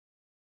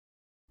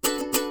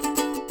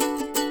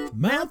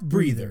Mouth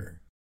Breather.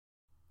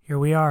 Here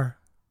we are.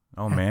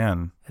 Oh,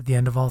 man. At the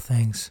end of all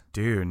things.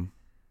 Dude,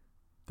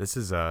 this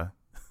is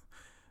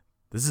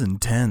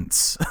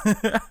intense.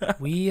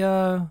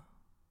 We're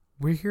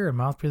here at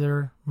Mouth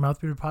Breather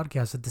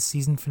Podcast at the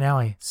season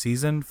finale.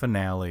 Season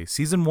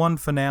 1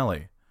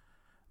 finale.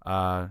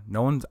 I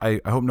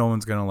hope no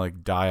one's gonna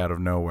like die out of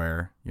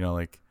nowhere. You know,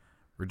 like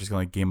we're just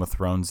gonna like Game of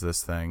Thrones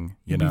this thing.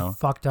 You know, be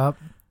fucked up.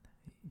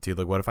 Dude,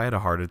 like what if I had a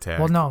heart attack?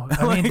 Well, no,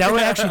 I mean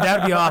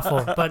that'd be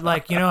awful. But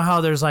like, you know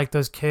how there's like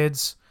those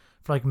kids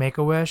for like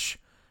Make-A-Wish,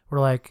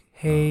 where like,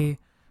 hey,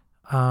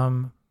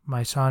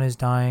 my son is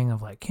dying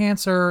of like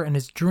cancer, and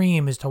his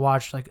dream is to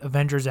watch like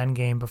Avengers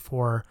Endgame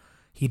before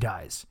he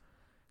dies.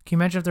 Can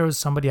you imagine if there was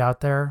somebody out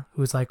there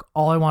who's like,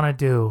 all I want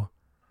to do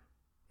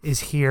is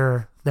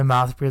hear the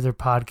Mouth Breather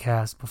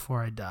podcast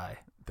before I die?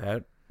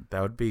 That'd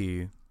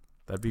be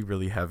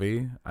really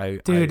heavy.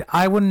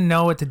 I wouldn't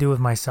know what to do with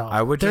myself.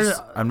 I would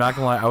I'm not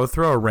gonna lie, I would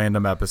throw a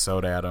random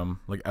episode at him,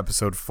 like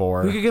episode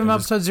 4. We could give him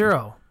episode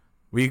 0.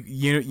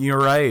 You're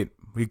right.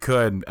 We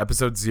could.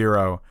 Episode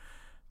 0.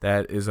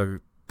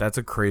 That's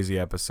a crazy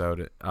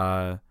episode.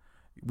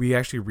 We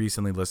actually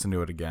recently listened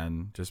to it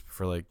again, just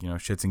for like,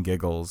 shits and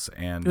giggles.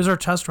 And it was our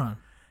test run.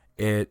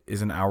 It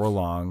is an hour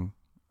long.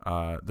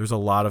 There's a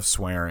lot of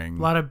swearing.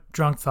 A lot of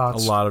drunk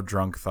thoughts.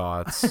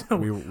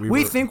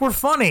 We think we're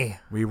funny.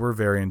 We were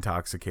very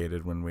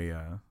intoxicated when we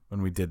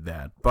did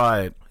that.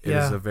 But it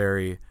is a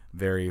very,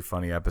 very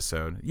funny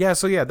episode. Yeah,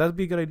 so yeah, that'd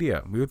be a good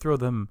idea. We would throw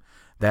them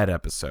that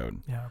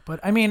episode. Yeah, but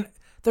I mean,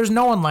 there's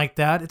no one like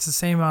that. It's the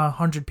same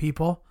 100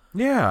 people.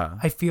 Yeah.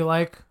 I feel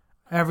like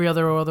every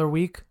other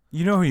week.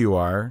 You know who you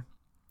are.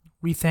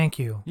 We thank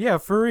you. Yeah,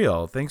 for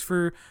real. Thanks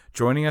for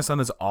joining us on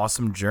this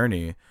awesome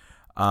journey.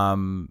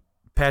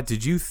 Pat,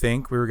 did you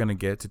think we were going to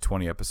get to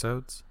 20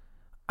 episodes?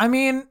 I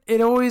mean,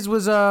 it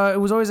was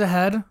always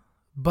ahead,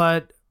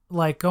 but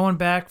like going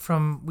back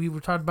from, we were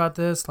talking about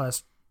this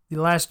last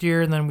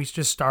year, and then we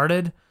just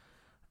started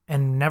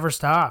and never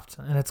stopped.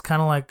 And it's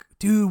kind of like,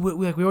 dude,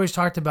 we always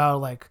talked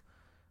about like,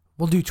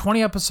 we'll do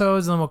 20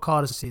 episodes and then we'll call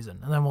it a season.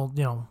 And then we'll,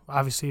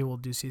 obviously we'll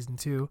do season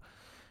 2.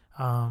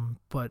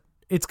 But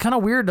it's kind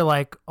of weird to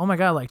like, oh my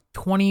God, like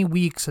 20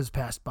 weeks has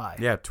passed by.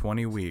 Yeah,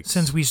 20 weeks.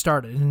 Since we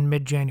started in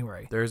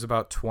mid-January. There's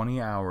about 20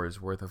 hours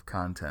worth of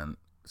content.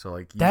 So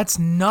like that's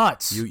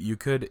nuts. You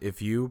could,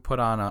 if you put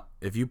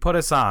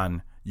us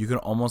on, you can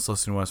almost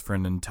listen to us for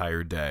an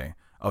entire day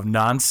of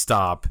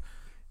nonstop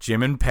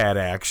Jim and Pat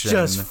action.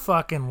 Just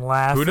fucking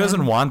laughing. Who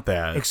doesn't want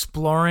that?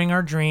 Exploring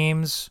our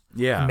dreams.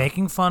 Yeah.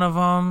 Making fun of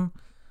them.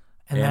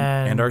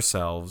 And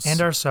ourselves.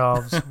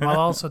 While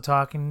also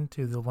talking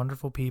to the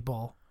wonderful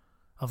people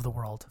of the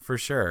world. For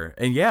sure.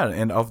 And yeah,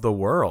 and of the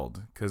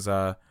world. Because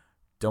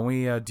don't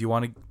we, do you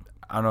want to,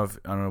 I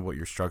don't know what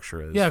your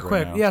structure is. Yeah, right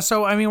quick. now. Yeah,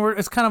 so I mean,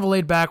 it's kind of a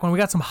laid back one. We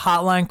got some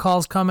hotline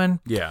calls coming.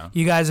 Yeah.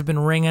 You guys have been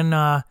ringing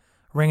my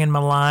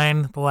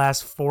line the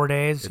last 4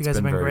 days. You guys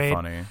have been very great.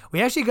 Funny.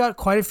 We actually got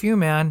quite a few,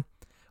 man.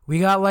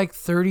 We got like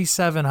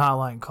 37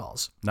 hotline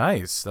calls.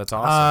 Nice. That's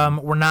awesome.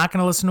 We're not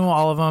going to listen to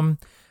all of them.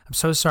 I'm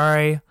so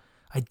sorry.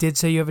 I did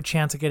say you have a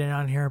chance of getting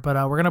on here, but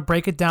we're going to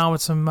break it down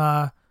with some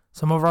of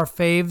our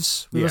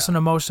faves. We listen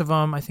to most of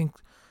them. I think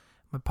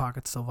my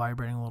pocket's still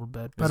vibrating a little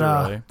bit. But, is it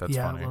really? That's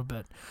funny. A little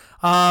bit.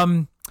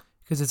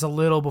 Because it's a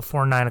little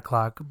before 9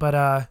 o'clock.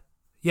 But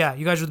yeah,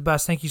 you guys are the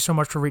best. Thank you so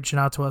much for reaching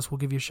out to us. We'll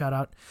give you a shout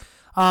out.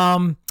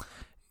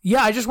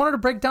 Yeah, I just wanted to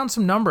break down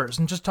some numbers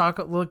and just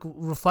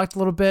reflect a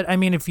little bit. I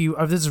mean, if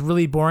this is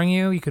really boring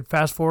you could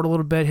fast forward a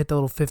little bit, hit the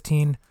little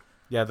 15.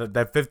 Yeah,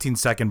 that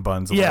 15-second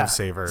bun's a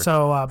lifesaver.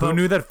 So, who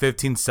knew that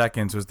 15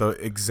 seconds was the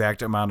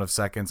exact amount of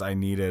seconds I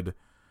needed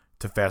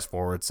to fast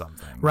forward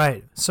something?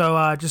 Right.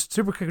 So, just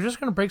super quick, we're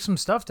just going to break some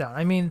stuff down.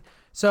 I mean,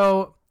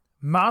 so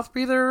Mouth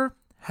Breather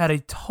had a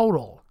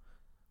total,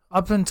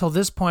 up until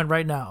this point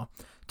right now,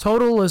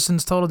 total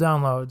listens, total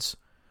downloads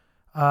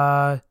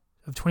of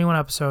 21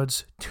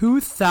 episodes,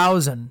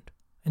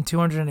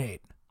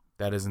 2,208.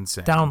 That is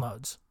insane.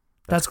 Downloads.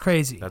 That's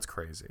crazy. That's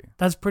crazy.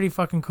 That's pretty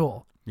fucking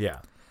cool. Yeah.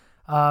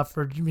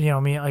 For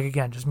me, like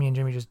again, just me and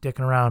Jimmy just dicking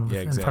around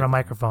in front of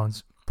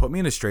microphones. Put me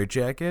in a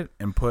straitjacket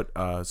and put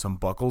some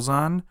buckles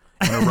on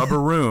in a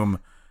rubber room,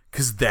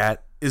 because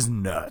that is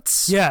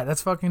nuts. Yeah,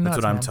 that's fucking nuts.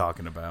 That's what I'm man.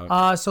 talking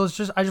about. So I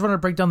just want to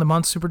break down the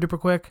months super duper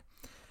quick.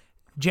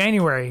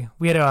 January,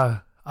 we had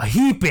a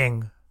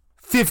heaping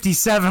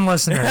 57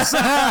 listeners.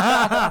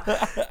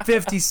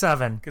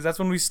 57. Because that's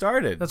when we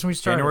started.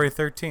 January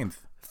 13th.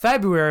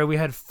 February, we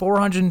had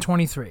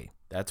 423.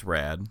 That's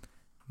rad.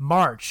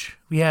 March,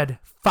 we had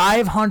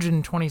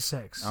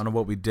 526. I don't know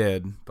what we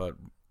did, but...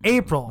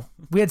 April,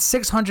 we had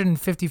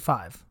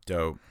 655.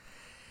 Dope.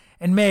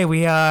 In May,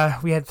 we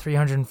had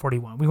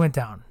 341. We went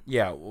down.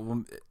 Yeah,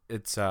 well,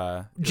 it's...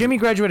 Jimmy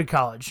graduated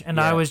college, and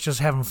I was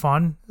just having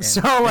fun. So,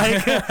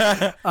 like,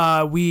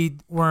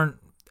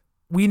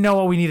 we know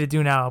what we need to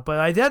do now.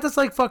 But that's,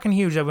 like, fucking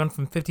huge. I went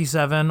from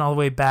 57 all the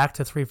way back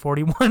to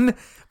 341,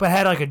 but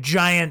had, like, a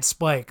giant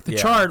spike. The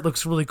chart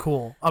looks really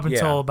cool up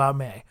until about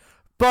May.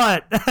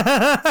 But,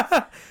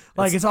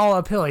 like, it's all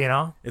uphill, you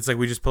know? It's like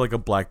we just put, like, a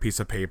black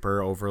piece of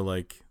paper over,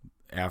 like,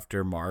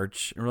 after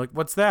March, and we're like,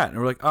 "What's that?" And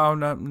we're like, "Oh,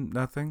 no,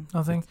 nothing."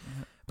 Nothing.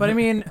 But I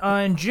mean,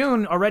 in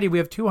June already we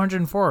have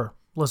 204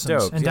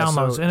 listens Dope. and Yeah,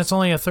 downloads, so- and it's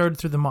only a third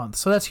through the month,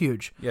 so that's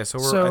huge. Yeah, so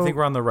I think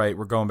we're on the right.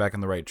 We're going back on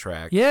the right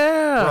track.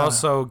 Yeah. We're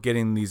also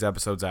getting these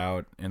episodes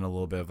out in a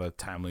little bit of a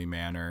timely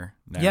manner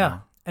now. Yeah.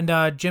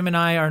 And Jim and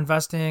I are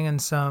investing in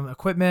some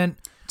equipment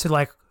to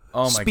like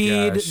Oh my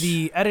speed gosh.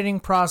 the editing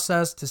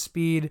process, to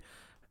speed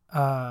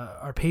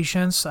our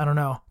patience. I don't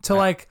know, to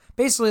like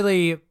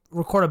basically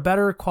record a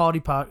better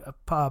quality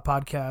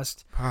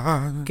podcast,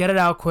 get it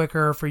out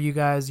quicker for you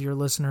guys, your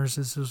listeners,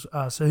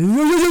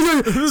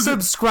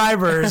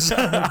 subscribers. Oh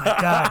my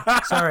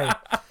God, sorry.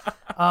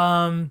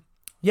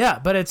 Yeah,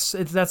 but it's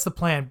that's the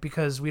plan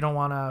because we don't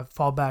want to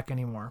fall back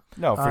anymore.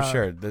 No, for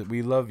sure.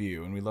 We love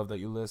you, and we love that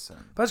you listen.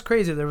 But it's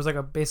crazy. There was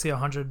like basically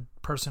 100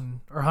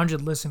 person or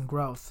 100 listen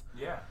growth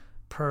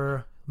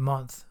per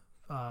month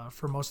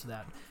for most of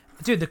that.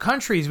 Dude, the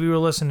countries we were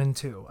listening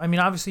to. I mean,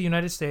 obviously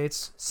United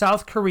States,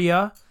 South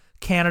Korea,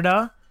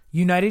 Canada,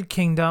 United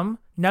Kingdom,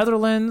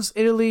 Netherlands,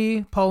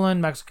 Italy,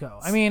 Poland, Mexico.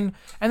 I mean,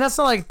 and that's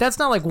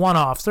not like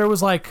one-offs. There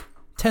was like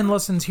 10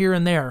 listens here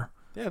and there.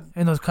 Yeah,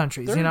 in those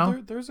countries, you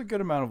know? there's a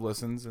good amount of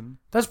listens, and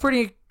that's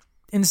pretty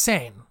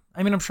insane.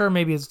 I mean, I'm sure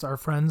maybe it's our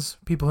friends,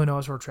 people who know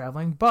us who are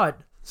traveling,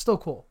 but still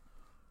cool.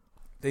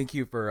 Thank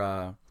you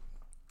for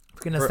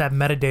getting us that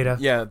metadata.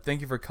 Yeah, thank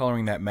you for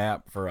coloring that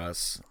map for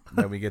us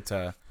that we get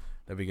to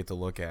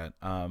look at.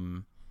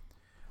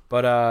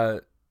 But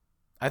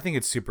I think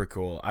it's super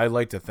cool. I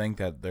like to think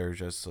that there's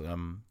just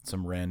some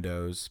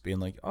randos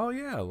being like, "Oh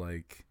yeah,"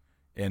 like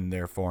in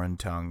their foreign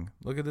tongue.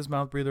 Look at this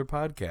Mouth Breather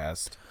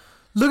podcast.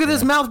 Look at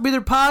this Mouth Breather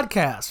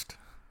podcast.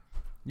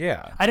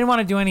 Yeah. I didn't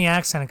want to do any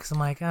accent because I'm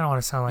like, I don't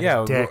want to sound like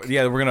a dick.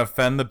 We're going to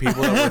offend the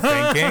people that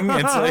we're thinking.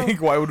 It's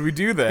like, why would we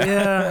do that?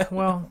 Yeah,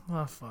 well,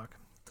 oh, fuck.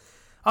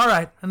 All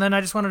right, and then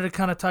I just wanted to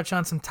kind of touch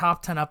on some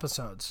top 10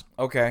 episodes.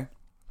 Okay.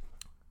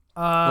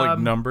 Like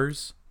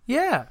numbers?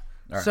 Yeah.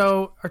 Right.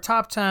 So our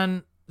top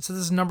 10, so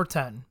this is number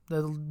 10.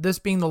 This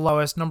being the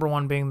lowest, number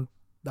 1 being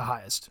the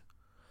highest.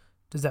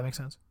 Does that make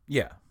sense?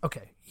 Yeah.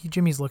 Okay.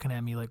 Jimmy's looking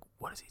at me like,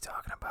 what is he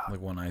talking about?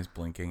 Like one eye's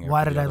blinking.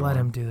 Why did I let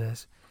him do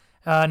this?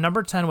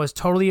 Number 10 was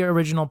Totally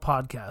Original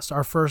Podcast,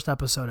 our first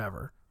episode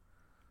ever.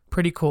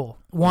 Pretty cool.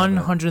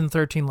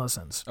 113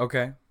 listens.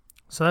 Okay.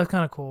 So that's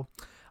kind of cool.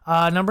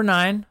 Number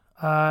 9,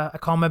 I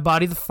Call My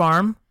Body the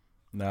Farm.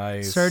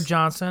 Nice. Sarah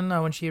Johnson,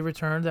 when she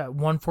returned at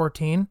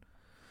 114.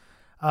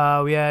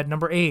 We had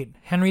number 8,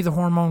 Henry the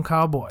Hormone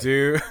Cowboy.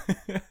 Dude.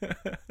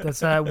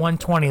 That's at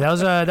 120.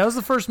 That was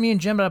the first me and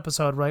Jim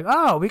episode. We're like,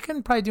 oh, we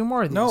can probably do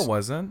more of these. No, it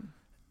wasn't.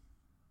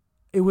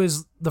 It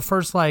was the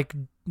first like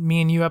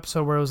me and you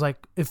episode where it was like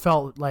it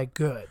felt like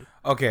good.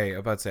 Okay, I'm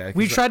about to say.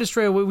 We tried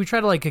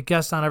to like get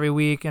guests on every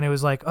week, and it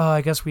was like, oh,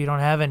 I guess we don't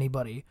have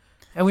anybody,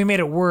 and we made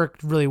it work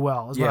really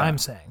well. Is what I'm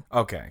saying.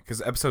 Okay,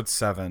 because episode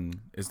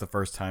 7 is the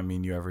first time me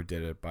and you ever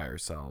did it by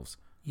ourselves.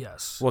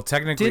 Yes. Well,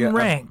 technically, didn't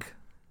rank.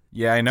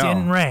 Yeah, I know.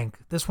 Didn't rank.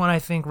 This one I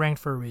think ranked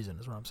for a reason.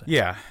 Is what I'm saying.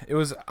 Yeah, it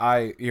was.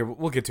 Here,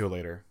 we'll get to it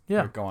later. Yeah.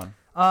 Here, go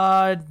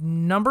on.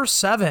 Number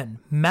 7,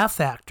 Meth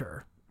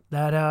Actor.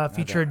 That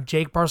featured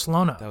Jake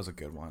Barcelona. That was a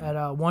good one. At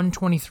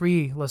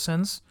 123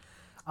 listens.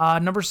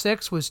 Number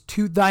 6 was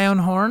Toot Thy Own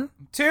Horn.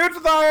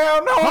 Toot Thy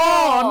Own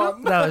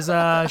Horn! That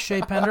was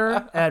Shea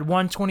Pender at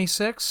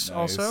 126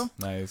 also.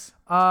 Nice.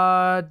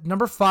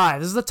 Number 5.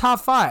 This is the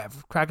top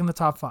 5. Cracking the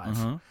top 5.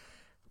 Mm-hmm.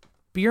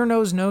 Beer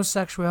Knows No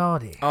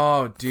Sexuality.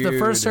 Oh, dude. The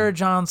first Sarah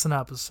Johnson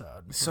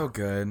episode. So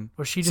good.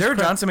 Where she just Sarah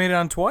Johnson made it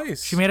on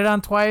twice. She made it on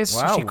twice.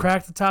 Wow. She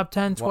cracked the top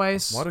 10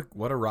 twice.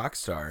 What a rock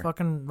star.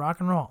 Fucking rock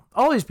and roll.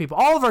 All these people.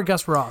 All of our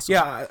guests were awesome.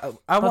 Yeah,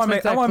 I want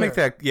to make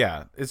that.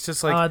 Yeah, it's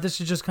just like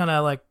this is just kind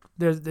of like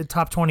the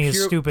top 20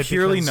 is stupid.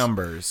 Purely because,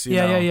 numbers.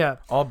 Yeah.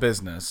 All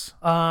business.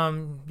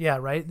 Yeah,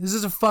 right. This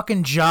is a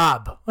fucking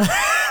job.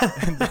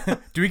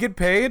 Do we get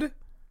paid?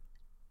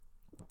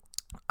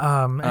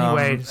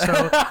 Anyway,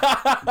 so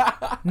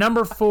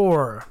number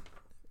 4.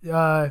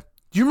 Do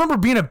you remember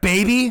being a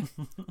baby?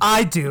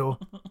 I do.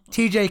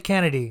 TJ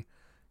Kennedy,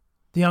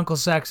 the Uncle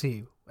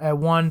Sexy, at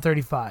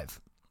 135.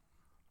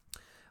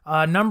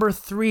 Number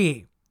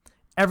 3,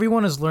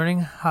 Everyone is Learning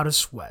How to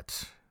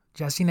Sweat.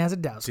 Jesse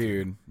Nazadowski.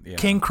 Dude. Yeah.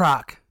 King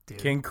Croc. Dude.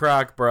 King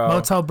Croc, bro.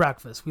 Motel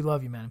Breakfast. We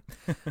love you, man.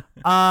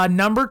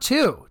 Number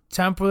 2,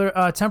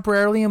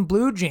 Temporarily in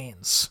Blue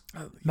Jeans.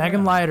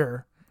 Megan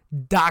Leiter.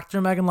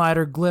 Dr. Megan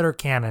Leiter, Glitter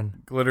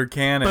Cannon. Glitter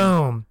Cannon.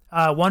 Boom.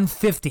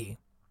 150.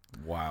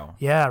 Wow.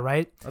 Yeah,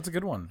 right? That's a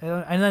good one.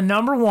 And then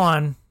number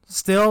 1,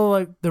 still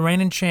like the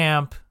reigning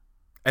champ.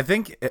 I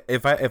think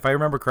if I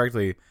remember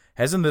correctly,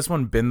 hasn't this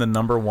one been the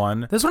number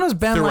 1? This one has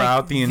been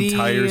throughout like the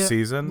entire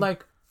season.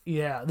 Like,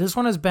 yeah, this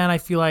one has been. I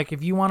feel like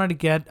if you wanted to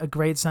get a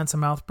great sense of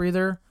mouth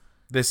breather,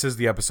 this is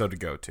the episode to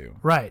go to.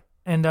 Right.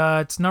 And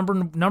it's number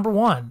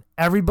 1.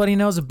 Everybody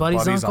knows a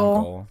Buddy's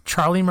uncle,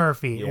 Charlie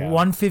Murphy,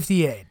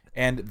 158.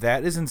 And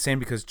that is insane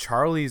because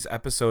Charlie's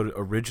episode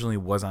originally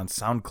was on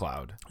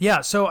SoundCloud.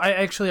 Yeah, so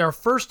our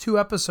first 2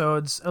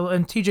 episodes,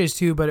 and TJ's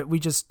too, but we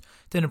just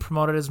didn't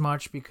promote it as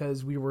much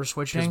because we were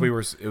switching.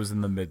 Because it was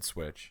in the mid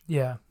switch.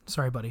 Yeah,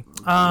 sorry, buddy.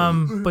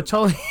 But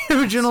Totally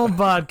Original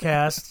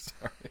Podcast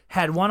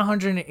had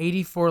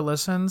 184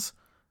 listens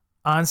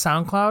on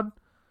SoundCloud.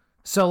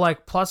 So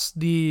like plus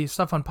the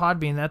stuff on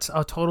Podbean, that's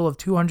a total of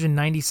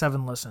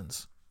 297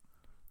 listens.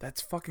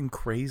 That's fucking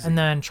crazy. And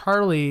then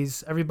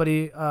Charlie's,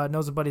 everybody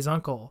knows a buddy's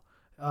uncle.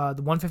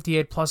 The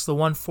 158 plus the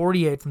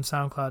 148 from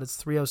SoundCloud, it's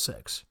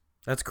 306.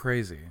 That's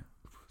crazy.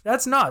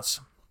 That's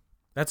nuts.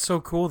 That's so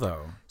cool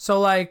though. So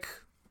like,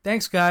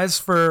 thank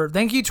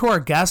you to our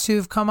guests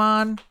who've come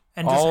on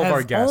and just all of have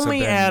our guests only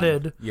have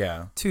been,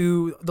 added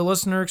to the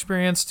listener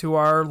experience, to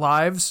our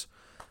lives.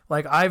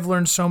 Like I've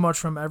learned so much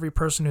from every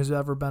person who's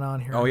ever been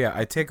on here. Oh yeah,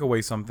 I take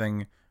away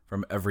something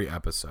from every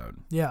episode.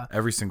 Yeah.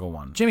 Every single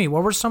one. Jimmy,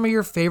 what were some of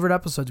your favorite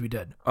episodes we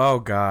did? Oh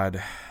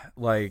God.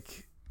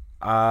 Like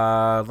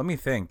let me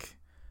think.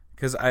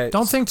 Cuz I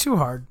don't think too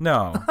hard.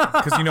 No,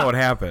 cuz you know what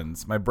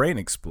happens. My brain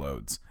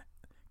explodes.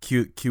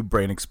 Cue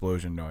brain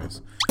explosion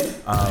noise.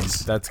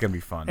 That's going to be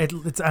fun.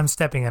 I'm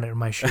stepping on it in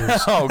my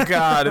shoes. Oh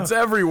God, it's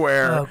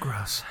everywhere. Oh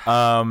gross.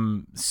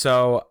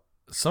 So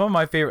some of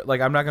my favorite, like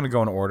I'm not going to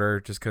go in order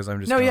just cuz I'm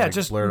just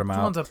just blurt them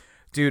out.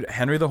 Dude,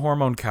 Henry the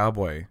Hormone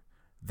Cowboy.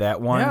 That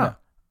one. Yeah.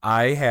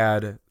 I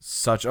had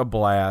such a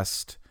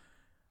blast.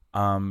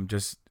 I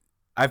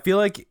feel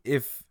like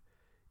if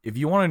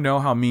you want to know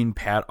how me and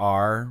Pat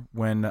are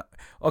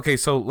okay,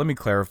 so let me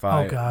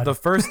clarify. Oh God. The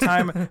first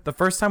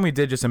time we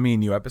did just a me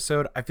and you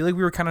episode, I feel like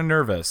we were kind of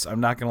nervous.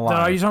 I'm not gonna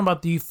lie. Are you talking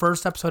about the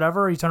first episode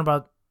ever? Or are you talking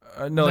about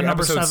no, like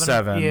episode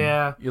 7?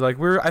 Yeah. You're like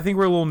I think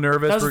we're a little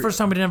nervous. That was the first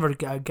time we didn't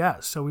ever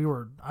guess, so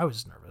I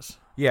was nervous.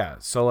 Yeah,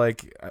 so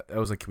like I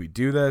was like, can we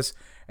do this?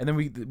 And then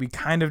we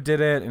kind of did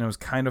it, and it was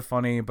kind of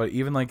funny. But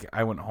even like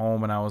I went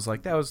home and I was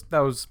like, that was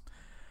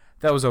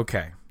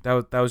okay.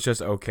 That was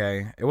just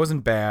okay. It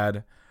wasn't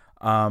bad.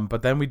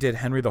 But then we did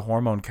Henry the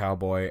Hormone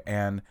Cowboy,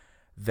 and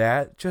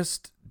that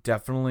just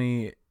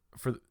definitely,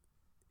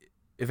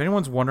 if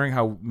anyone's wondering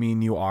how me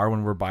and you are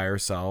when we're by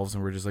ourselves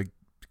and we're just like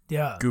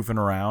goofing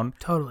around,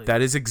 totally.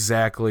 That is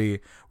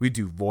exactly, we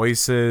do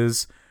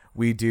voices,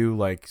 we do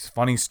like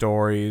funny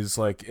stories,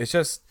 like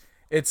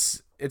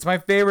it's my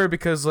favorite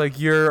because like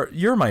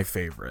you're my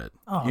favorite.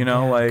 Oh, you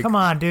know, man. like come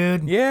on,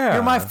 dude. Yeah,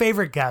 you're my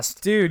favorite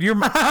guest, dude. You're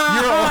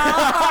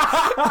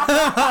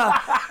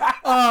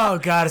oh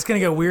God, it's gonna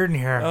get weird in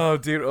here. Oh,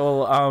 dude.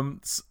 Well,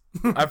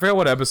 I forget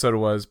what episode it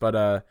was,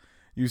 but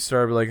you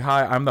started like,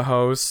 "Hi, I'm the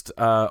host."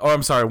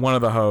 I'm sorry, one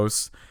of the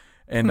hosts,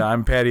 and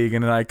I'm Pat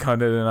Egan, and I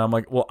cut it, and I'm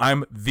like, "Well,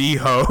 I'm the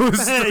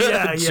host,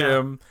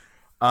 Jim."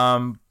 Let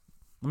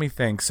me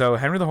think. So,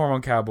 Henry the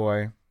Hormone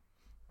Cowboy.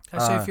 Can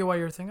I say a few while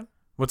you're thinking?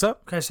 What's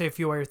up? Can I say a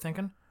few while you're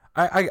thinking?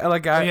 I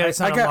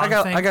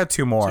got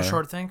two more. It's a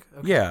short think.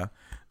 Okay. Yeah.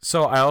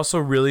 So I also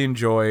really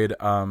enjoyed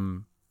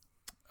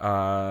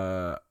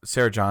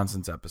Sarah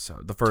Johnson's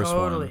episode, the first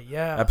one. Totally,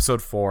 yeah.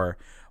 Episode 4.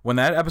 When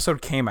that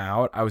episode came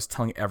out, I was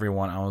telling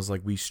everyone, I was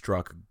like, we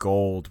struck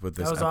gold with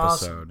this episode.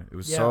 Awesome. It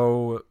was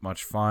so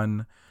much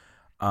fun.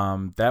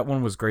 That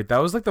one was great. That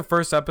was like the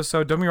first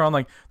episode. Don't get me wrong,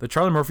 like the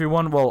Charlie Murphy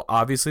one. Well,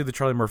 obviously the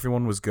Charlie Murphy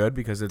one was good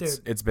because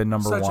it's been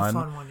number such one. A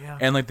fun one, yeah.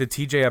 And like the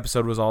TJ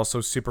episode was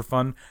also super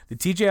fun. The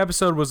TJ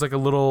episode was like a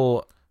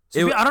little. I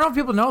don't know if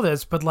people know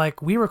this, but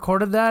like we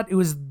recorded that. It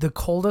was the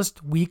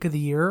coldest week of the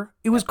year.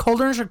 It was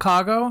colder in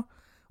Chicago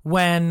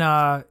when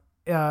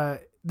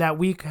that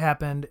week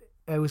happened.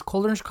 It was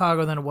colder in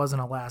Chicago than it was in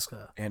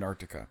Alaska.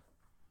 Antarctica.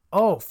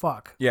 Oh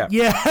fuck. Yeah.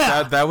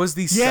 Yeah. That was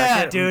the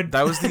second. Dude.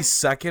 That was the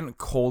second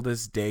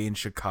coldest day in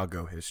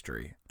Chicago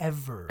history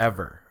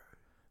ever.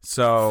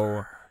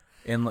 So,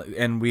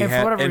 and we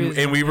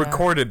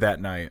recorded that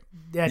night.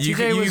 Yeah, you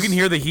can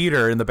hear the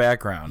heater in the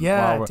background.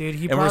 Yeah,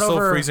 dude. And we're still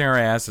freezing our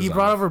asses. He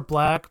brought over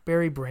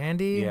blackberry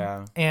brandy.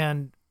 Yeah.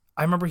 And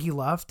I remember he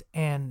left,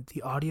 and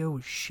the audio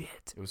was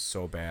shit. It was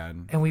so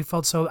bad. And we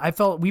felt so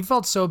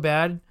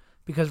bad.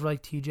 Because we're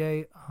like,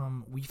 TJ,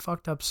 we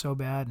fucked up so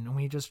bad, and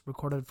we just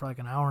recorded for like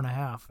an hour and a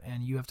half,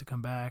 and you have to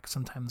come back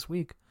sometime this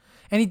week.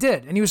 And he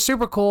did, and he was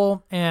super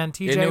cool. And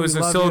TJ, and it was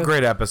still a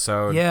great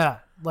episode. Yeah,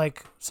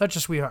 like such a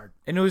sweetheart.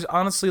 And it was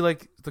honestly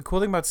like the cool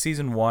thing about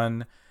season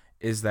 1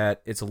 is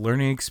that it's a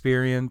learning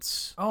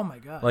experience. Oh my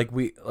God! Like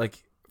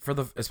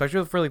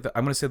especially for like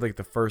I'm gonna say like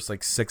the first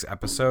like 6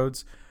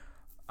 episodes.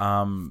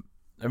 I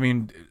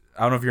mean,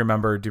 I don't know if you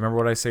remember. Do you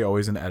remember what I say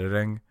always in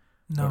editing?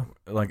 No.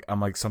 Like I'm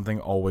like something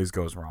always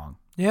goes wrong.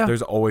 Yeah.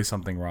 There's always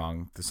something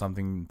wrong.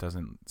 Something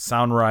doesn't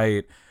sound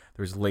right.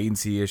 There's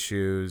latency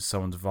issues.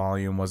 Someone's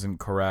volume wasn't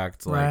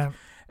correct.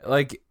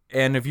 Like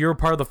and if you're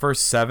part of the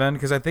first 7,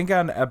 because I think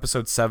on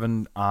episode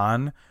 7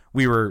 on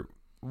we were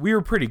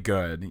pretty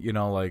good, you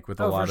know, like with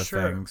a lot of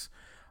things.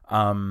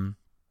 But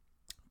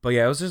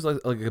yeah, it was just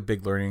like a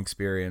big learning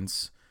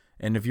experience.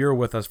 And if you're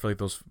with us for like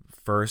those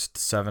first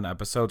 7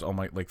 episodes, oh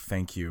my, like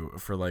thank you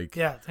for like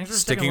thanks for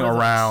sticking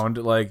around.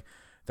 Like.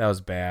 That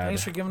was bad.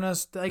 Thanks for giving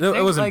us. Like,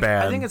 it wasn't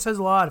bad. I think it says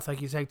a lot if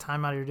like you take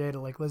time out of your day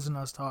to like listen to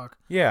us talk.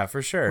 Yeah,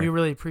 for sure. We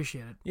really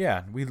appreciate it.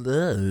 Yeah, we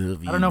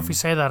love you. I don't know if we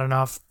say that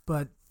enough,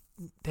 but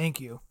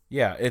thank you.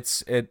 Yeah,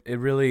 it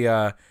really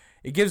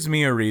it gives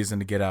me a reason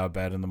to get out of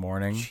bed in the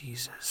morning.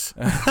 Jesus.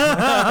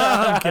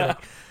 I'm kidding.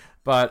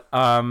 But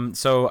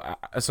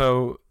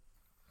so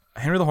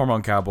Henry the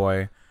Hormone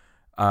Cowboy,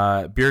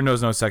 Beard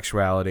Knows No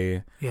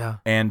Sexuality, Yeah.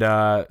 and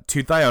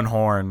Tooth Eye on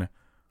Horn.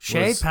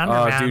 Shay Pender,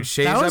 man. Dude,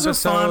 Shay's that was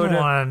episode a fun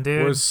one,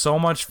 dude. was so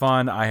much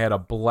fun. I had a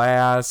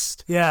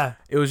blast. Yeah.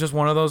 It was just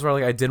one of those where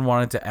like I didn't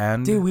want it to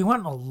end. Dude, we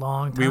went a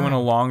long time. We went a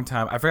long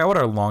time. I forgot what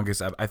our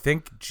longest. I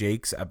think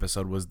Jake's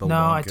episode was the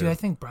longest. I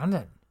think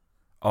Brendan.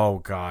 Oh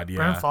God, yeah.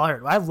 Brendan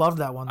Fowler. I loved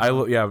that one.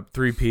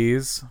 3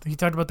 Ps. He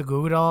talked about the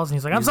Goo Goo Dolls, and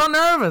he's like, "I'm so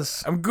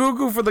nervous. I'm Goo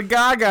Goo for the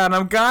Gaga, and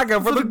I'm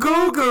Gaga for the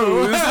Goo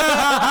Goos."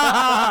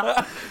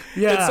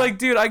 Yeah. It's like,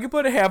 dude, I could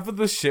put half of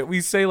the shit we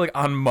say like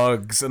on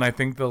mugs, and I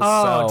think they'll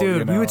sell. Oh, dude,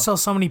 you know? we would sell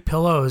so many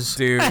pillows,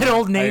 dude, at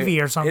Old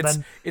Navy or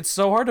something. It's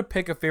so hard to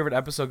pick a favorite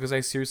episode because I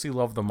seriously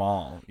love them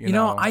all. You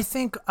know, I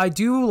think I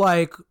do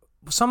like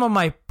some of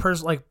my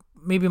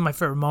maybe my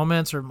favorite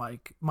moments or my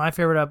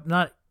favorite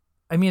my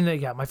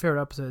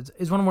favorite episodes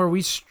is one where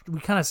we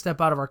kind of step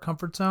out of our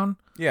comfort zone.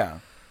 Yeah.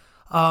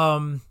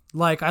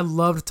 Like I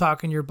loved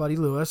talking to your buddy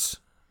Lewis.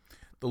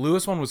 The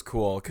Lewis one was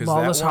cool because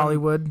Lawless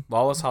Hollywood.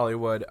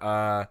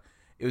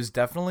 It was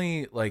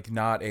definitely like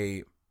not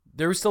a.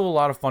 There was still a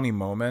lot of funny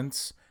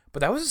moments,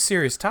 but that was a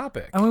serious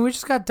topic. I mean, we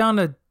just got down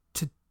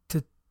to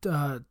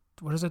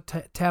what is it?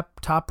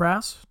 Top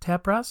brass.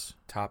 Top brass.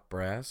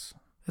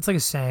 It's like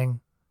a saying.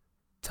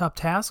 Top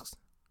tasks.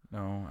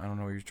 No, I don't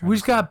know what you're trying.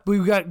 We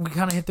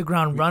kind of hit the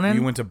ground running.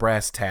 You went to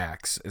brass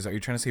tacks. Are you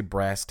trying to say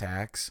brass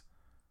tacks?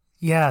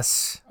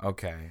 Yes.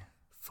 Okay.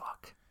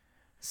 Fuck.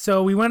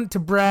 So we went to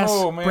brass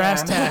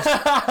tacks.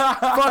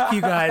 Fuck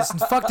you guys.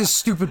 And fuck this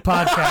stupid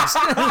podcast.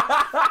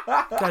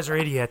 You guys are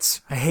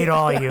idiots. I hate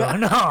all of you.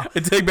 No. I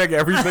take back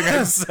everything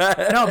I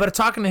said. No, but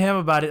talking to him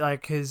about it,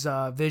 like his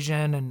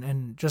vision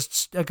and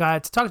just to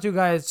talk to a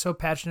guy that's so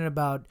passionate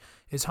about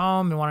his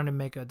home and wanted to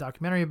make a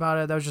documentary about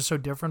it. That was just so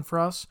different for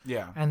us.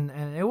 Yeah. And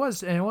it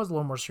was a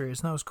little more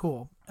serious, and that was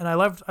cool. And I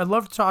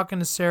loved talking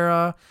to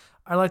Sarah.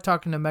 I liked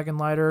talking to Megan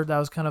Leiter. That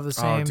was kind of the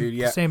same,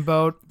 the same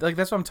boat. Like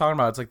that's what I'm talking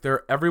about. It's like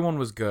everyone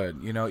was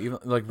good, you know. Even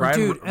like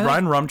Ryan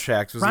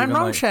Rumchaks was. Ryan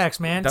Rumchaks,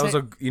 man. That was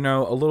a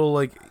little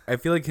like I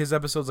feel like his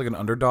episode's like an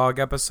underdog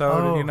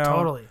episode. Oh, you know,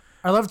 totally.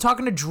 I love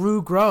talking to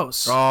Drew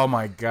Gross. Oh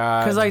my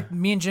God. Because like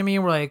me and Jimmy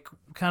were like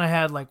kind of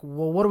had like,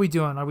 well, what are we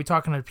doing? Are we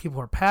talking to people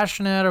who are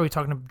passionate? Are we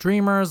talking to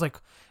dreamers? Like,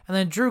 and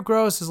then Drew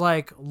Gross is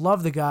like,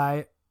 love the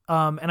guy.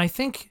 And I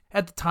think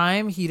at the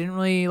time he didn't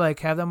really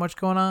like have that much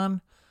going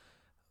on.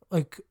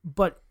 Like,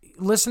 but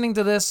listening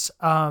to this,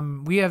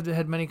 we have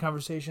had many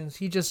conversations.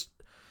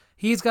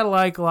 He's got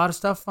like a lot of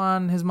stuff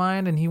on his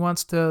mind, and he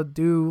wants to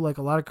do like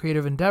a lot of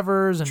creative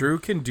endeavors. And Drew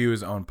can do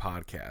his own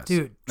podcast,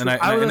 dude. And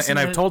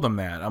I've told him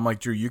that. I'm like,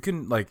 Drew, you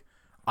can like,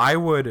 I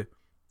would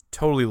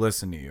totally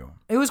listen to you.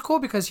 It was cool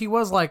because he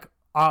was like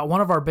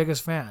one of our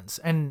biggest fans,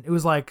 and it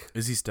was like,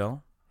 is he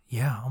still?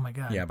 Yeah. Oh my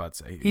God. Yeah, about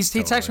to say he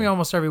texts me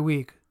almost every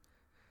week.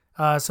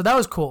 So that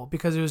was cool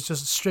because it was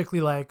just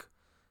strictly like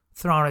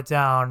throwing it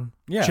down,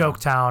 joke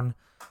town.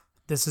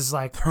 This is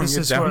like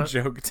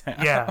joke town.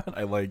 Yeah,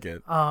 I like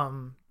it.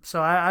 So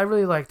I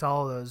really liked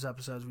all of those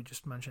episodes we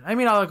just mentioned. I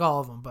mean, I like all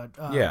of them, but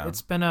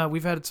it's been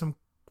we've had some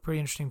pretty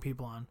interesting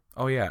people on.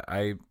 Oh yeah,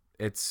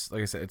 it's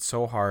like I said, it's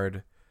so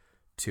hard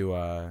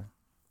to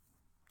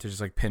just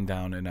like pin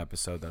down an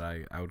episode that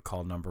I would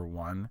call number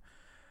one.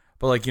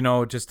 But like, you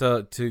know, just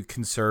to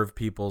conserve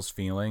people's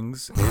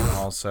feelings and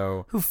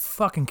also who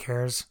fucking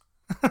cares?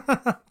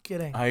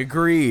 Kidding. I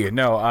agree.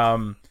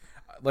 No,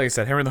 like I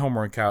said, Henry the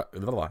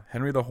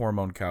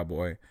Hormone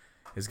Cowboy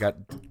has got.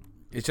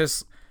 It's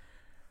just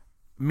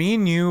me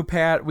and you,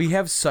 Pat. We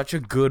have such a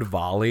good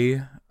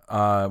volley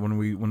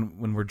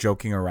when we're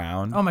joking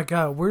around. Oh my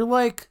God, we're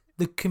like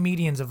the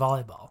comedians of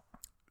volleyball.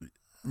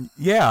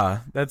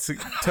 Yeah, that's.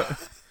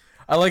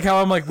 I like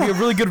how I'm like we have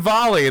really good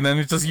volley, and then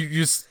it's just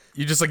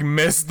you just like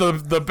miss the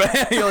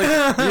band. You're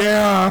like,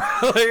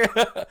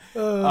 yeah.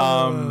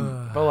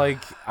 But like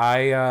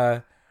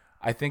I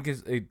think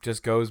it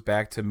just goes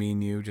back to me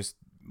and you. Just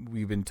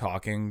we've been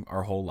talking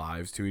our whole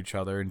lives to each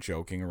other and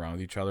joking around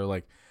with each other.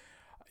 Like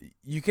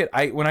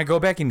when I go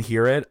back and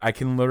hear it, I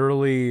can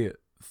literally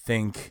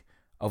think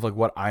of like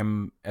what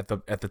I'm at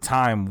the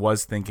time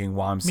was thinking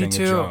while I'm saying a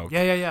joke.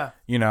 Yeah.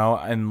 You know,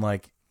 and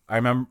like I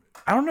remember,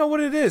 I don't know what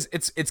it is.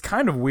 It's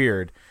kind of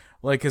weird,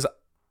 like because.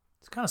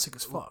 It's kind of sick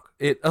as fuck.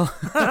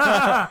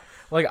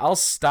 Like I'll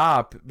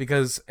stop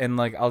and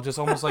like I'll just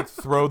almost like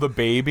throw the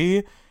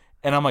baby,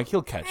 and I'm like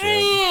he'll catch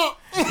it.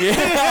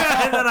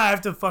 Yeah. And then I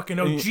have to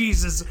fucking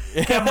Jesus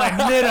get my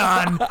mitt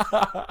on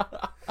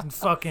and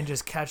fucking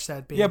just catch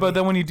that baby. Yeah, but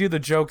then when you do the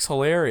joke's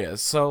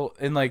hilarious. So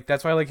and like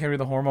that's why I like Henry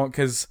the Hormone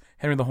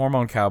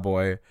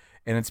Cowboy,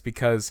 and it's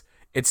because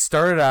it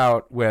started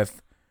out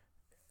with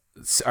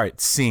all right,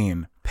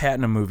 scene Pat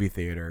in a movie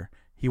theater.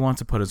 He wants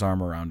to put his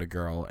arm around a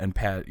girl, and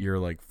Pat, you're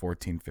like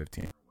 14,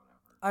 15.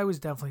 I was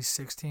definitely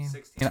 16.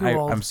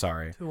 Old. I'm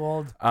sorry. Too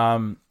old.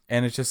 And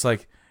it's just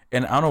like,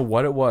 and I don't know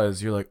what it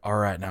was. You're like, all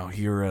right, now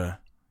here,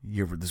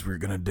 this we're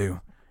gonna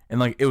do, and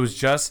like it was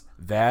just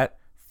that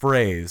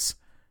phrase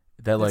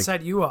that like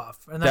set you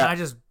off, and then that, I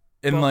just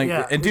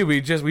dude,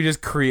 we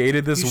just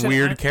created this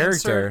weird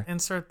character.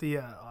 Insert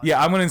the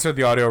yeah, I'm gonna insert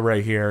the audio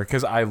right here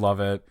because I love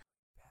it.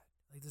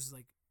 Like this is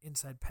like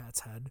inside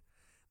Pat's head.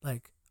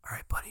 Like, all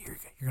right, buddy, you're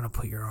gonna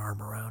put your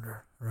arm around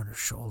her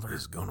shoulder.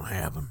 This is gonna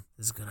happen.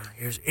 This is gonna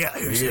here's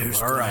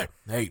all right.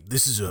 Hey,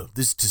 this is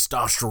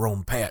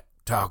testosterone Pat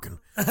talking.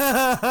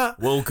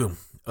 Welcome.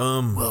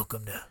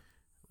 Welcome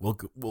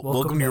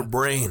to your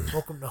brain.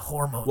 Welcome to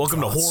hormone.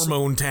 Welcome to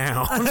Hormone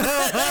Town.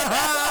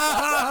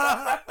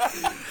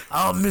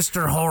 I'm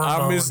Mr. Hormone.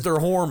 I'm Mr.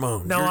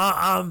 Hormone. No,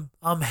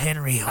 I'm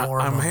Henry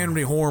Hormone. I'm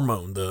Henry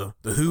Hormone, the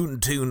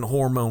hootin' tootin'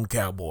 hormone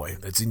cowboy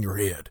that's in your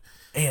head.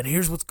 And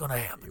here's what's gonna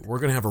happen. We're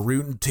gonna have a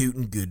rootin'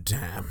 tootin' good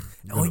time.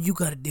 All you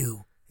gotta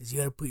do is you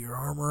gotta put your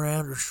arm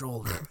around her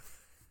shoulder,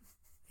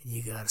 and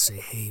you gotta say,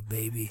 "Hey,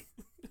 baby."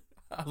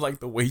 I like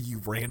the way you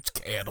ranch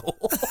cattle.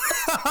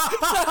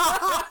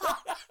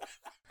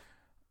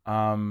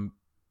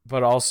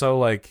 But also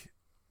like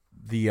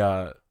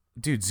the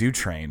dude, Zoo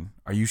Train.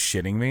 Are you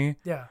shitting me?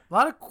 Yeah, a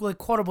lot of like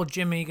quotable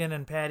Jim Egan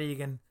and Pat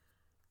Egan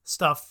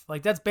stuff.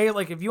 Like that's basically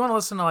like if you want to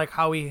listen to like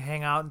how we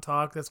hang out and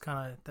talk, that's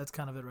kind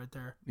of it right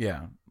there.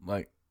 Yeah,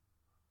 like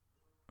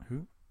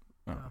who?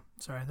 Oh,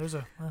 sorry, there's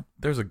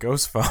a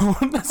ghost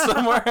phone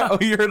somewhere.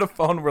 We heard a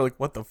phone. We're like,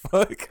 what the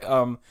fuck?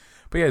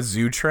 But yeah,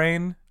 Zoo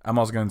Train. I'm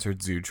also gonna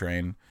insert Zoo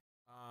Train.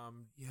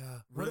 Yeah,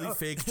 really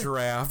fake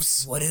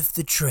giraffes. What if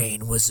the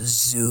train was a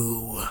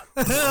zoo?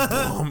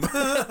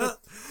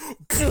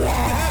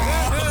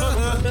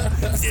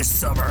 This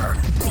summer,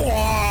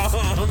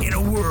 in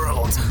a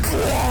world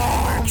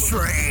where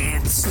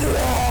trains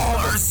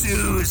are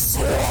zoos,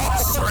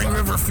 starring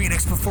River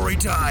Phoenix before he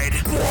died.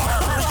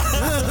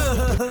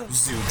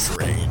 Zoo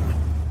Train.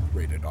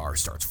 Rated R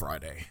starts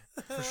Friday.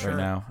 For sure.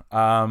 Right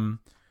now.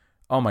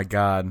 Oh my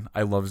god,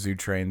 I love Zoo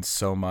Train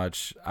so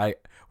much.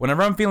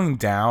 Whenever I'm feeling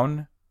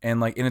down.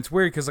 And it's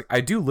weird because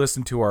I do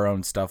listen to our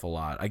own stuff a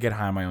lot. I get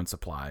high on my own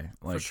supply,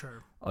 for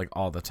sure,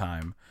 all the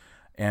time.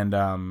 And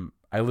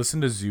I listen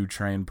to Zoo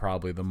Train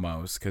probably the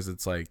most because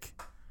it's like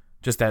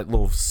just that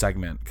little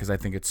segment because I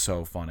think it's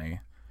so funny.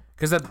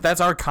 Because that's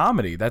our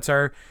comedy. That's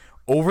our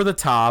over the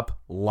top,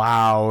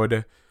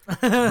 loud,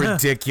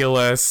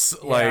 ridiculous,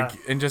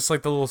 and just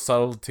like the little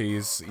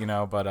subtleties,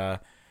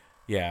 But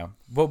yeah.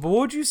 But what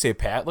would you say,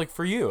 Pat? Like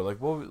for you, like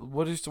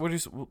what is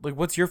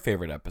what's your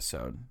favorite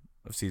episode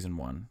of season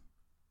 1?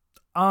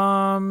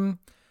 I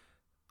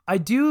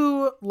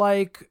do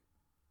like,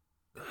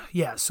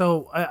 yeah,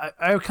 so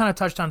I kind of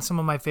touched on some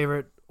of my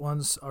favorite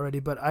ones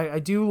already, but I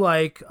do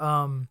like,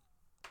 I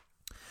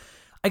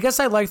guess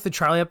I liked the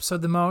Charlie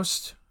episode the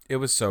most. It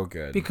was so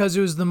good. Because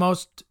it was the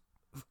most,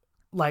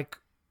 like,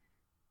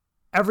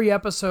 every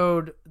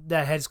episode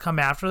that has come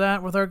after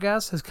that with our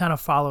guests has kind of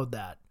followed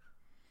that.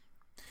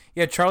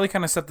 Yeah, Charlie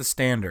kind of set the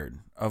standard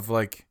of,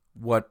 like,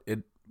 what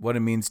it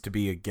means to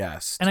be a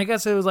guest. And I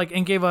guess it was like,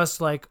 and gave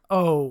us like,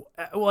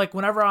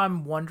 whenever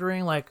I'm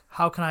wondering, like,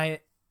 how can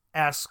I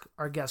ask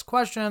our guests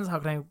questions? How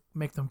can I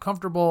make them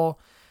comfortable?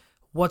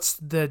 What's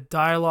the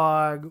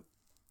dialogue?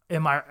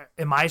 Am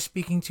I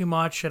speaking too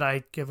much? Should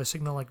I give a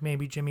signal like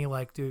maybe Jimmy,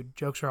 like, dude,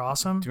 jokes are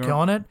awesome,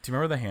 killing it? Do you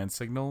remember the hand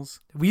signals?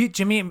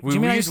 Jimmy and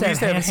I used to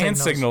have hand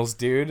signals,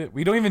 dude.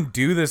 We don't even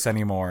do this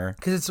anymore.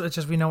 Because it's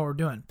just, we know what we're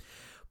doing.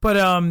 But,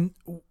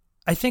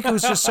 I think it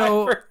was just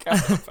so.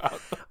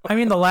 I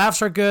mean, the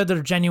laughs are good;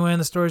 they're genuine.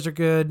 The stories are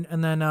good,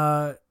 and then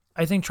I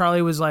think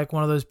Charlie was like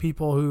one of those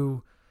people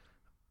who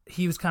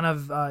he was kind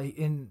of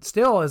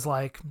still is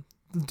like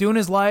doing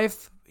his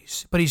life,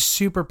 but he's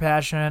super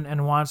passionate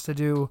and wants to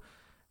do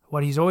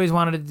what he's always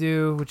wanted to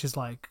do, which is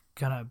like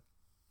kind of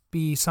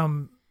be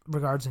some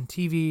regards in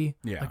TV,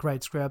 like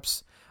write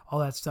scripts, all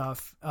that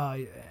stuff.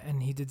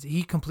 And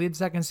he completed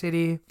Second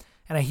City,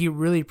 and he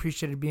really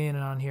appreciated being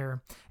on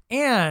here.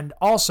 And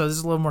also, this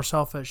is a little more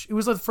selfish. It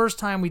was the first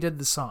time we did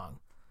the song.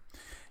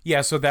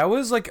 Yeah, so that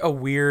was like a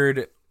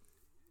weird,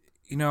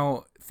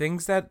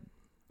 things that,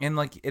 and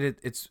like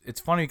it's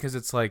funny because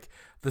it's like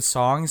the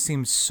song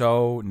seems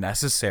so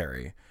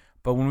necessary,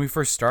 but when we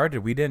first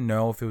started, we didn't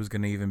know if it was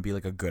going to even be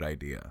like a good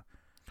idea.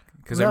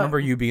 Because I remember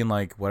you being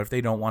like, "What if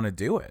they don't want to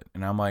do it?"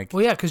 And I'm like,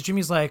 "Well, yeah," because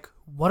Jimmy's like,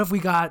 "What if we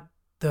got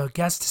the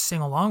guests to sing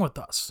along with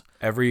us?"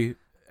 At the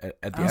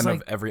end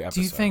of every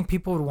episode. Do you think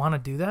people would want to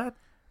do that?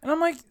 And I'm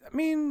like, I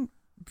mean,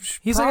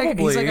 he's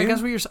probably. like, I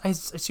guess I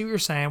see what you're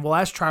saying. We'll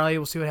ask Charlie.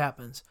 We'll see what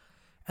happens.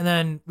 And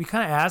then we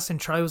kind of asked,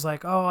 and Charlie was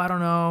like, "Oh, I don't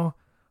know."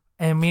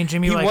 And me and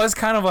Jimmy, he was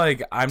kind of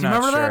like, "I'm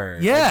not sure."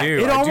 That? Yeah,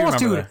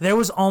 dude. There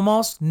was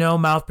almost no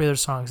Mouth Breather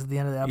songs at the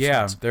end of the episode.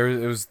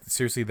 Yeah, it was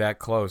seriously that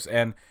close,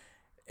 and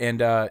he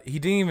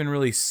didn't even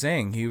really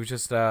sing. He was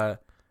just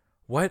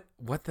what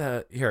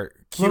the here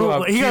cue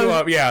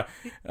up, yeah.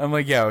 I'm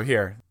like, yeah,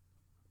 here.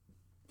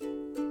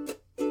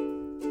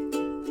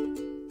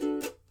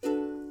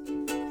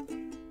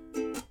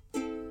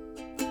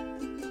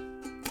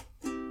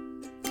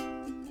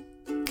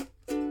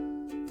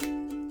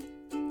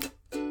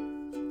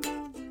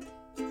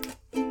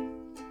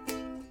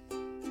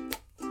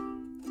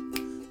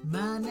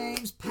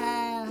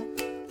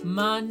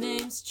 My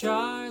name's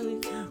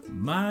Charlie.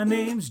 My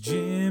name's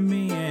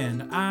Jimmy,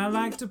 and I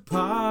like to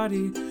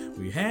party.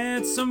 We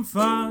had some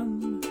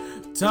fun.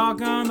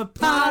 Talk on the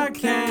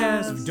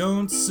podcast. If you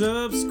don't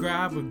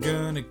subscribe, we're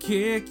gonna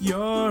kick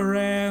your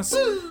ass.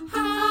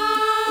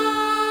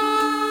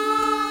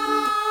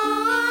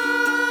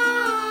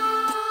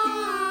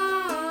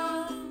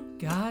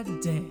 God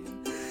damn.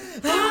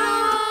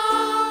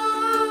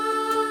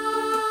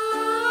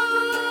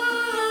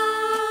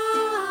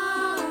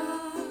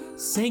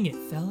 Sing it,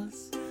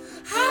 fellas.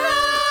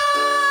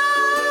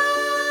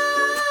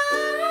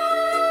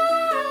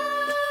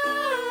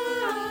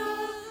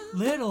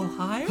 Little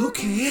higher.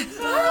 Okay.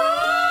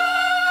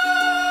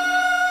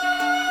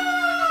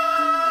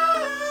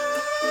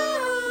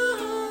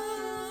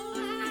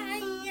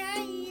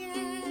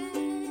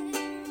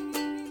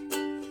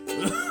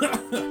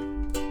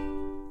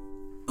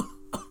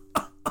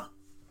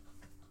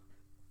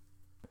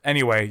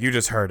 Anyway, you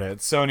just heard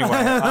it. So anyway,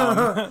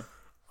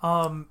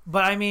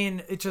 But I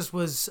mean, it just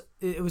was.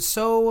 It was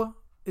so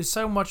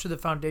much of the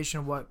foundation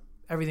of what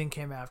everything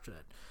came after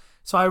it.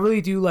 So I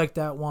really do like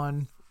that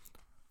one.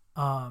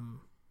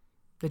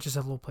 They just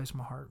have a little place in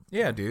my heart.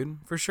 yeah, dude,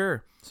 for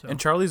sure. So. And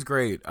Charlie's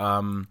great.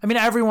 I mean,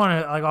 everyone,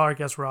 like all our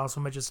guests were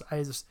awesome. I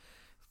just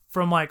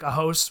from like a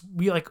host,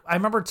 I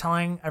remember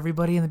telling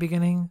everybody in the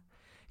beginning,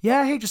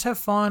 yeah, hey, just have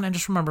fun, and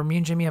just remember, me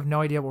and Jimmy have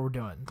no idea what we're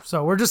doing,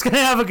 so we're just gonna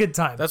have a good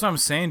time. That's what I'm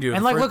saying, dude.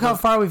 And like, look how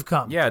far we've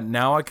come. Yeah,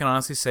 now I can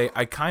honestly say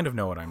I kind of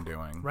know what I'm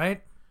doing.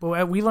 Right. But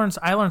I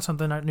learn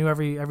something new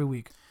every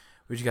week.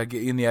 We just gotta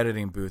get you in the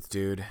editing booth,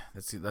 dude.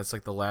 That's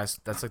like the last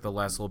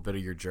little bit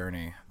of your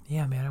journey.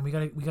 Yeah, man, and we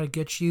gotta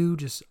get you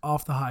just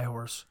off the high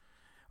horse.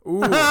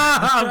 Ooh,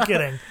 I'm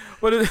kidding.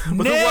 but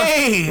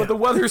the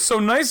weather's so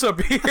nice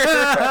up here.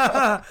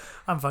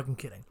 I'm fucking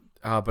kidding.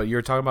 But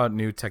you're talking about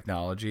new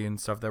technology and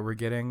stuff that we're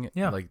getting.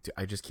 Yeah. Like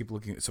I just keep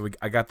looking. So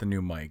I got the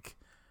new mic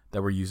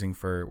that we're using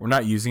we're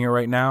not using it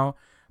right now,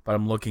 but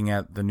I'm looking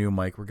at the new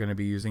mic we're gonna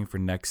be using for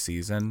next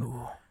season.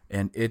 Ooh.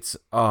 And it's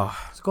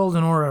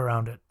golden aura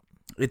around it.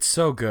 it's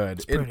so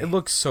good. It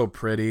looks so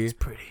pretty. It's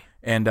pretty.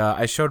 And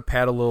I showed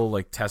Pat a little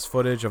like test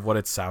footage of what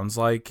it sounds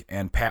like,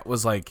 and Pat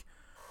was like,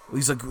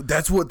 he's like,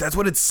 that's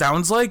what it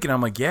sounds like, and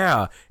I'm like,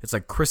 yeah, it's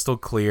like crystal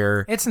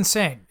clear. It's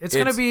insane. It's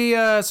gonna be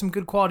some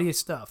good quality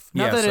stuff.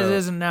 Not that it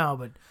isn't now,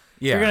 but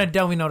you're gonna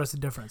definitely notice the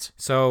difference.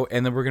 So,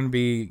 and then we're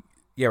getting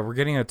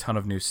a ton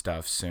of new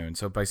stuff soon.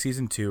 So by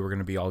season 2, we're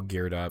gonna be all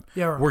geared up.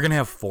 Yeah, we're gonna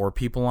have 4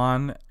 people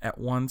on at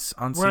once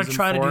on season 4. We're gonna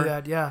try to do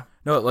that. Yeah.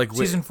 No, like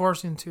season 4,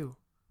 season 2,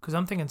 because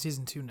I'm thinking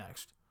season 2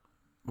 next.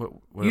 What,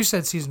 you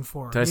said season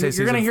 4. Did I say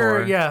season 4? You're gonna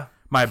hear, yeah.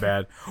 My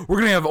bad. We're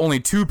gonna have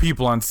only 2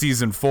 people on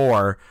season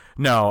 4.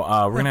 No,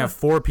 we're gonna have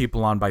 4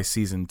 people on by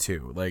season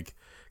 2. Like,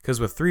 because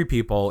with 3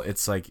 people,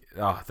 it's like,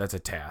 that's a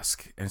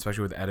task, and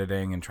especially with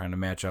editing and trying to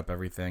match up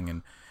everything.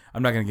 And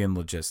I'm not gonna get in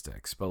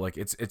logistics, but like,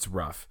 it's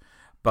rough.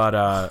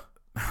 But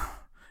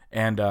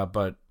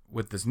but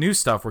with this new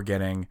stuff we're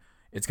getting,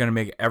 it's gonna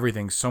make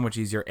everything so much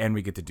easier, and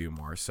we get to do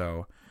more.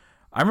 So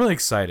I'm really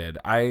excited.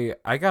 I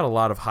got a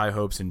lot of high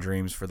hopes and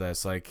dreams for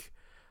this. Like,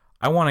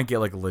 I want to get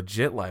like a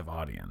legit live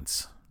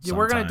audience. Yeah,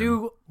 we're gonna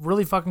do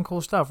really fucking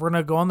cool stuff. We're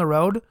gonna go on the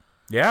road.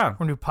 Yeah,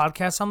 we're gonna do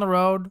podcasts on the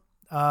road.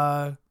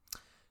 So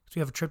we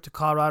have a trip to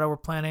Colorado we're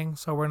planning,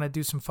 so we're gonna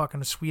do some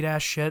fucking sweet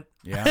ass shit.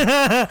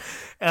 Yeah,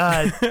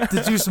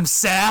 to do some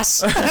sass.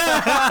 Sweet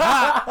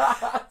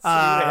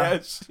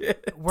ass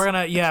shit. We're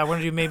gonna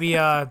do maybe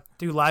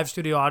do live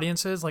studio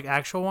audiences, like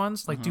actual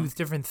ones, like do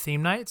different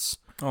theme nights.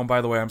 Oh, and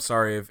by the way, I'm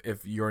sorry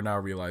if you're now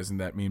realizing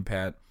that me and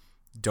Pat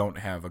don't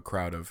have a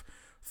crowd of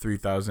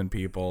 3,000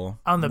 people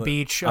on the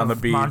beach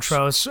of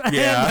Montrose.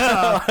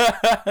 Yeah.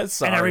 And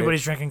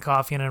everybody's drinking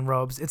coffee and in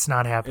robes. It's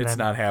not happening. It's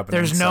not happening.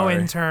 There's no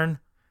intern.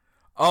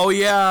 Oh,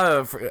 yeah.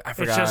 I forgot.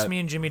 It's just me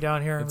and Jimmy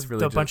down here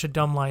with a bunch of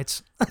dumb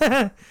lights.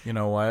 You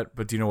know what?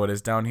 But do you know what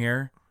is down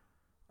here?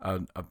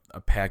 A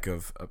pack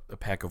of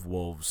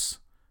wolves.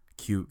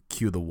 Cue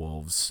the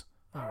wolves.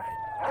 All right.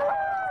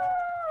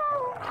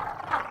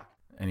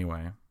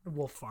 Anyway.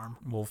 Wolf farm.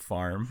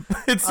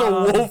 It's a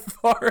wolf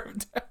farm.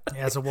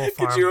 Yeah, it's a wolf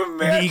farm. Could you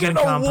imagine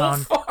a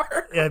wolf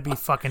farm? It'd be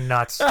fucking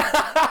nuts.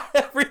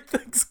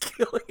 Everything's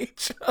killing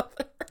each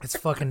other. It's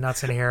fucking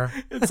nuts in here.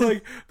 It's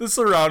like the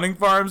surrounding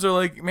farms are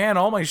like, man,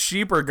 all my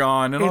sheep are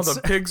gone and all the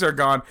pigs are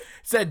gone.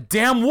 It's that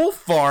damn wolf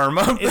farm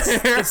up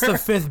there. It's the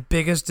 5th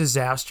biggest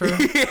disaster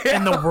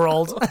in the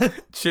world.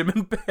 Jim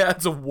and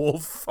Pat's a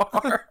wolf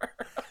farm.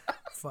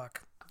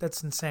 Fuck.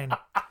 That's insane.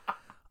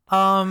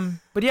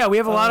 But yeah, we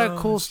have a lot of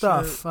cool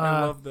stuff.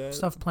 I love that.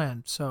 Stuff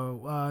planned.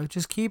 So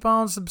just keep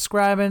on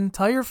subscribing.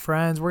 Tell your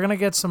friends. We're gonna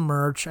get some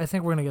merch. I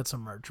think we're gonna get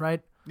some merch,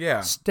 right?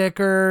 Yeah.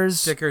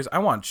 Stickers. I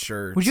want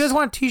shirts. Would you guys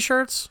want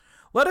T-shirts?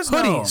 Let us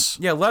Hoodies.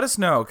 know. Yeah, let us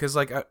know, because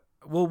like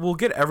we'll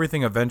get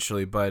everything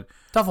eventually, but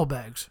duffel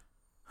bags.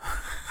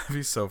 that'd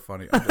be so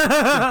funny.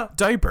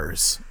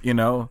 Diapers,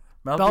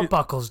 belt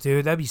buckles,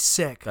 dude. That'd be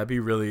sick. That'd be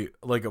really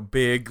like a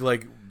big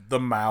like. The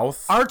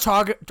mouth. Our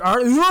target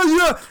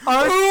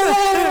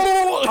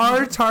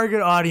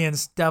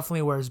audience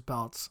definitely wears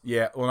belts.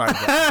 Yeah, well,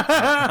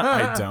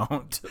 I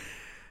don't.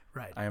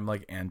 Right. I am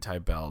like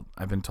anti-belt.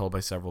 I've been told by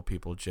several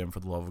people, Jim, for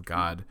the love of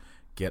God,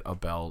 get a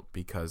belt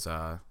because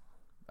I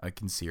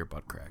can see your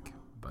butt crack.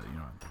 But you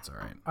know that's all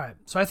right. All right.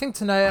 So I think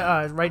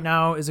tonight, right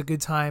now, is a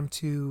good time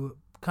to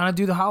kind of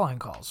do the hotline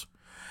calls.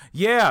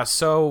 Yeah,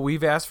 so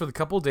we've asked for the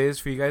couple of days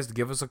for you guys to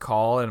give us a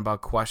call and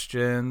about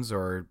questions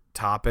or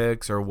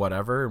topics or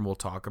whatever, and we'll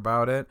talk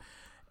about it.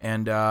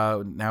 And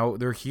now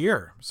they're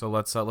here, so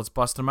let's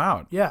bust them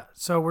out. Yeah.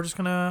 So we're just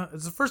gonna.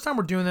 It's the first time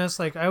we're doing this.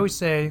 Like I always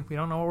say, we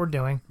don't know what we're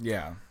doing.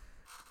 Yeah.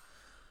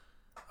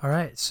 All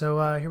right.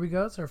 So here we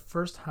go. It's our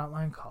first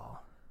hotline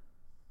call.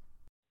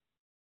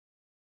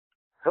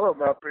 Hello,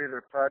 Mouth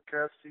Breather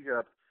Podcast. You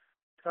got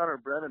Connor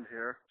Brennan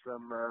here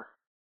from, I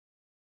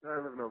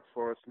live in Oak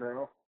Forest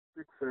now.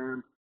 Big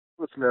fan.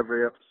 Listen to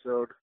every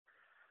episode.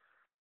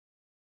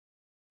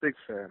 Big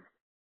fan.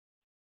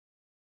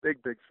 Big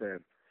fan.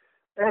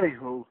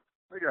 Anywho,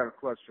 I got a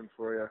question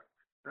for you.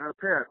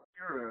 Pat,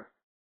 you're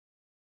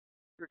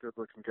a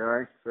good-looking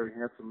guy, very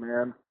handsome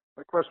man.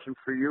 My question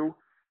for you,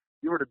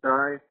 if you were to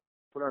die,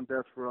 put on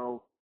death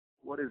row,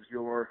 what is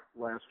your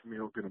last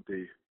meal going to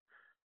be?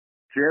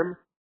 Jim,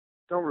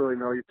 don't really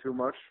know you too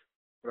much,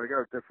 but I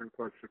got a different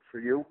question for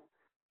you,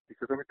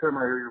 because every time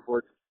I hear your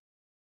voice,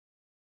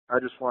 I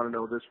just want to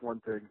know this one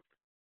thing.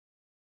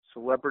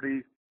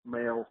 Celebrity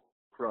male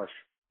crush.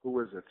 Who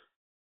is it?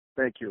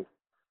 Thank you.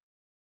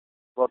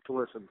 Love to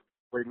listen.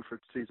 Waiting for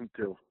season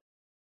 2.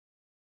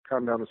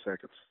 Count down the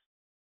seconds.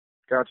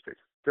 Godspeed.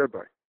 Goodbye.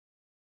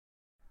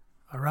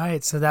 All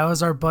right. So that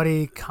was our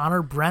buddy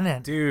Connor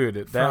Brennan.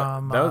 Dude,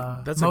 from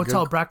that's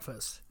Motel a good...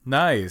 Breakfast.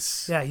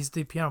 Nice. Yeah, he's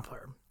the piano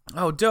player.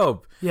 Oh,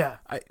 dope. Yeah.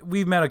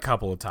 We've met a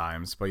couple of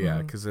times, but yeah,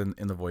 because in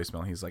the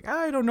voicemail, he's like,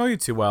 I don't know you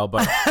too well,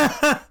 but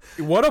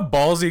what a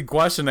ballsy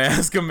question to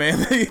ask a man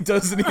that he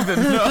doesn't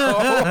even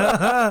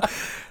know.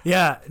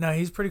 Yeah, no,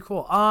 he's pretty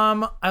cool.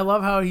 I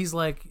love how he's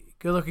like,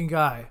 good looking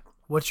guy.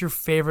 What's your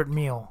favorite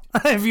meal?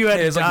 If you had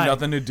It has to like die.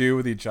 nothing to do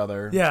with each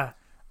other. Yeah.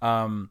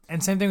 And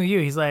same thing with you.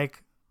 He's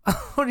like,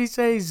 what do you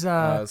say? He's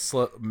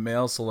celebrity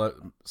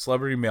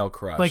male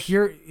crush. like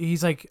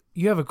he's like,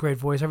 you have a great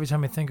voice every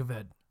time I think of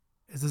it.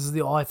 This is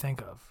all I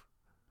think of.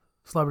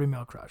 Celebrity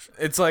male crush.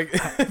 It's like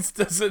it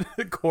doesn't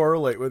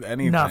correlate with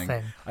anything.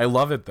 Nothing. I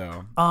love it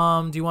though.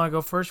 Do you want to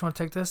go first? You want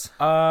to take this?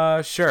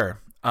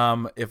 Sure.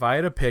 If I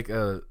had to pick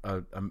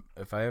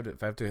if I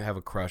have to have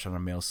a crush on a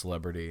male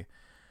celebrity,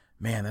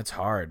 man, that's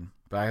hard.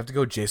 But I have to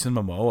go Jason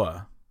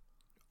Momoa.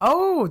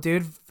 Oh,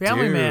 dude,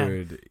 family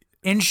man,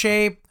 in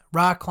shape,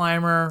 rock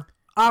climber,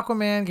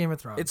 Aquaman, Game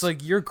of Thrones. It's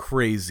like you're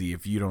crazy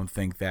if you don't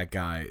think that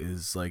guy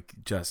is like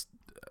just.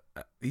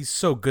 He's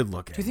so good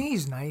looking. Do you think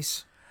he's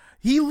nice?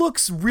 He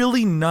looks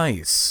really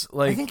nice.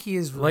 Like I think he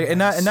is really like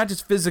nice. and not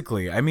just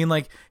physically. I mean,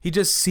 like he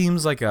just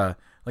seems like a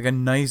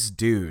nice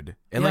dude,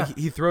 and Yeah. like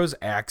he throws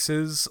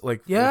axes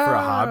like for Yeah.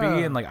 a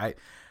hobby, and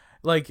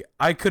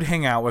I could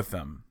hang out with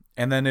him,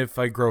 and then if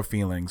I grow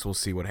feelings, we'll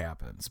see what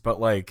happens. But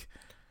like,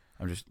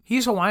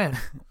 He's Hawaiian.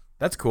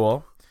 that's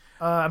cool.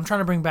 I'm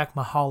trying to bring back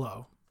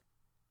mahalo.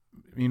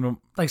 You know,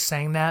 Like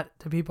saying that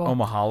to people.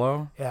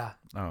 mahalo. Yeah.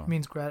 Oh, It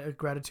means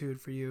gratitude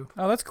for you.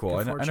 oh, that's cool. I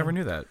Good never fortune.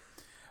 knew that.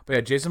 But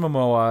yeah, Jason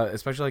Momoa,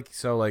 especially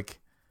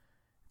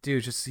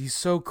dude, just he's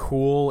so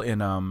cool in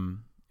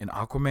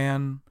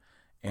Aquaman,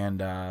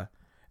 and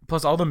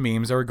plus all the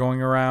memes that were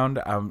going around.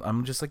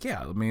 I'm just like,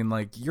 yeah. I mean,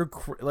 like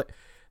like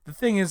the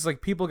thing is,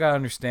 like people gotta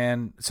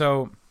understand.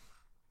 So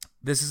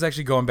this is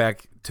actually going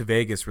back to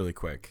Vegas really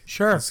quick.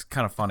 Sure. It's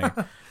kind of funny.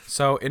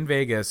 So in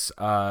Vegas,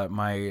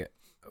 we're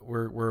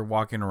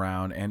walking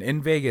around, and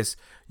in Vegas,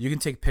 you can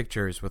take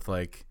pictures with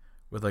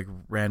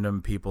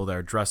random people that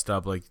are dressed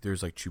up. Like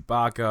there's like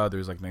Chewbacca,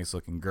 there's like nice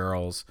looking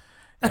girls,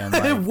 and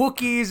like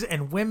Wookiees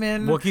and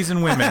women. Wookiees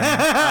and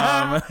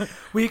women.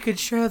 We could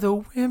share the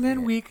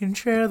women. We can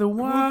share the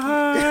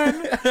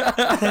wine.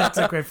 That's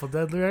a Grateful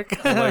Dead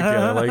lyric.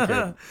 I like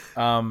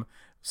it.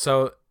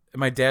 So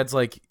my dad's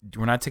like,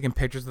 we're not taking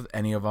pictures with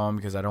any of them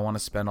because I don't want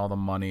to spend all the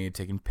money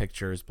taking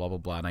pictures, blah blah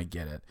blah, and I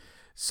get it.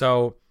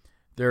 So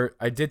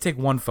I did take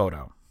one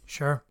photo,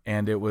 Sure.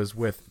 and it was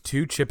with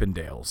 2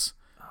 Chippendales.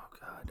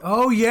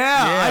 Oh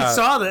yeah, I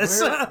saw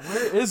this.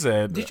 Where is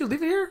it? Did you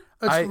leave it here?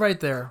 It's right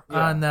there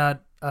on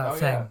that thing.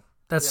 yeah.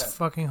 That's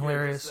fucking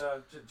hilarious.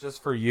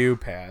 Just for you,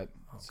 Pat.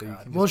 So you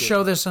can We'll just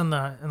show this in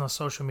the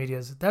social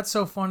medias. That's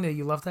so funny that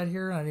you left that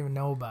here. I didn't even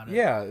know about it.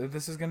 Yeah,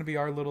 this is gonna be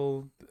our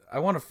little. I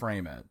want to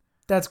frame it.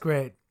 That's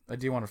great. I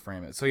do want to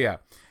frame it. So yeah,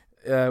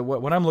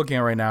 what I'm looking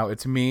at right now,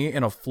 it's me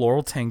in a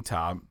floral tank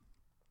top,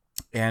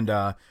 and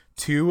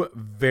 2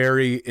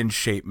 very in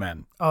shape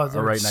men. Oh,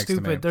 they're are right next to me.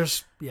 stupid.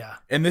 There's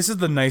And this is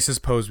the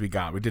nicest pose we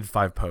got. We did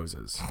 5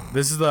 poses.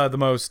 This is the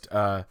most.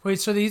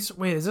 Wait,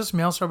 is this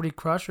male celebrity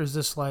crush or is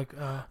this like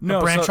a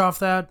No, branch so- off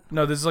that?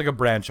 No, this is like a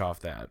branch off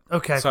that.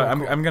 Okay, So cool, I'm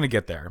cool. I'm gonna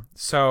get there.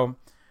 So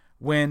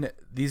when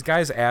these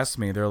guys asked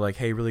me, they're like,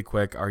 "Hey, really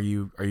quick, are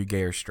you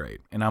gay or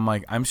straight?" And I'm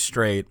like, "I'm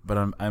straight, but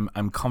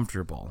I'm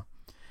comfortable."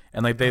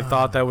 and like they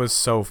thought that was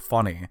so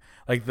funny.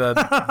 Like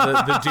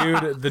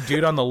the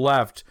dude on the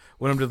left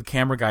went up to the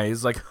camera guy.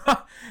 He's like,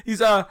 he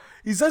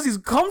says he's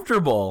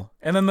comfortable,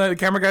 and then the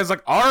camera guy's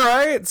like, all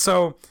right.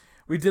 So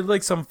we did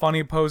like some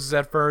funny poses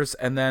at first,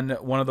 and then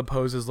one of the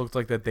poses looked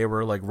like that they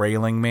were like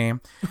railing me,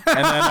 and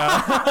then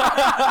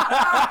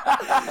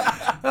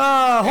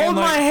hold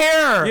my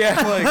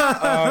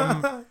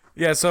hair.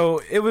 Yeah, so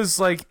it was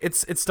like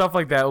it's stuff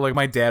like that. Like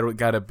my dad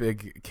got a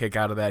big kick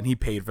out of that, and he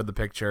paid for the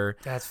picture.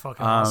 That's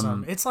fucking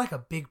awesome. It's like a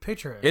big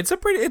picture. It's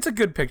a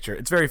good picture.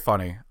 It's very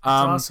funny.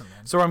 Awesome,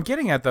 man. So what I'm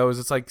getting at though is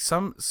it's like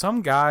some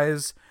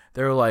guys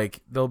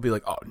they'll be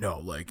like, oh no,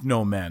 like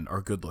no men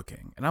are good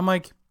looking, and I'm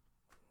like,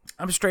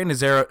 I'm straight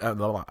as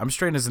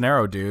an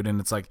arrow, dude, and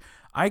it's like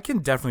I can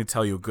definitely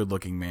tell you a good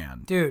looking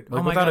man, dude. Like,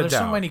 oh my without god, a there's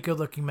doubt. so many good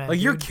looking men. Like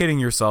dude. you're kidding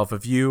yourself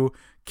if you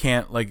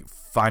can't like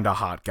find a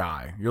hot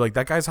guy. You're like,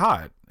 that guy's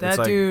hot. That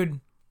like, dude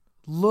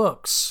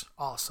looks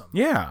awesome.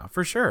 Yeah,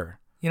 for sure.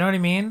 You know what I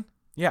mean?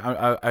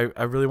 Yeah,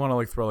 I really want to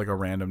like throw like a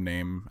random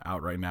name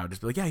out right now.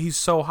 Just be like, yeah, he's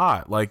so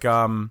hot. Like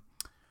Drew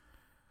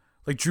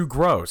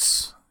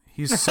Gross.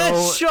 He's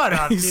so Shut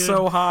up, he's dude.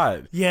 so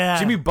hot. Yeah.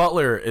 Jimmy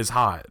Butler is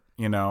hot,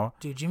 you know?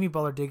 Dude, Jimmy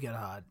Butler did get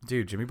hot.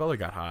 Dude, Jimmy Butler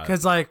got hot.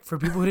 Because, like, for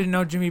people who didn't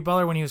know Jimmy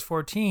Butler when he was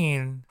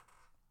 14,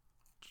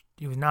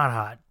 he was not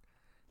hot.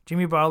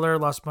 Jimmy Butler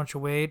lost a bunch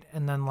of weight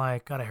and then,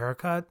 like, got a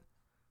haircut.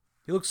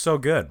 He looks so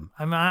good.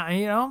 I'm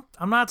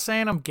not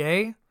saying I'm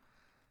gay.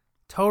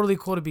 Totally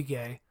cool to be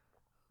gay.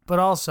 But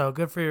also,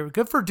 good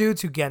for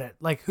dudes who get it.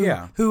 Like,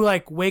 who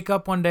like, wake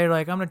up one day,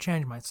 like, I'm going to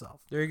change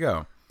myself. There you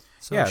go.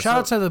 So, yeah, shout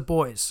out to the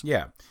boys.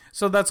 Yeah.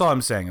 So that's all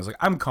I'm saying is like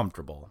I'm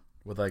comfortable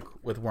with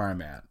where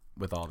I'm at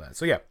with all that.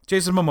 So yeah,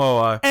 Jason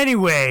Momoa.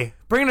 Anyway,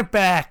 bringing it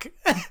back.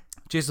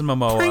 Jason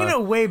Momoa. Bringing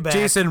it way back.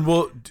 Jason,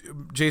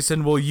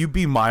 will you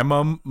be my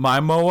Moa? My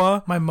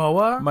Moa?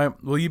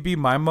 Will you be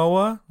my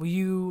Moa? Will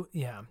you?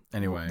 Yeah.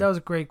 Anyway. That was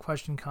a great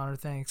question, Connor.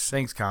 Thanks.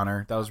 Thanks,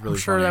 Connor. That was really I'm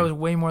sure funny. that was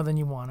way more than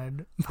you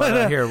wanted.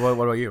 But here, what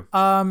about you?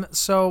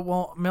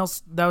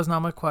 Mills, that was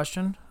not my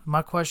question.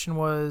 My question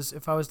was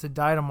if I was to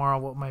die tomorrow,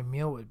 what my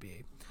meal would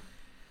be.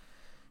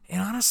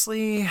 And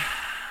honestly,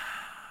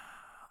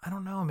 I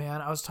don't know,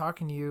 man. I was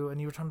talking to you, and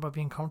you were talking about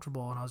being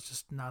comfortable, and I was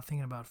just not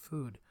thinking about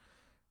food.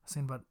 I was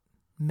thinking about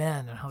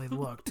men and how they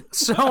looked.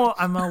 So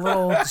I'm a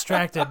little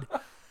distracted.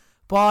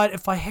 But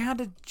if I had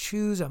to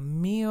choose a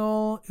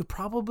meal, it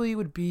probably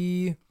would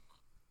be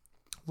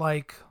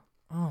like,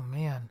 oh,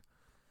 man.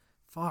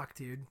 Fuck,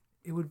 dude.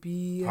 It would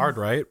be... Hard,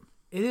 right?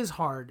 It is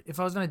hard. If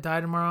I was going to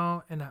die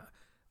tomorrow, and...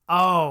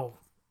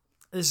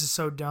 this is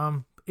so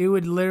dumb. It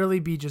would literally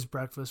be just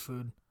breakfast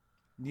food.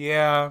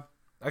 Yeah,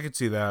 I could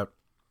see that.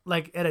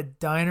 Like at a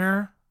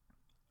diner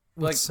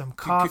with like, some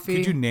coffee.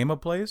 Could you name a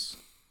place?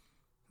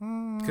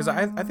 Because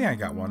I think I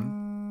got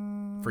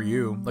one for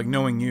you. Like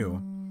knowing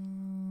you.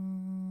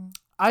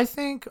 I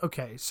think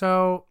okay.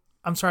 So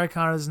I'm sorry,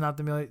 Connor. This is not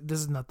the meal.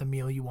 This is not the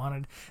meal you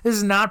wanted. This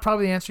is not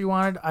probably the answer you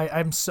wanted.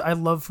 I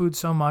love food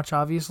so much.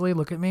 Obviously,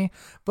 look at me.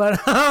 But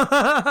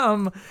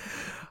I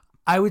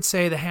would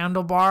say the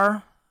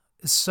Handlebar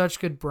is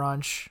such good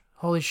brunch.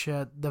 Holy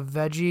shit, the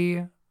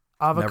veggie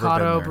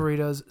avocado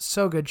burritos,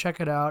 so good. Check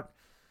it out.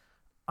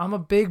 I'm a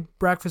big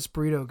breakfast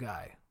burrito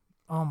guy.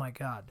 Oh my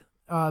god.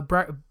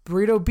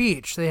 Burrito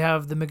Beach. They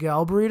have the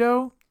Miguel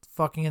burrito.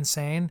 Fucking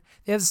insane.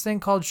 They have this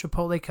thing called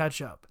Chipotle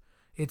ketchup.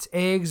 It's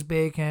eggs,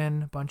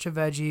 bacon, bunch of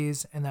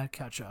veggies, and that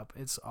ketchup.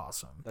 It's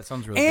awesome. That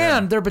sounds really good.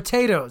 And they're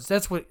potatoes.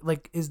 That's what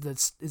like is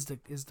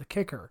the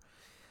kicker.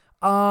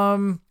 I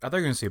thought you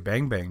were gonna say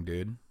Bang Bang,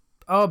 dude.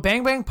 Oh,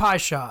 Bang Bang Pie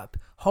Shop.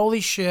 Holy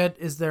shit,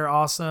 is there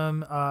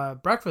awesome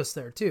breakfast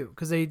there too?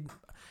 Because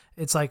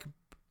it's like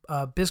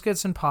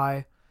biscuits and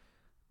pie.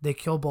 They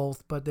kill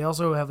both, but they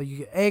also have you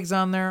get eggs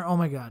on there. Oh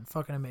my god,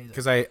 fucking amazing.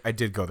 Because I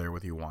did go there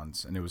with you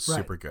once, and it was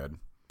super good.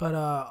 But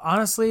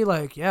honestly,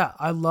 like yeah,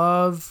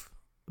 I've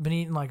been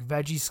eating like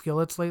veggie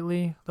skillets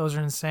lately. Those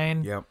are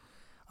insane. Yep.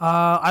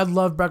 I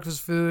love breakfast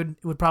food.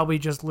 It would probably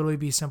just literally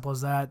be simple as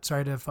that.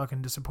 Sorry to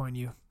fucking disappoint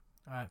you.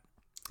 All right.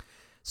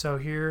 So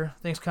here,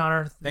 thanks,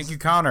 Connor. Thank you,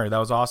 Connor. That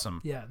was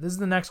awesome. Yeah, this is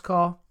the next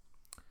call.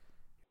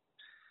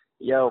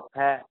 Yo,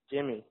 Pat,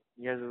 Jimmy,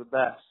 you guys are the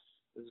best.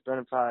 This is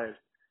Brennan Fired.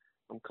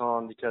 I'm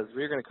calling because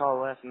we were going to call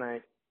last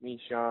night, me,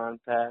 Sean,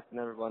 Pat, and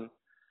everyone.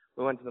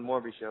 We went to the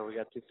Morby show. We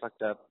got too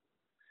fucked up.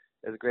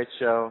 It was a great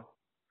show.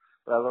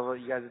 But I love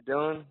what you guys are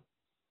doing.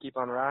 Keep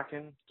on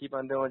rocking. Keep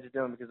on doing what you're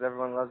doing because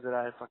everyone loves it.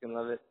 I fucking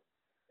love it.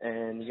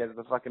 And you guys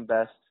are the fucking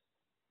best.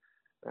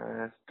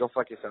 Go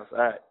fuck yourselves. All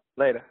right,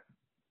 later.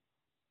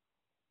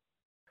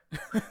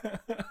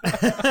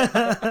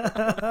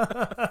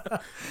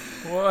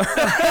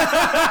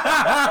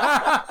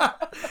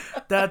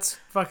 That's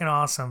fucking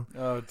awesome.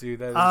 Oh, dude,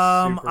 that is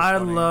super I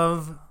funny.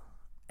 love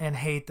and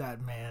hate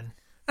that man.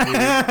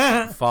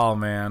 Dude, fall,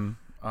 man.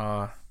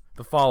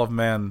 The fall of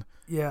men.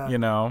 Yeah. You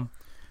know,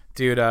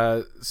 dude.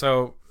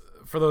 So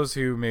for those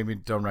who maybe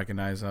don't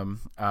recognize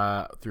him,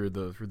 through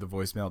the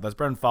voicemail, that's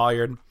Brendan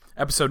Folliard,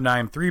 episode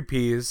 9, 3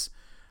 Ps.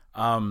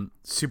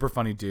 Super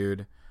funny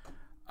dude.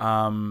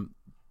 I'm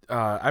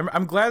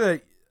glad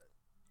that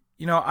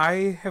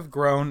I have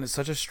grown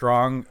such a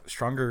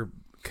stronger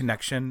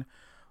connection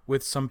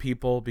with some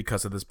people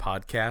because of this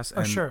podcast.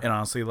 And, sure. And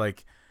honestly,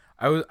 like,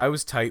 I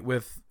was tight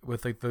with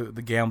like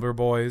the Gambler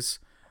boys.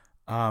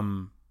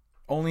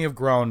 Only have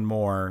grown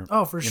more.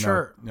 Oh, for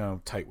sure.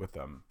 Tight with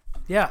them.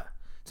 Yeah,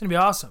 it's gonna be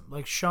awesome.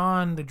 Like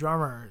Sean, the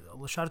drummer.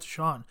 Shout out to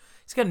Sean.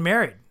 He's getting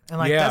married, and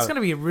like that's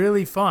gonna be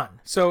really fun.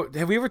 So,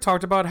 have we ever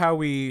talked about how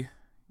we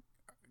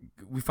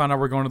found out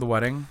we're going to the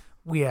wedding?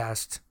 We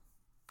asked.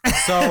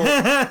 So,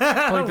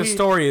 like, the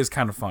story is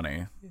kind of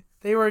funny.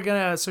 They were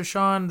gonna. So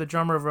Sean, the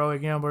drummer of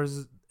Rogue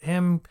Gamblers,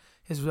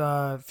 his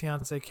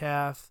fiance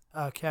Kath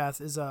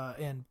is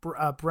and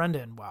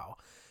Brendan. Wow,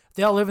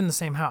 they all live in the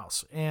same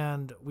house,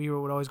 and we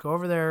would always go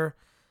over there.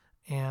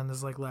 And this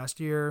is like last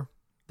year,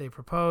 they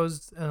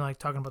proposed and like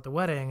talking about the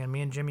wedding, and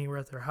me and Jimmy were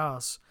at their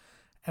house,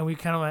 and we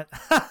kind of went,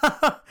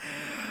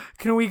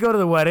 "Can we go to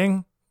the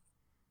wedding?"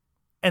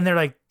 And they're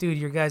like, "Dude,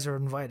 your guys are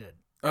invited."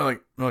 Oh,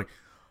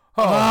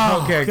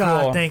 okay,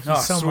 God, cool. thank you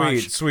so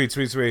much. Sweet.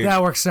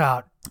 That works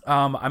out.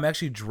 I'm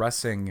actually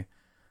dressing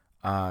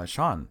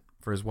Sean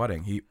for his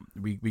wedding.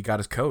 We got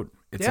his coat.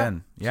 It's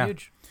in. Yeah.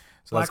 Huge.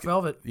 So Black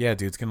velvet. Yeah,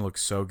 dude, it's gonna look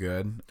so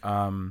good.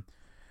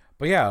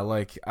 But yeah,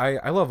 like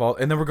I love all,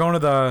 and then we're going to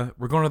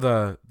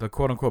the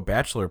quote unquote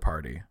bachelor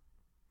party.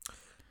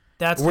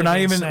 We're not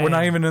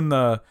even in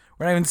the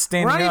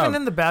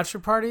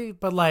bachelor party,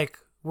 but like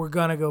we're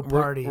gonna go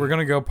party. We're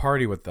gonna go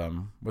party with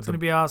them. It's gonna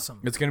be awesome.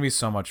 It's gonna be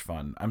so much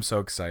fun. I'm so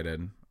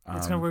excited.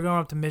 We're going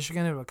up to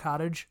Michigan to a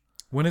cottage.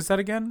 When is that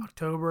again?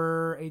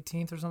 October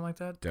 18th or something like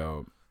that.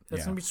 Dope.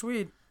 That's gonna be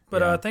sweet.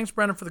 But thanks,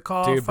 Brendan, for the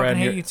call. Dude, Fucking Brendan,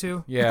 hate you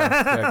too.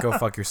 Yeah, go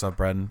fuck yourself,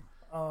 Brendan.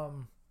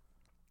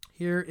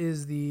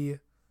 Here's the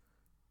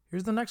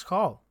next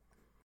call.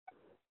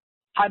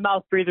 Hi,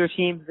 Mouth Breather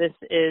team. This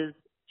is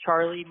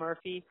Charlie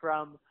Murphy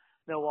from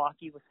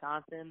Milwaukee,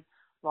 Wisconsin.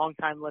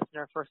 Longtime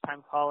listener, first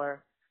time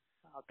caller.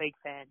 Big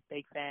fan.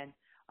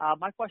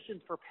 My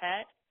question's for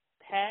Pat.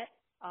 Pat,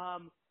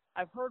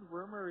 I've heard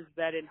rumors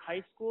that in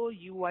high school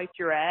you wiped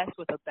your ass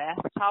with a bath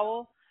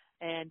towel,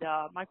 and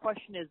my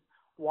question is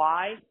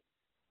why?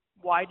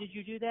 Why did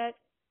you do that?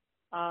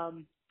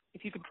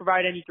 If you could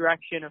provide any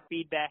direction or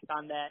feedback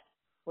on that,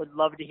 would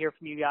love to hear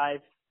from you guys.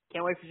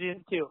 Can't wait for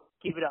season 2.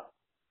 Keep it up.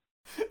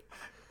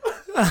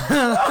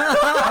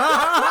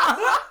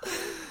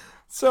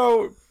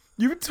 So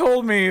you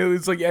told me it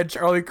was like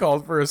Charlie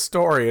called for a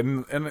story,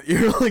 and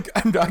you're like,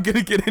 I'm not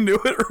gonna get into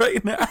it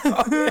right now.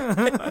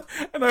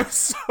 And I'm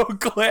so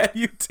glad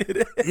you did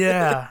it.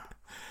 Yeah.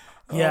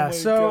 Yeah.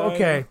 God.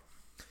 Okay.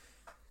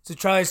 So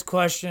Charlie's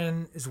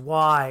question is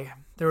why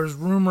there was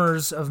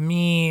rumors of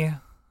me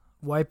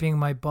wiping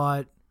my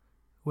butt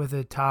with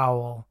a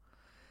towel.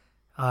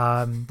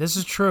 This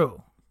is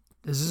true.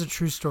 This is a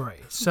true story.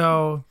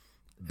 So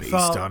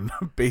based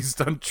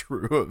on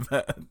true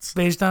events.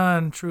 Based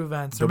on true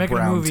events. They're making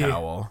a movie.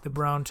 Towel. The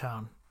Brown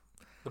Town.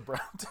 The Brown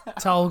Town.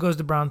 Towel goes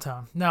to Brown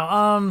Town.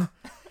 No,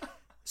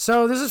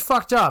 so this is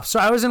fucked up. So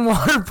I was in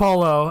water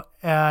polo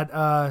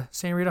at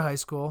St. Rita High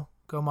School.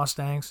 Go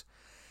Mustangs.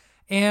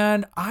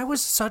 And I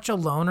was such a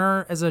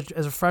loner as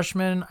a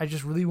freshman. I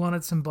just really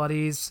wanted some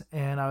buddies,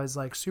 and I was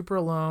like super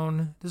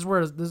alone. This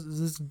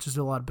is just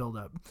a lot of build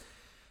up.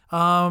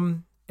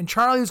 And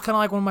Charlie was kind of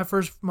like one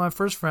of my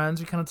first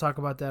friends. We kind of talk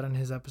about that in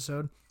his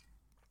episode.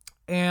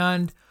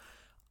 And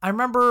I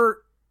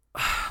remember,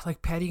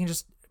 like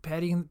Patty's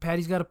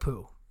got to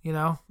poo. You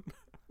know,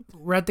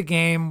 we're at the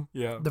game.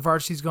 Yeah. The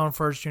varsity's going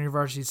first, junior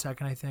varsity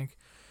second, I think.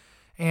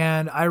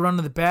 And I run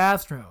to the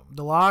bathroom,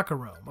 the locker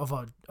room of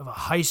a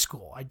high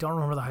school. I don't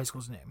remember the high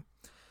school's name,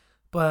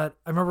 but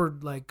I remember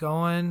like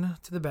going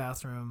to the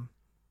bathroom,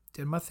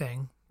 did my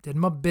thing, did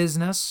my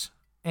business,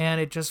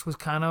 and it just was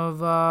kind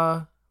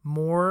of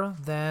more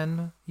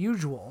than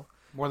usual.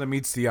 More than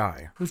meets the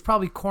eye. It was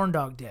probably corn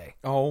dog day.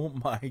 Oh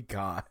my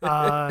God.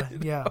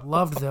 Yeah,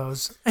 loved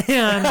those.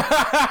 And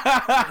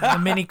the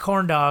mini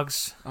corn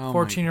dogs.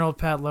 14-year-old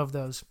Pat loved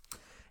those.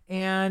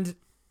 And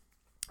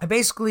I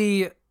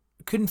basically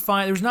couldn't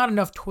find, there was not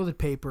enough toilet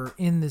paper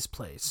in this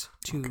place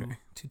to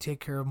take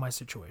care of my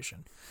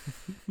situation.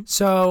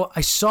 So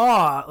I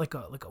saw like a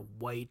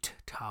white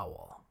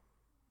towel.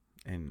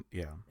 And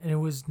yeah. And it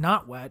was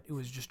not wet. It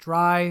was just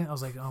dry. I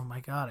was like, oh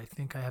my God, I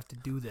think I have to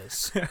do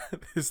this.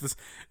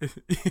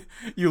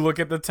 You look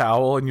at the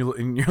towel and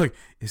you're like,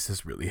 is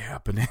this really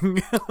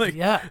happening? Like,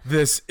 yeah.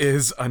 This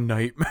is a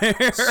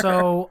nightmare.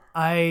 So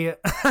I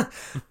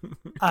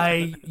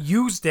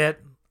used it.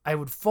 I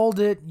would fold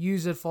it,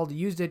 use it, fold it,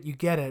 used it. You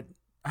get it.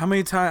 How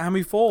many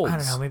folds? I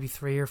don't know, maybe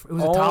 3 or 4. It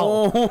was a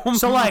towel.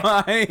 So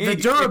like the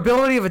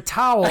durability of a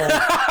towel.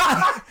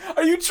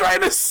 Are you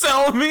trying to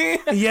sell me?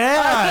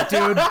 Yeah,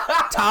 dude.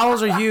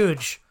 Towels are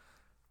huge.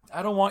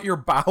 I don't want your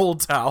bowel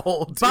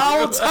towel. Dude.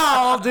 Bowel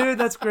towel, dude.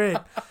 That's great.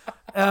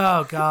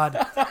 Oh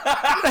God.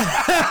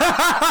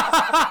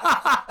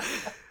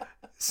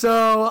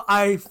 So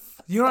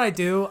you know what I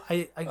do? So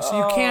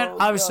you can't,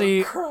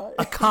 obviously,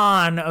 a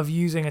con of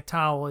using a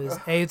towel is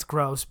A, it's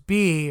gross.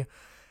 B,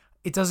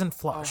 it doesn't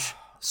flush.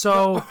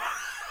 So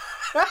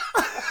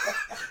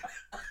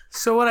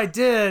what I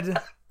did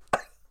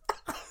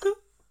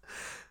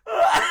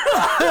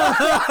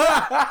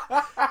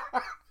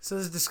So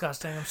this is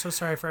disgusting. I'm so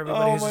sorry for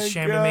everybody who's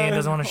ashamed of me and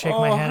doesn't want to shake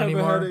my hand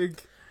anymore.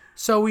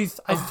 So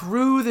I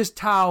threw this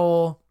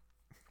towel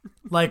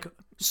like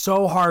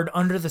so hard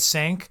under the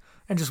sink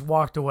and just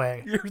walked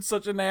away. You're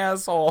such an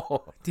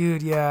asshole.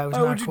 Dude, yeah, it was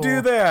Why not would you cool.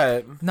 do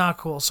that? Not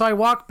cool. So I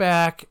walked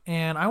back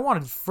and I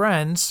wanted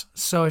friends,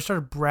 so I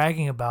started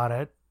bragging about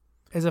it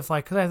as if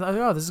like, cause I thought,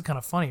 oh, this is kind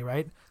of funny,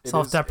 right?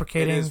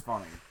 Self-deprecating. It is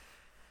funny.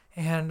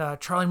 And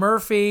Charlie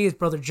Murphy, his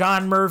brother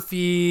John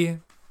Murphy,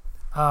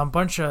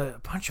 bunch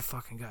of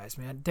fucking guys,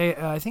 man. They,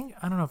 I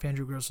don't know if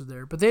Andrew Gross was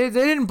there, but they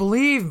didn't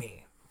believe me.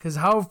 Because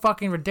how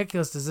fucking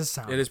ridiculous does this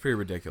sound? It is pretty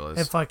ridiculous.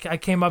 If like I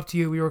came up to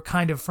you, we were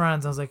kind of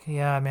friends. I was like,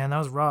 yeah, man, that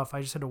was rough.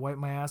 I just had to wipe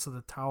my ass with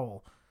a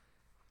towel.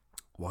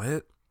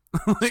 What?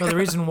 So the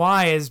reason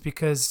why is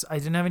because I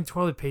didn't have any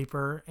toilet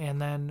paper,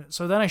 and then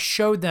I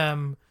showed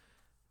them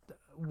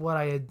what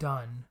I had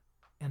done,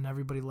 and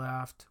everybody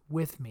laughed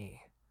with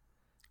me.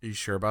 Are you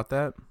sure about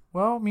that?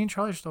 Well, me and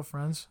Charlie are still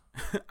friends.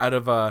 Out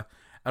of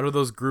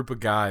those group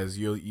of guys,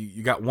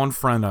 you got one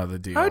friend out of the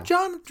deal.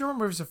 John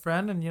Murphy's a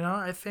friend, and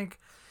I think.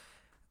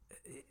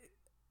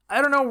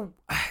 I don't know.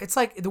 It's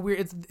like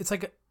it's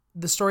like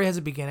the story has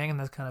a beginning and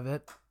that's kind of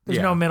it. There's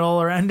no middle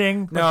or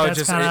ending. No, that's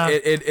just kinda,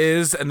 it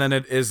is and then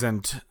it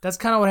isn't. That's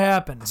kind of what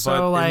happened. But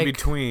So like in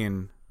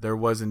between, there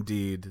was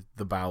indeed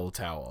the bowel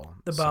towel.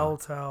 The bowel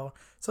towel.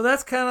 So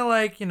that's kind of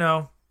like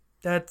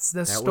that's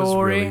the that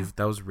story.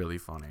 that was really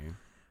funny.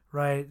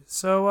 Right.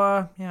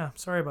 So yeah,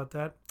 sorry about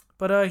that.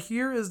 But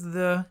here is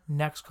the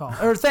next call.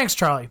 Or thanks,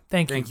 Charlie.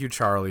 Thank you. Thank you,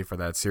 Charlie, for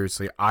that.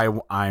 Seriously,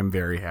 I'm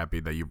very happy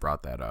that you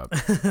brought that up.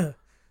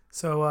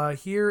 So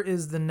here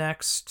is the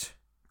next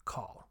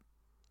call.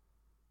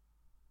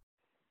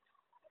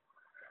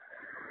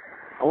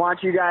 I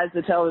want you guys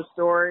to tell the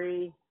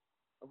story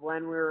of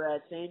when we were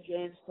at St.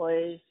 James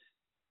Place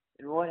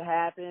and what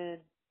happened.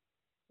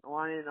 I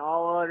want it in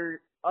all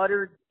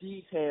utter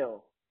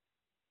detail.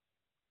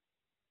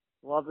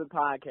 Love the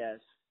podcast.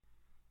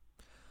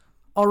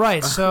 All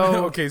right,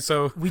 so okay,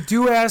 so we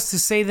do ask to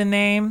say the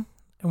name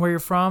and where you're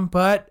from,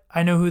 but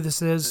I know who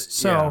this is.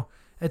 So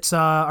it's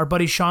our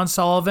buddy Sean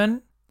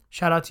Sullivan.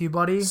 Shout out to you,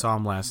 buddy. Saw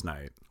him last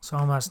night.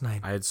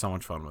 I had so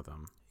much fun with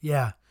him.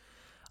 Yeah.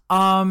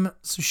 So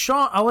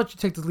Sean, I'll let you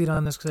take the lead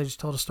on this because I just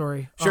told a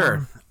story.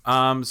 Sure.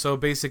 So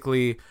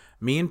basically,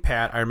 me and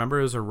Pat, I remember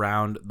it was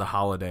around the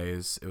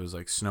holidays. It was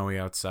like snowy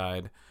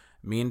outside.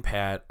 Me and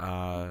Pat,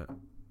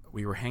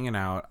 we were hanging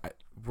out.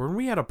 Weren't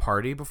we at a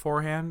party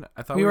beforehand?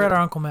 I thought we were at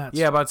our Uncle Matt's.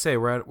 Yeah, about to say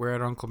we're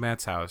at Uncle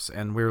Matt's house,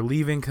 and we were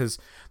leaving because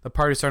the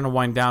party's starting to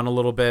wind down a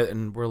little bit,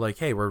 and we're like,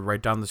 hey, we're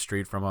right down the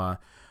street from a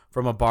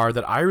bar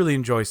that I really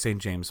enjoy, St.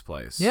 James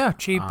Place. Yeah,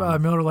 cheap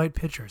Miller Lite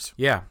pitchers.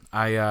 Yeah,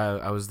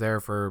 I was there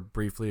for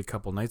briefly a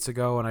couple nights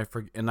ago,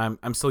 and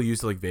I'm still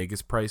used to like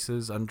Vegas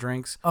prices on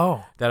drinks.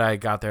 Oh, that I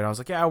got there, and I was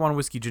like, yeah, I want a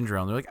whiskey ginger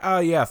ale. And they're like, oh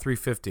yeah,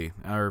 $3.50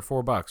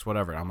 or $4,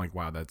 whatever. I'm like,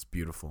 wow, that's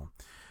beautiful.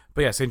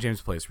 But yeah, St.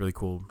 James Place, really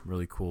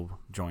cool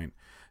joint.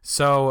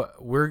 So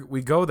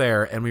we go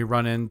there and we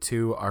run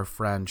into our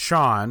friend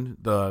Sean,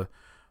 the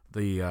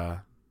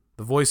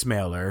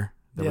voicemailer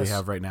that we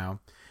have right now.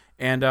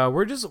 And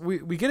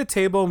we get a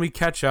table and we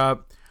catch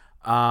up.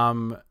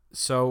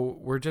 So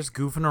we're just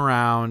goofing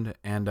around,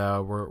 and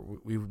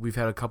we've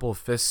had a couple of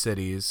Fist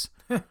Cities.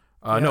 No,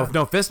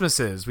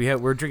 Fistmasses.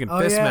 We're drinking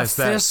Fistmas.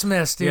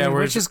 Fistmas, dude,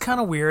 which is kind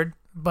of weird,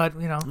 but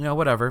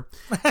whatever.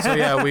 So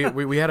yeah,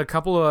 we had a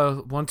couple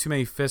of one too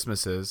many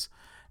Fistmasses,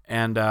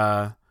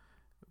 and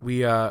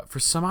we for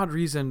some odd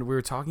reason we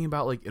were talking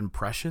about like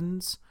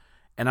impressions.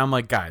 And I'm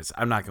like, guys,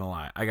 I'm not gonna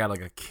lie, I got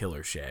like a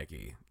killer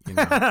Shaggy,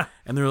 and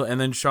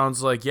then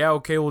Sean's like, yeah,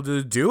 okay, we'll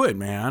do it,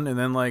 man. And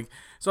then like,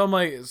 so I'm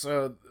like,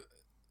 so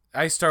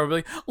I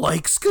started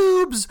like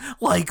Scoobs,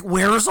 like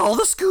where's all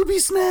the Scooby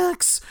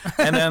snacks?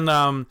 And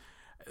then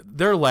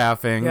they're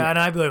laughing. Yeah, and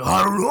I'd be like,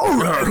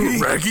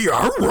 Raggy,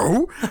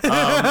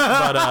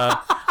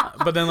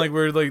 but then like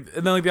we're like,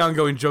 and then like the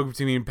ongoing joke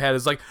between me and Pat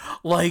is like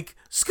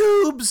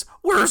Scoobs,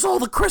 where's all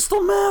the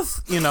crystal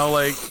meth?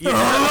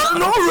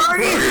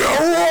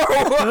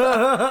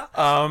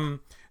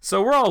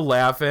 So we're all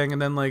laughing,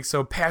 and then like,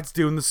 so Pat's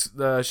doing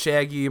the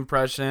Shaggy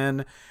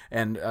impression,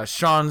 and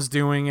Sean's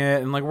doing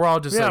it, and like we're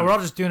all just we're all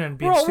just doing it and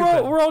being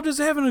stupid. We're all just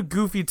having a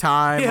goofy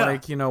time,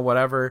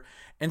 whatever.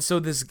 And so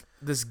this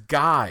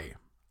guy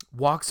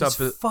walks up,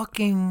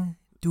 fucking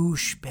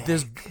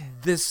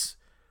douchebag.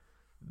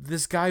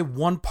 This guy,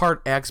 one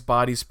part Axe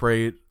body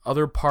spray,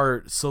 other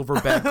part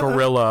Silverback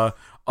Gorilla,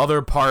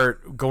 other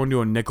part going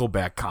to a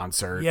Nickelback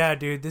concert. Yeah,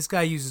 dude, this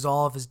guy uses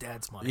all of his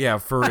dad's money. Yeah,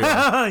 for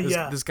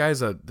real. This guy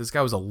was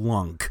a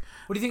lunk.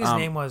 What do you think his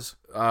name was?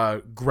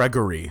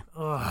 Gregory.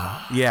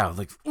 Ugh. Yeah,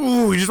 like,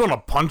 ooh, you just want to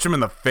punch him in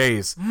the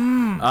face.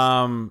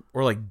 Or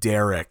like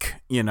Derek,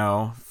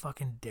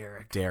 Fucking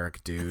Derek.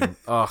 Derek, dude.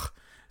 Ugh.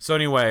 So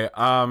anyway,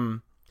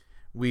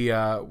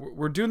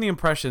 we're doing the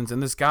impressions,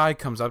 and this guy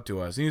comes up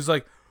to us, and he's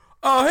like,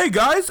 "Oh, hey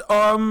guys,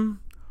 you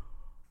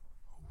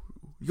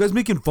guys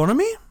making fun of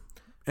me?"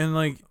 And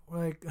like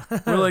we're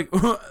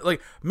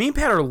like me and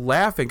Pat are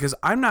laughing because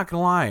I'm not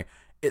gonna lie,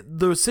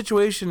 the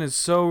situation is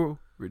so.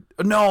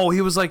 No,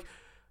 he was like,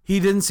 he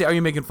didn't say, "Are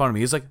you making fun of me?"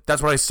 He's like,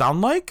 "That's what I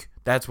sound like."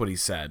 That's what he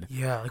said.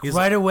 Yeah, like He's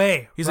right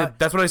away. He's like,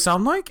 "That's what I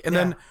sound like," and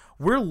Yeah. then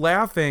we're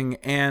laughing,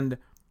 and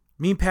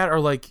me and Pat are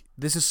like,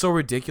 "This is so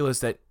ridiculous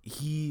that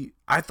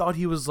I thought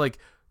he was like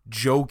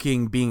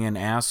joking, being an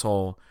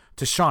asshole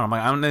to Sean."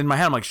 I'm in my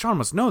head, I'm like, Sean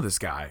must know this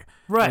guy,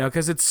 Right? You know,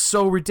 because it's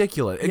so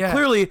ridiculous. It Yeah.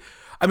 clearly,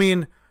 I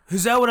mean.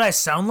 Is that what I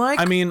sound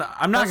like? I mean,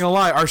 I'm not gonna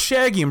lie. Our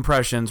Shaggy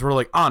impressions were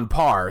like on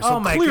par, so Oh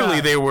my clearly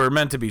God. they were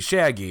meant to be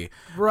Shaggy.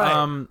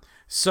 Right.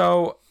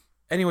 So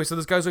anyway, so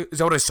this guy's like, "Is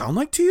that what I sound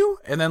like to you?"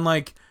 And then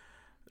like,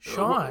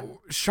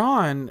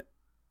 Sean,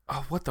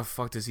 oh, what the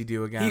fuck does he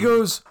do again? He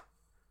goes,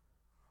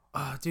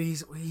 "Oh,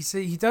 dude,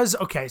 he does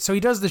okay." So he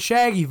does the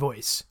Shaggy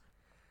voice.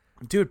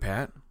 Dude,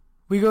 Pat.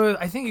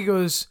 I think he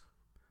goes.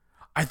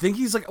 I think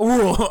he's like,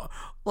 "Oh,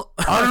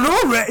 I don't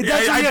know, Raggy."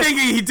 I think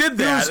he did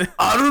that. Goes,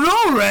 I don't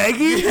know,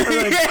 Raggy.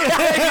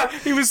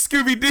 He was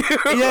Scooby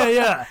Doo.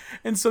 Yeah.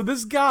 And so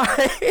this guy,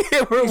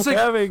 we're He's like,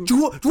 having.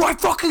 do I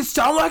fucking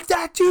sound like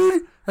that,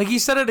 dude? Like he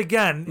said it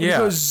again. Yeah. He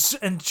goes,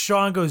 and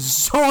Sean goes,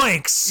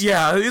 "Zoinks!"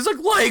 Yeah, he's like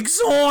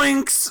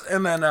zoinks,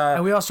 and then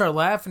And we all start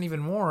laughing even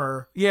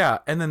more. yeah,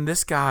 and then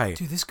this guy,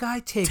 Dude, this guy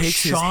takes his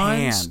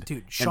Sean's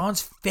hand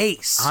Sean's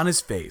face on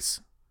his face.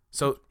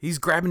 So he's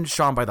grabbing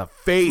Sean by the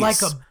face.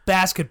 like a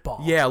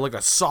basketball. Yeah, like a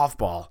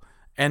softball.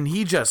 And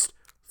he just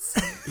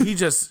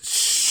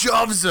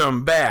shoves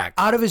him back.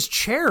 Out of his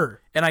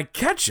chair. And I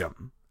catch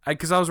him.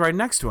 Because I was right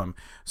next to him.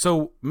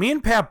 So me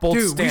and Pat both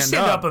Dude, we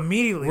stand up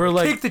immediately. We're We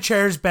like, kick the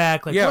chairs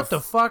back. Like, yeah, what the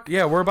fuck?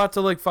 Yeah, we're about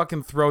to like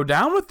fucking throw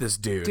down with this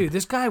dude. Dude,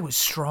 this guy was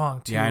strong,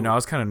 too. Yeah, I know. I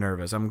was kind of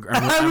nervous. I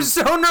was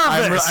so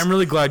nervous. I'm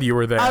really glad you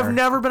were there. I've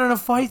never been in a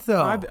fight,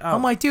 though. oh.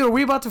 I'm like, dude, are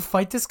we about to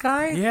fight this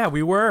guy? Yeah,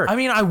 we were. I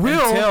mean, I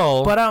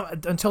will, Until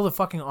until the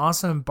fucking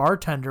awesome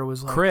bartender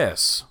was like,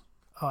 Chris.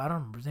 oh, I don't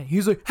remember his name. He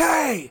was like,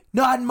 "Hey,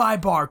 not in my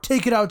bar.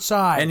 Take it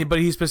outside." But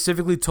he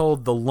specifically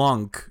told the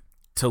lunk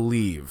to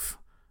leave.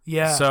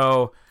 Yeah.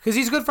 So because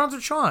he's good friends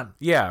with Sean.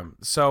 yeah.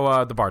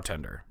 So the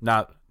bartender,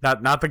 not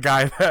the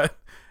guy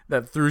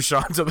that threw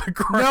Sean to the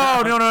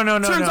ground. No.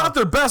 Turns out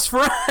they're best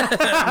friends.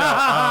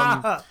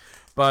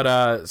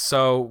 But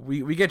so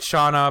we get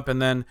Sean up,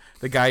 and then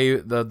the guy,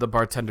 the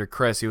bartender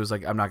Chris, he was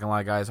like, "I'm not gonna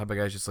lie, guys. How about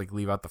you guys just like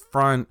leave out the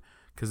front,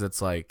 because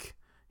it's like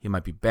he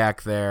might be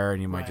back there,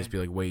 and you might just be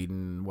like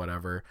waiting,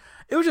 whatever."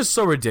 It was just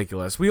so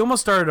ridiculous. We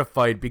almost started a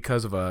fight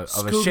because of a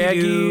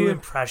Shaggy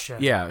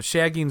impression. Yeah,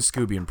 Shaggy and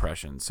Scooby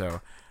impression.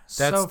 So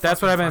So that's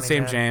what happened at fucking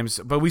St. funny, James.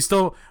 But we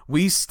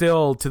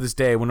still to this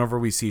day, whenever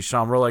we see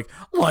Sean, we're like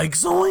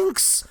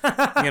zoinks,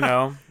 you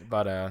know.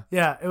 But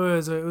Yeah, it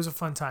was a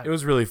fun time. it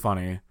was really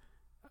funny.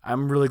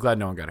 I'm really glad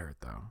no one got hurt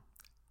though.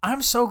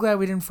 I'm so glad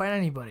we didn't fight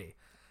anybody.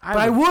 But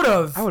I would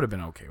have. I would have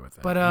been okay with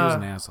it. But, he was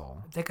an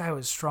asshole. That guy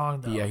was strong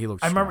though. Yeah, he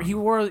looked I remember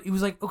strong. he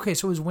was like, okay,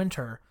 so it was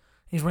winter.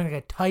 He was wearing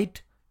like a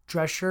tight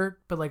dress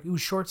shirt, but like it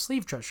was short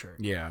sleeve dress shirt.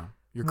 Yeah.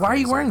 You're Why are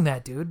you crazy. wearing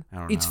that, dude? I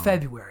don't It's know.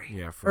 February.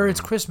 Yeah, for or it's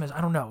real. Christmas.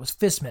 I don't know. It was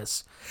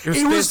Fistmas. It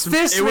was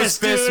Fistmas. It was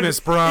dude.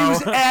 Fistmas, bro. It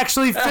was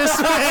actually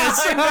Fistmas.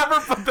 I never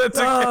put that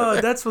together.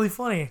 Oh, that's really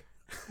funny.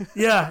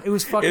 Yeah, it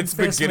was fucking It's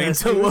Fistmas, beginning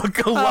to dude.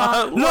 look a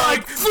lot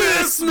like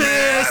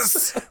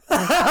Fistmas.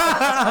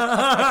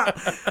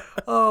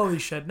 Holy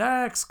shit.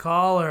 Next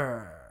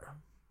caller.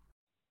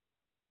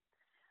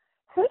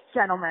 Hey,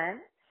 gentlemen.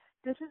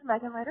 This is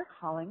Megan Leiter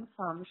calling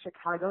from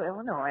Chicago,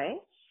 Illinois.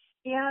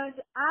 And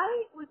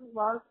I would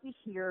love to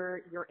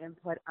hear your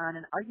input on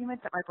an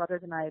argument that my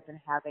brothers and I have been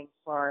having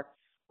for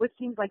what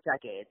seems like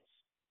decades.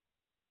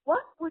 What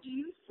would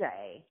you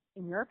say,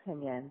 in your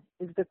opinion,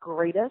 is the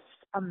greatest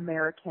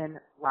American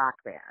rock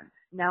band?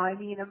 Now, I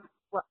mean,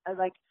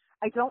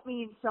 I don't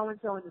mean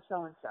so-and-so and the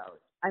so-and-sos.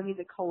 I mean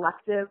the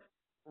collective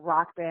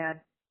rock band,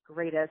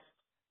 greatest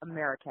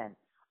American.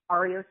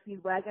 REO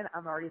Speedwagon,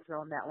 I'm already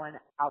throwing that one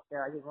out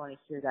there. I didn't want to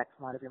hear that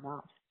come out of your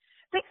mouth.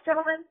 Thanks,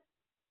 gentlemen.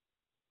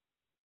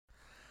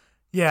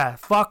 Yeah,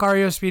 fuck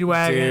REO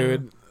Speedwagon.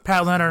 Dude.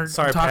 Pat Leonard,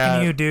 Sorry, I'm talking Pat.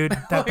 to you, dude.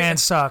 That band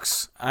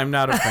sucks. I'm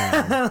not a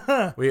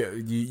fan.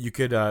 You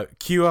could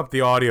cue up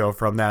the audio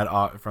from that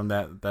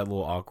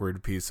little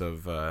awkward piece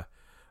of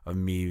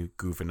me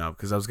goofing up,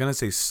 because I was gonna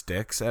say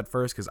Styx at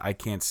first because I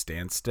can't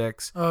stand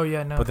Styx. Oh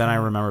yeah, no. But then I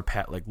remember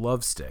Pat like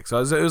loves Styx, so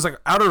it was like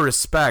out of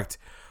respect.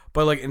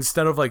 But like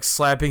instead of like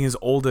slapping his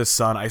oldest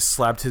son, I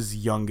slapped his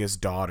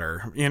youngest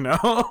daughter. You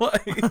know,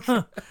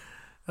 like,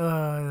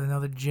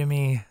 another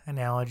Jimmy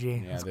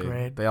analogy. yeah, That's they,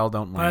 great. They all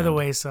don't By the land.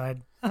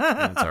 wayside.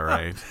 That's all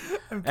right.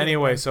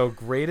 Anyway, so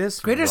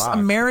greatest rock.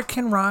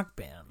 American rock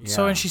band.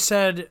 So Yeah. and she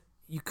said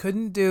you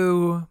couldn't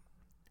do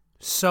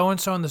so and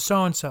so and the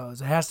so and so's.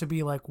 It has to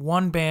be like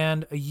one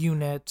band, a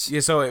unit.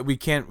 Yeah, so we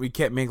can't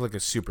make like a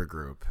super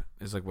group.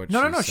 Is like what?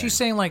 No. She's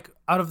saying like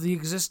out of the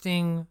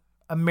existing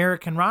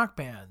American rock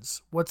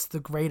bands, what's the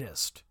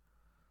greatest?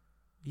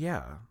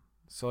 Yeah.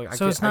 So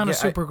like, It's not a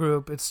super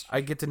group. It's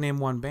I get to name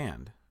one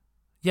band.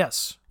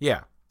 yes.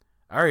 Yeah.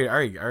 I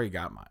already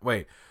got mine.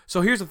 Wait.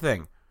 So here's the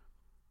thing.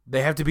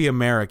 They have to be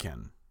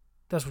American.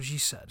 That's what she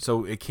said.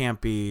 So it can't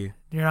be.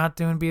 You're not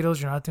doing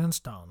Beatles. You're not doing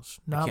Stones.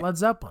 Not Led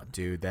Zeppelin.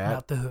 Dude, that.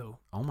 Not The Who.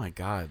 Oh my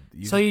God.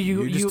 So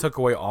you just took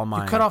away all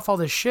my. You cut off all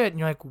this shit, and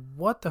you're like,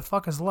 what the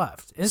fuck is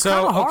left? It's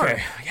kind of hard.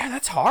 Okay. Yeah,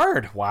 that's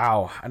hard.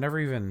 Wow. I never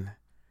even.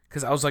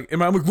 Because I was like, I'm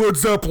like Led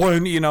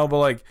Zeppelin,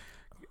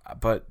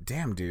 but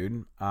damn,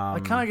 dude. I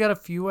kind of got a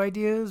few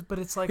ideas, but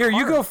it's like here, hard.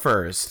 you go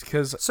first,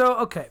 because. So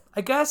okay,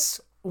 I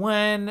guess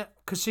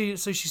because she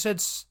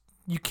said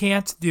you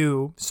can't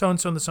do so and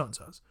so and the so and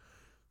so's.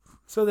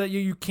 So that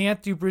you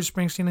can't do Bruce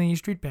Springsteen and the E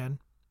Street Band.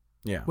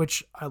 Yeah.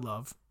 Which I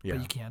love. Yeah.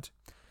 But you can't.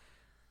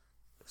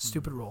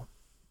 Stupid rule.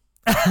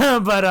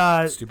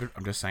 But stupid.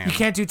 I'm just saying. You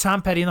can't do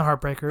Tom Petty and the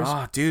Heartbreakers.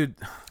 Oh, dude.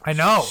 I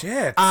know.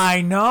 Shit.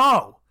 I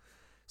know.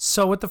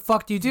 So what the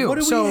fuck do you do? What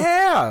do we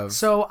have?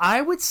 So I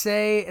would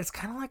say it's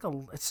kind of like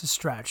it's a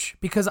stretch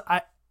because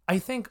I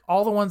think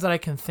all the ones that I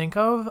can think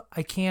of,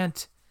 I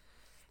can't.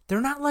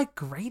 They're not like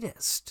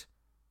greatest.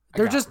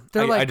 They're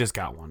I just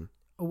got one.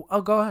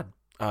 Oh, go ahead.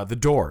 The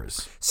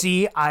Doors.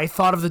 See, I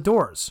thought of the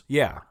Doors.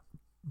 Yeah.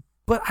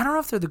 But I don't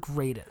know if they're the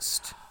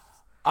greatest.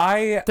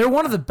 They're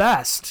one of the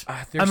best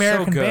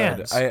American so good.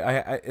 bands.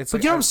 It's but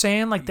like, you know what I'm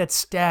saying? Like that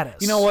status.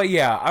 You know what?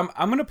 Yeah,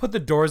 I'm gonna put the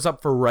Doors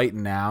up for right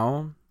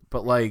now.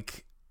 But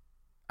like,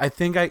 I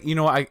think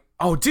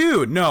oh,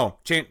 dude, no,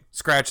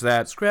 scratch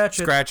that.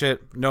 Scratch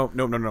it. No.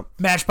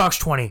 Matchbox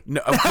 20.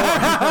 No, of course.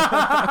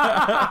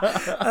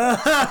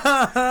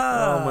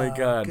 Oh my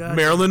God.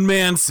 Marilyn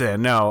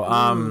Manson.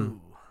 No.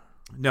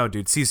 No,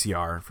 dude,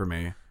 CCR for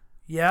me.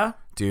 Yeah?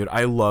 Dude,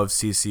 I love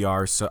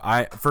CCR. So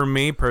for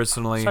me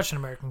personally, such an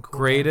American cool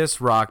greatest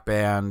rock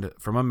band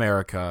from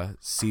America,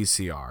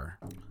 CCR.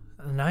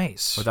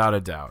 Nice. Without a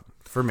doubt.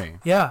 For me.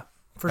 Yeah,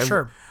 for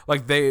sure.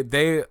 Like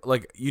they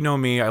like, you know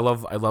me, I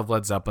love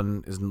Led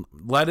Zeppelin.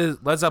 Led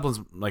Zeppelin's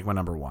like my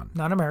number one.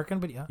 Not American,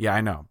 but yeah. Yeah,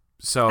 I know.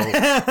 So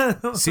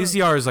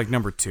CCR is like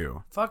number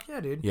 2. Fuck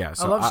yeah, dude. Yeah,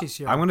 so I love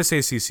CCR. I'm gonna say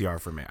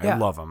CCR for me. Yeah, I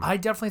love them. I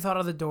definitely thought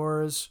of the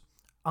Doors.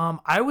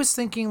 I was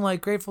thinking like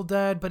Grateful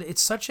Dead, but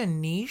it's such a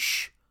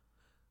niche,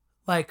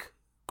 like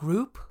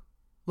group,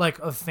 like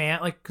of fan,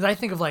 like because I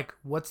think of like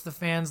what's the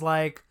fans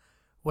like,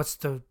 what's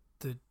the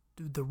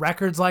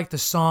records like, the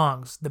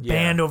songs, the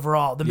band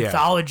overall, the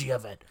mythology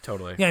of it.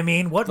 Totally. You know what I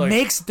mean? What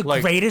makes it the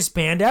greatest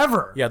band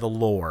ever? Yeah, the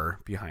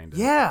lore behind it.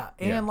 Yeah,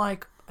 and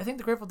like I think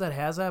the Grateful Dead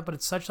has that, but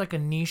it's such like a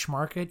niche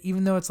market,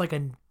 even though it's like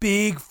a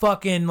big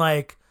fucking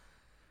like,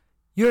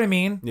 you know what I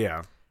mean?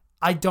 Yeah.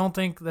 I don't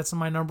think that's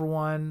my number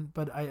one,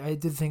 but I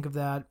did think of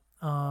that.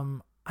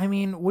 I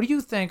mean, what do you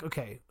think?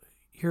 Okay,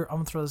 here, I'm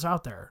going to throw this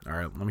out there. All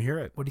right, let me hear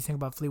it. What do you think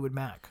about Fleetwood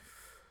Mac?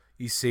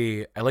 You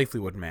see, I like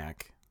Fleetwood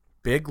Mac.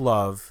 Big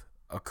Love,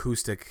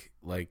 acoustic,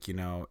 like,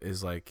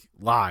 is like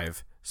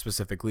live,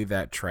 specifically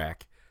that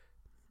track,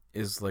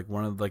 is like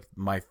one of like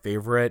my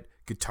favorite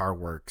guitar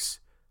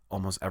works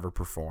almost ever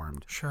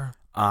performed. Sure.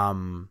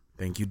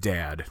 Thank you,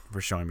 Dad,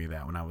 for showing me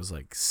that when I was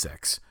like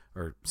 6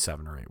 or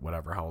 7 or 8,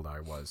 whatever, how old I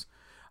was.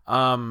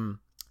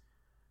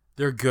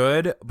 They're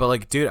good, but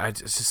like, dude,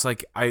 it's just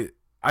like I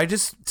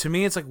just, to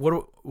me, it's like,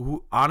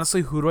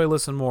 honestly, who do I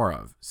listen more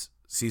of?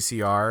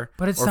 CCR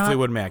but it's or not,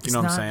 Fleetwood Mac? You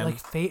know what I'm saying?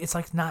 Like it's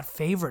like not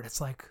favorite. It's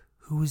like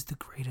who is the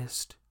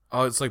greatest?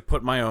 Oh, it's like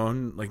put my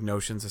own like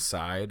notions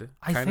aside.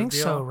 I think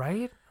so,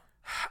 right?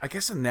 I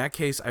guess in that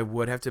case, I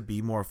would have to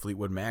be more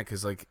Fleetwood Mac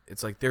because like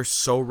it's like they're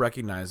so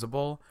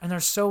recognizable and they're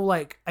so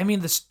like, I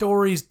mean, the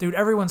stories, dude.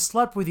 Everyone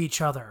slept with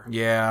each other.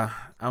 Yeah,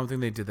 I don't think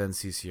they did that in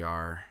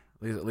CCR.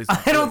 At least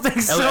I don't think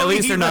so. At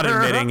least either. they're not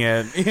admitting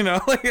it, you know.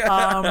 Like,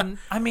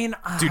 I mean,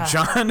 dude,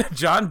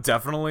 John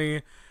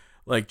definitely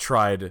like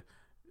tried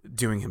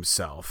doing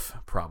himself,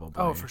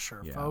 probably. Oh, for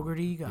sure. Yeah.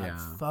 Fogerty got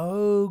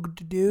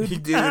fogged, dude. He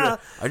did. I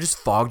just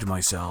fogged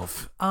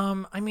myself.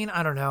 I mean,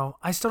 I don't know.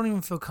 I still don't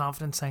even feel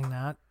confident saying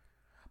that.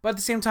 But at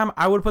the same time,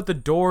 I would put the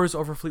Doors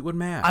over Fleetwood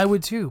Mac. I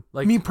would too.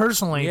 Like me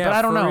personally, yeah, but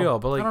I don't know. Real,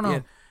 but like, I don't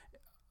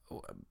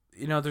know.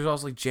 Yeah, there's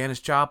also like Janis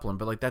Joplin,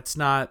 but like that's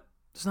not.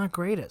 It's not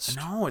greatest.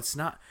 No, it's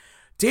not.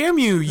 Damn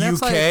you,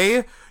 that's UK!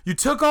 Like, you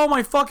took all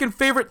my fucking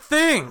favorite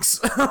things.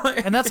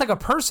 And that's like a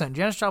person.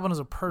 Janis Joplin is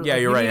a person. Yeah,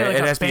 you're right. Like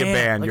it has to be a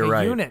band. Like you're a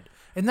right. Unit.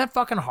 Isn't that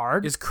fucking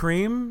hard? Is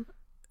Cream?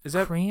 Is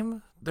that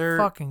Cream? They're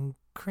fucking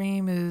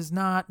Cream is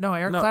not. No,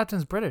 Eric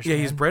Clapton's British. Yeah,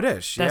 man. he's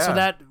British. Yeah. So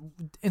that,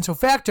 in so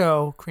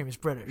facto, Cream is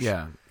British.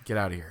 Yeah, get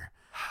out of here,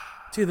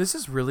 dude. This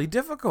is really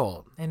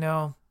difficult. I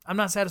know. I'm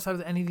not satisfied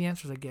with any of the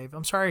answers I gave.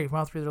 I'm sorry,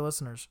 Mouth Breather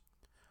listeners.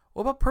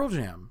 What about Pearl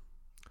Jam?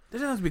 It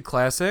doesn't have to be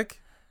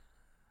classic.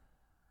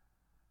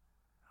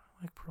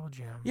 I like Pearl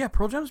Jam. Yeah,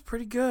 Pearl Jam's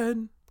pretty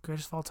good.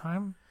 Greatest of all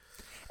time.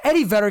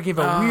 Eddie Vedder gave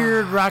a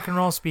weird rock and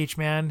roll speech,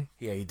 man.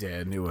 Yeah, he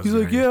did. He's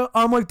like, yeah,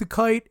 I'm like the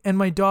kite, and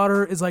my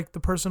daughter is like the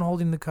person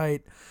holding the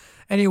kite.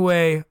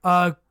 Anyway,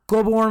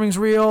 global warming's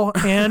real,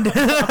 and dude,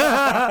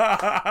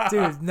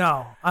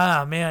 no,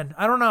 man,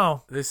 I don't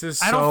know. This is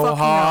so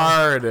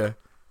hard.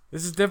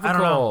 This is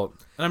difficult,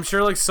 and I'm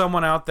sure like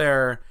someone out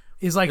there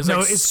is like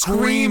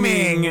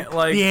screaming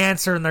like the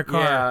answer in their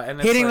car, yeah,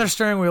 and hitting their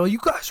steering wheel. You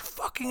guys are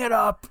fucking it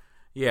up.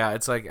 Yeah,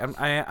 it's like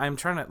I'm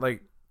trying to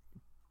like.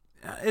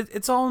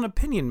 it's all an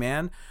opinion,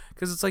 man.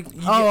 Because it's like,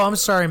 I'm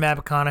sorry, Matt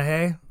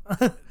McConaughey.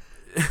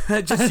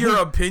 just your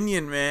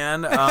opinion,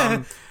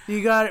 man.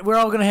 You got it. We're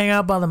all gonna hang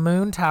out by the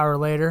moon tower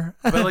later.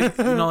 But like,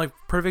 like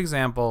perfect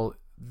example.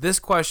 This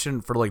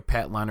question for like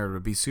Pat Leonard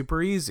would be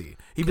super easy.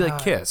 He'd be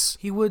like, Kiss.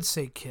 He would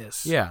say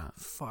Kiss. Yeah.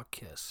 Fuck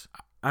Kiss.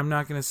 I'm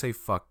not gonna say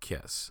fuck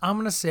Kiss. I'm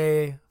gonna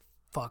say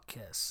fuck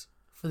Kiss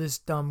for this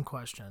dumb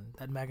question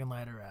that Megan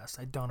Leiter asked.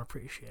 I don't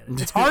appreciate it.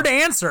 It's hard to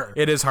answer.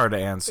 It is hard to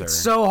answer. It's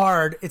so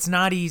hard. It's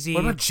not easy.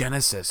 What about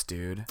Genesis,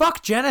 dude?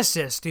 Fuck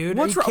Genesis, dude.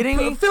 What's Are you kidding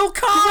me? Phil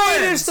Collins.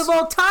 Greatest of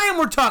all time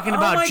we're talking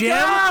about, Jim. Oh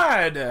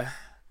my God.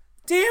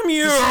 Damn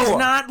you. This is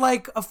not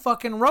like a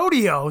fucking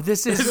rodeo.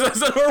 This is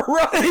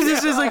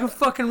this is like a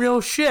fucking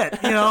real shit,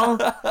 you know?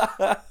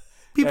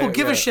 People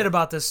give a shit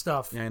about this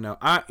stuff. Yeah, I know.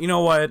 You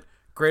know what?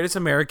 Greatest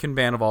American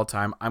band of all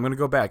time. I'm going to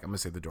go back. I'm going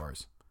to say The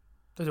Doors.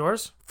 The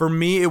Doors? For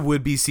me, it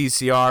would be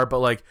CCR, but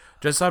like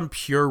just on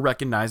pure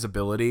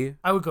recognizability,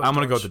 I would go. I'm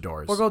going to go with The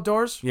Doors. We'll go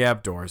Doors? Yeah,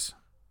 Doors.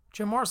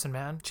 Jim Morrison,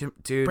 man.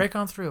 Dude. Break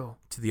on through.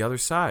 To the other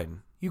side.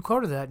 You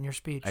quoted that in your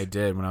speech. I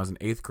did when I was in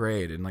 8th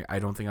grade, and like I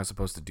don't think I was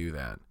supposed to do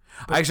that.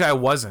 Actually, I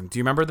wasn't. Do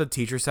you remember the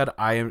teacher said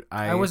I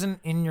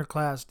wasn't in your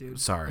class, dude.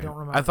 Sorry. I don't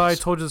remember. I thought I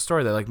told you the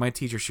story that like my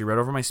teacher, she read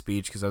over my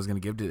speech because I was going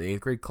to give to the 8th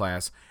grade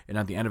class, and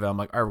at the end of it, I'm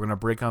like, all right, we're going to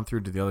break on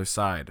through to the other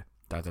side, ...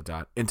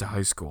 into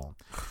high school.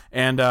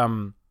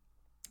 And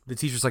the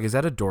teacher's like, is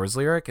that a Doors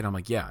lyric? And I'm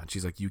like, yeah. And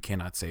she's like, you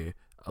cannot say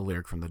a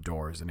lyric from the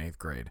Doors in 8th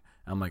grade.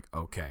 And I'm like,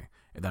 okay.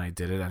 And then I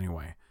did it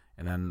anyway.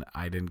 And then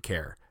I didn't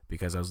care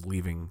because I was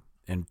leaving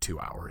in 2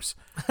 hours,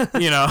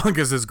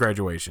 because it's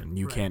graduation.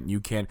 You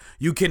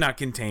cannot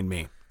contain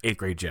me. 8th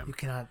grade Jim. You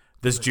cannot.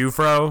 This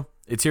Jufro,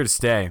 it's here to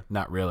stay.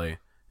 Not really.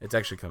 It's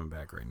actually coming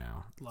back right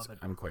now. Love it.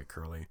 I'm quite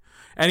curly.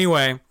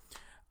 Anyway,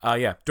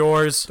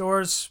 Doors.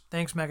 Doors.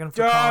 Thanks, Megan,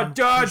 for calling.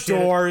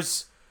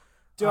 Doors.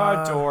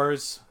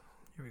 Doors.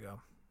 Here we go.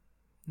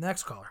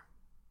 Next caller.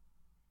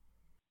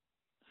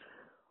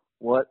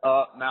 What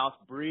up, mouth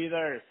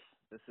breathers?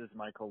 This is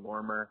Michael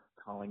Lormer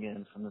calling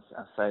in from the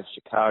south side of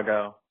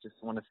Chicago. Just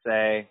want to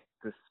say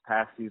this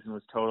past season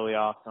was totally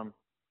awesome.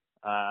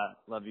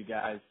 Love you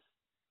guys.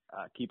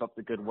 Keep up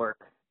the good work.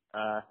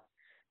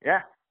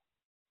 Yeah.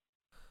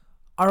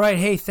 All right.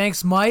 Hey,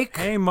 thanks, Mike.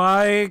 Hey,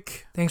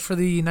 Mike. Thanks for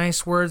the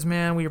nice words,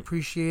 man. We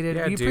appreciate it.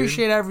 Yeah, we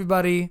appreciate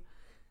everybody.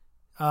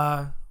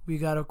 We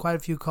got quite a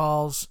few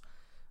calls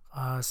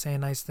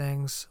saying nice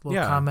things,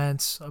 little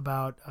comments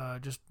about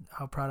just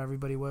how proud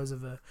everybody was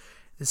of the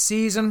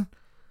season.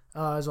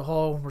 As a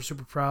whole, we're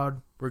super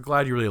proud. We're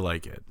glad you really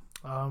like it.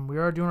 We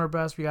are doing our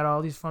best. We got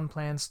all these fun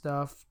planned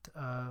stuff.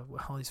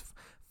 All these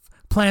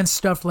planned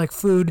stuff like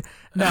food.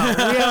 No,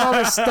 we have all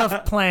this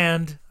stuff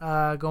planned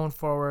going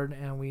forward,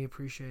 and we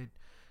appreciate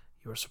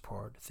your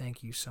support.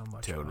 Thank you so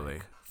much,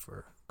 Mike,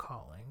 for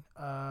calling.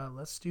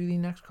 Let's do the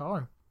next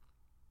caller.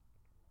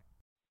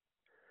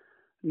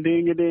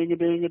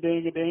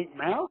 Ding-a-ding-a-ding-a-ding-a-ding.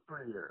 Mouth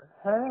breather.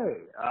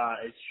 Hey,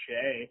 it's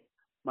Shay.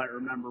 Might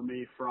remember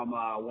me from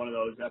one of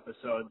those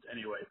episodes.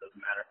 Anyway, it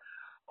doesn't matter.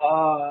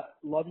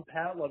 Love you,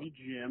 Pat. Love you,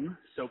 Jim.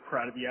 So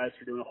proud of you guys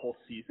for doing a whole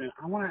season.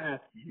 I want to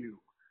ask you,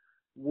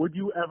 would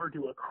you ever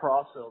do a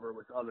crossover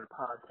with other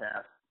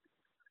podcasts?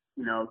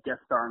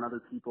 Guest star on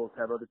other people's,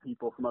 have other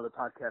people from other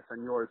podcasts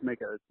on yours,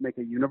 make a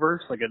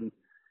universe, like an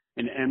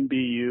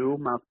MBU,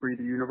 Mouth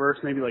Breather universe,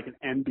 maybe like an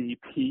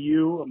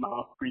MBPU, a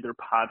Mouth Breather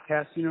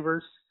podcast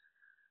universe?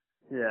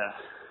 Yeah,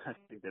 I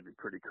think that'd be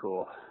pretty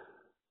cool.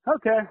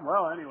 Okay,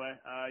 well, anyway,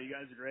 you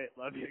guys are great.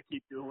 Love you.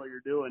 Keep doing what you're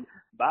doing.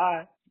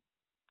 Bye.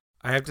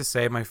 I have to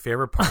say, my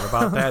favorite part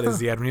about that is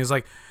the end when he was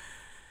like,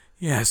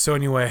 yeah, so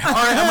anyway, all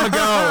right, I'm going to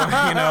go.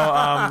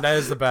 That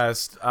is the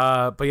best.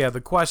 But yeah,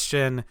 the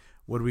question,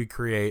 would we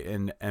create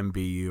an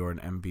MBU or an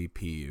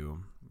MBPU,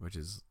 which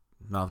is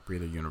Mouth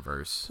Breather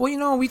Universe?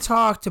 Well, we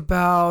talked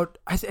about,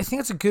 I think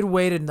it's a good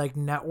way to like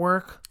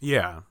network.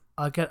 Yeah.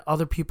 Get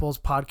other people's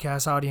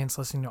podcast audience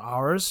listening to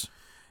ours.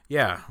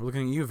 Yeah, we're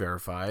looking at you,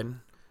 Verified.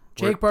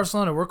 Jake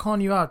Barcelona, we're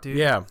calling you out, dude.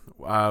 Yeah,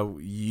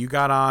 you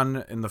got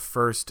on in the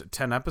first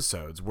 10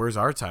 episodes. Where's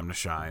our time to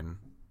shine?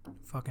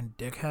 Fucking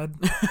dickhead.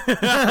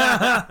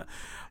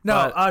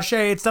 No,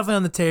 Shay, it's definitely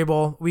on the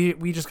table.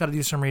 We just got to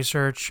do some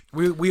research.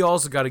 We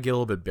also got to get a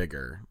little bit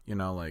bigger,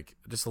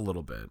 just a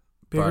little bit.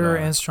 Bigger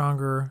and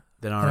stronger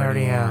than I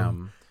already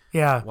am.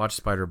 Yeah. Watch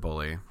Spider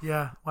Bully.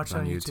 Yeah, watch it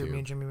on YouTube. Me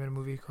and Jimmy made a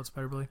movie called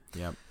Spider Bully.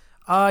 Yep.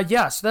 So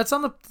that's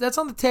on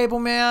the table,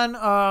 man.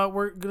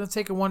 We're gonna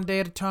take it one day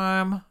at a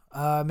time.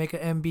 Make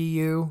an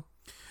MBU.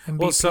 MBPU.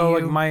 Well, so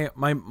like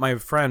my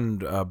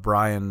friend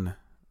Brian.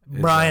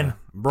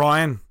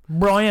 Brian.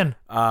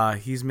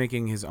 He's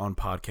making his own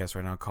podcast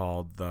right now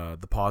called the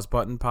Pause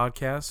Button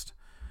Podcast,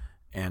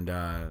 and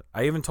I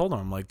even told him,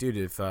 I'm like, dude,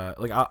 if I'm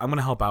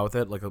gonna help out with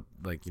it,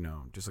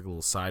 just like a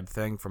little side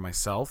thing for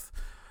myself,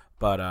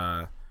 but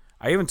I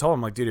even told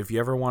him, like, dude, if you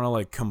ever want to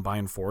like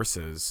combine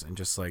forces and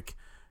just like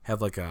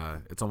have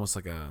it's almost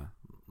like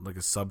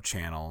a sub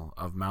channel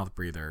of Mouth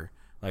Breather,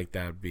 like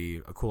that would be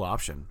a cool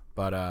option.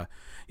 But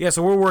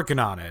so we're working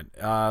on it.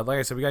 Like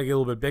I said, we gotta get a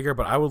little bit bigger,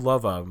 but I would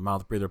love a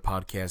Mouth Breather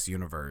podcast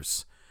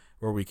universe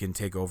where we can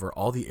take over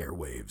all the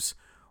airwaves,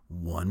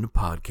 one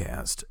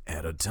podcast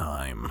at a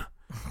time.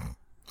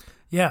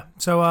 Yeah,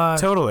 so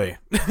Totally.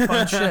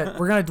 fun shit.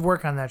 We're gonna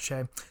work on that,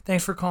 Shay.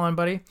 Thanks for calling,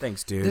 buddy.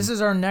 Thanks, dude. This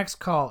is our next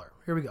caller.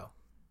 Here we go.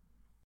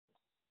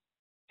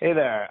 Hey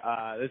there.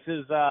 This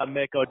is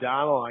Mick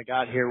O'Donnell. I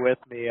got here with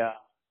me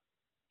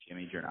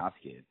Jimmy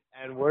Jernowski.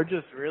 and we're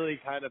just really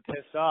kind of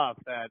pissed off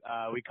that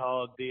we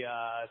called the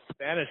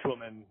Spanish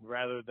woman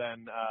rather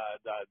than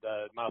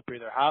the mouth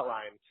breather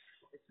hotline.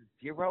 It's a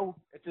zero.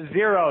 It's a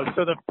zero.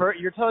 So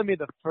you're telling me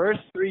the first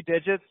three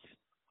digits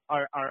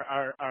are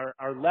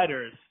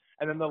letters,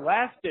 and then the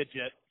last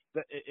digit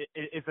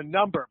is a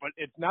number. But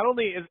it's not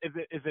only is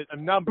it a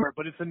number,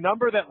 but it's a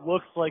number that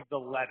looks like the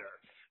letter.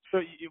 So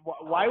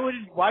why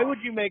would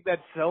you make that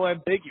so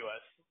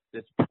ambiguous?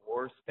 This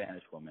poor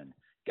Spanish woman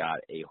got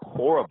a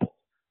horrible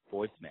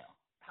voicemail.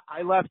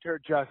 I left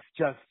her just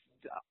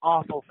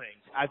awful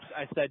things. I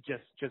said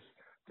just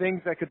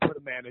things that could put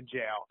a man in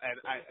jail, and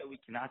we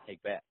cannot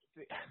take back.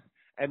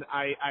 And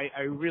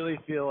I really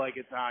feel like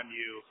it's on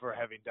you for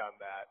having done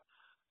that.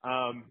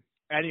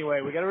 Anyway,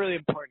 we got a really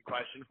important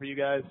question for you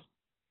guys.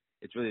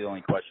 It's really the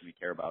only question we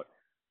care about.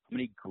 How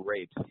many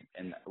grapes,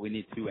 and we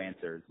need two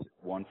answers,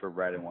 one for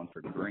red and one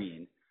for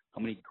green.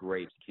 How many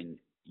grapes can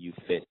you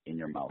fit in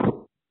your mouth?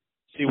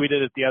 See, we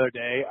did it the other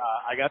day.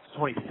 I got to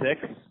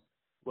 26.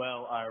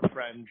 Well, our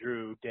friend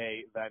Drew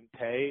De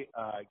Vente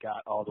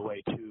got all the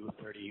way to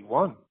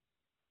 31.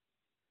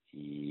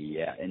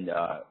 Yeah, and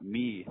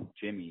me,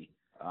 Jimmy,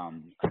 I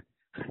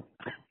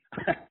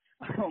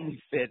only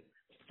fit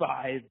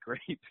 5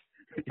 grapes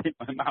in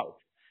my mouth.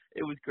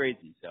 It was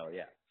crazy, so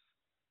yeah.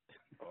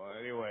 Well,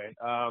 anyway,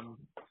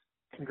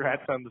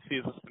 congrats on the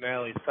season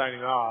finale.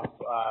 Signing off,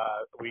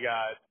 we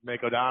got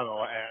Mick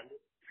O'Donnell and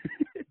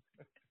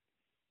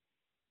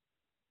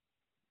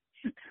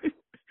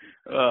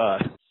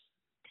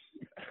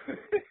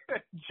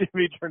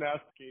Jimmy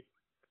Jernowski.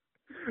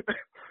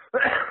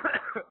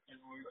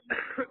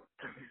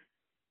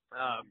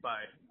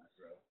 Bye.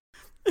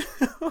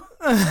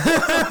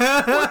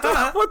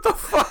 What the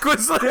fuck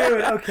was that?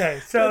 Dude,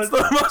 okay, so it's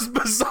the most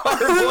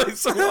bizarre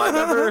voice I've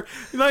ever,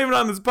 not even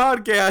on this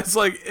podcast,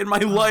 like in my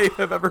life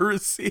I've ever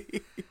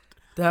received.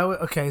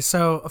 Okay,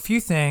 so a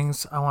few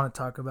things I want to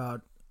talk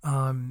about.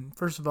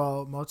 First of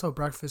all, Moto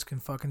Breakfast can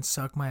fucking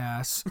suck my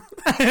ass.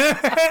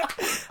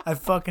 I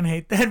fucking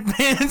hate that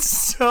band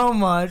so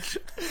much.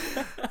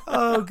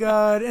 Oh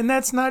god, and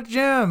that's not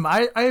Jim.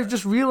 I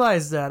just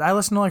realized that. I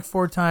listened to like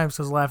 4 times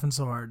because I was laughing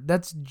so hard.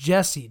 That's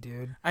Jesse,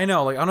 dude. I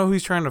know, like I don't know who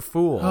he's trying to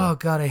fool. Oh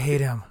god, I hate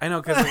him. I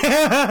know, because like,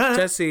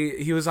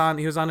 Jesse, he was on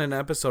an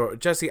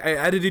episode. Jesse, I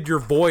edited your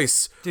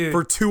voice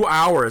for 2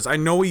 hours. I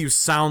know what you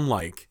sound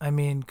like. I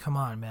mean, come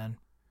on, man.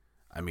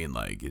 I mean,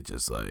 like, it's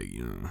just like,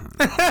 you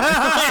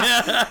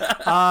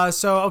know.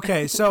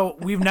 So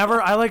we've never,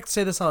 I like to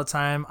say this all the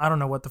time. I don't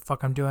know what the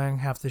fuck I'm doing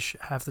half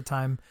the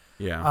time.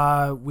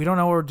 Yeah. We don't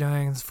know what we're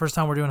doing. It's the first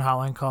time we're doing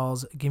hotline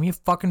calls. Give me a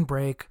fucking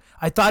break.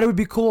 I thought it would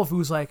be cool if it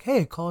was like,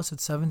 hey, call us at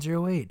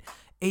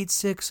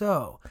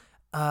 708-860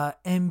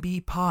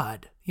 MB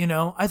pod. You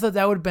know, I thought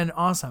that would have been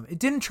awesome. It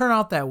didn't turn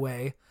out that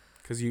way.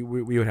 Because we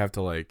would have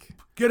to, like,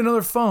 get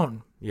another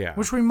phone. Yeah.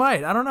 Which we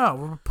might. I don't know.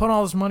 We're putting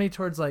all this money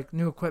towards like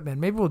new equipment.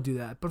 Maybe we'll do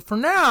that. But for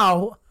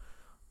now,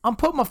 I'm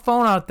putting my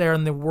phone out there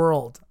in the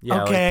world.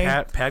 Yeah, okay.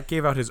 Like Pat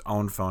gave out his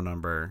own phone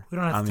number. We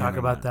don't have to talk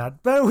about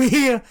that. But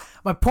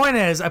my point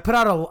is, I put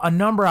out a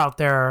number out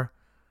there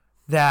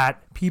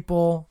that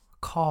people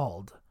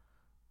called.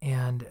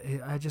 And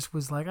I just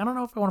was like, I don't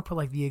know if I want to put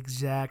like the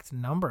exact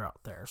number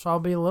out there. So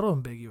I'll be a little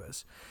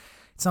ambiguous.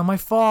 It's not my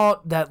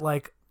fault that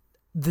like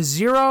the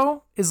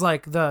 0 is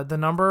like the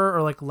number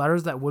or like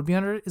letters that would be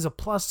under it is a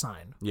plus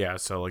sign. Yeah,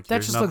 so like that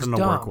there's just nothing looks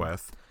to dumb. work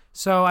with.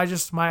 So I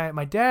just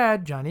my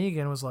dad, John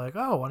Egan, was like,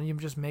 oh, why don't you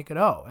just make it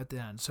O at the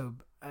end? So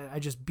I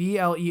just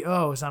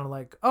BLEO sounded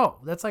like, oh,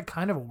 that's like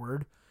kind of a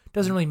word.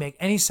 Doesn't really make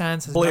any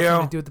sense. Has nothing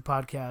to do with the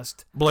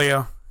podcast.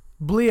 Bleo.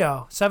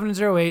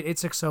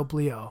 708-860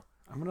 Bleo.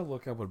 I'm gonna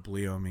look up what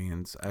Bleo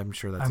means. I'm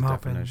sure that's a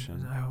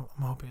definition. I'm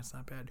hoping it's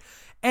not bad.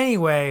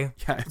 Anyway,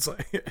 yeah, it's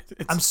like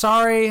I'm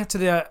sorry to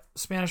the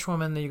Spanish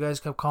woman that you guys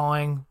kept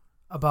calling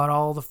about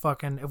all the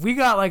fucking. If we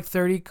got like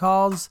 30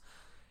 calls,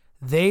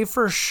 they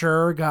for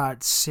sure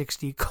got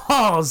 60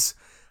 calls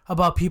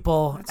about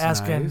people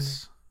asking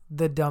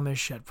the dumbest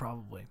shit.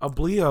 Probably. A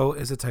Bleo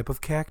is a type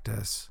of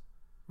cactus.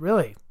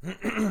 Really?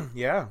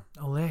 Yeah.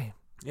 Olay.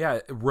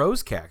 Yeah,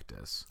 rose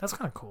cactus. That's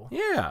kind of cool.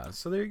 Yeah,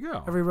 so there you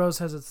go. Every rose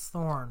has its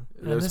thorn.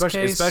 In this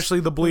case, especially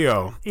the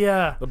Bleo.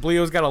 Yeah. The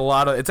Bleo's got a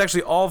lot of, it's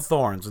actually all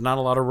thorns, not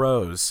a lot of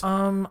rose.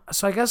 So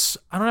I guess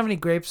I don't have any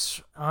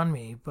grapes on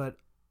me, but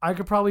I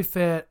could probably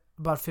fit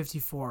about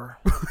 54.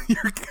 I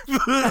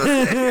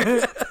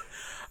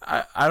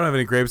don't have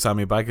any grapes on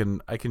me, but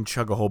I can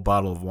chug a whole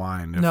bottle of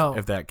wine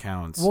if that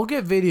counts. We'll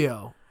get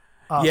video.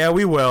 Yeah,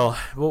 we will.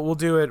 We'll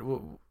do it.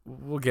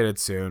 We'll get it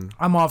soon.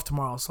 I'm off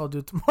tomorrow, so I'll do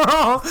it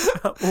tomorrow.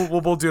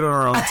 we'll do it on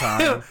our own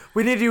time.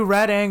 We need to do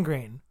red and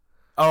green.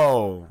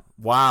 Oh,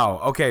 wow.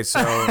 Okay,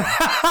 so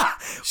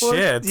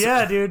shit.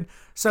 Yeah, dude.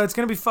 So it's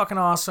gonna be fucking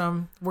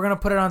awesome. We're gonna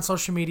put it on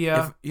social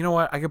media. You know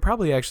what? I could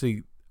probably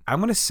actually. I'm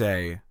gonna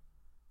say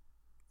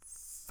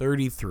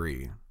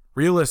 33.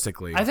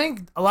 Realistically, I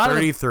think a lot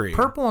 33. of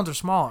the purple ones are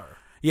smaller.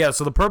 Yeah,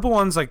 so the purple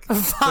one's like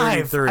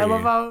 5. 33. I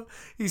love how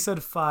he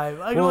said 5.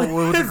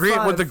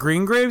 With the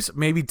green grapes,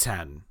 maybe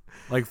 10.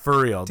 Like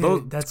for real,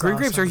 Dude, that's green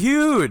awesome. grapes are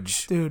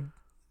huge, dude.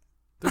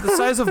 They're the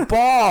size of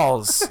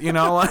balls. You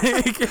know,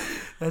 like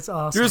that's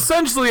awesome. You're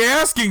essentially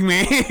asking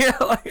me.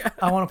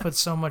 I want to put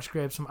so much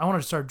grapes. I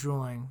want to start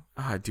drooling.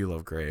 I do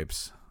love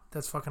grapes.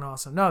 That's fucking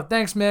awesome. No,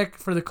 thanks, Mick,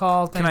 for the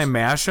call. Thanks. Can I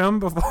mash them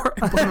before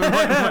I put them in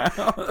my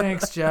mouth?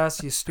 Thanks,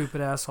 Jess, you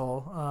stupid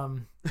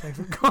asshole. Thanks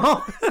for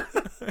calling.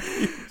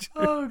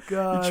 Oh,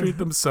 God. You treat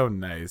them so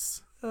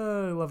nice. I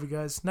love you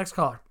guys. Next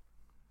caller.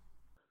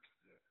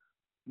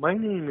 My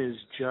name is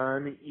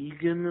John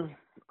Egan.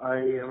 I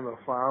am the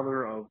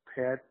father of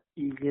Pat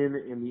Egan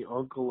and the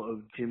uncle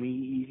of Jimmy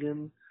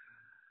Egan.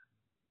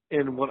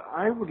 And what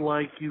I would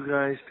like you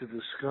guys to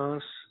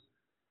discuss,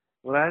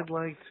 what I'd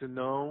like to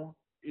know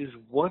is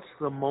what's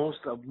the most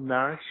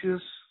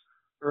obnoxious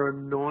or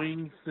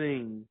annoying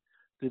thing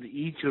that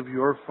each of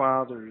your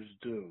fathers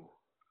do?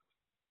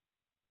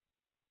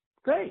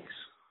 Thanks.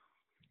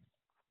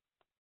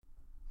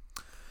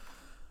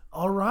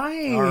 All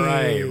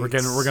right.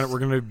 We're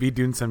gonna be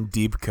doing some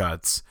deep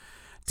cuts.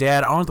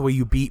 Dad, I don't like the way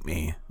you beat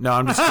me. No,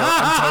 I'm just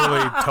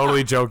I'm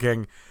totally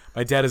joking.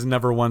 My dad has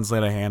never once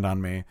laid a hand on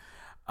me.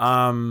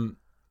 I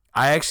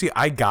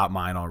got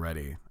mine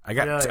already. I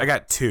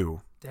got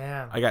 2.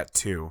 Damn. I got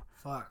 2.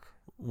 Fuck.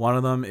 One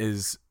of them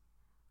is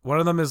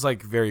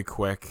like very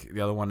quick.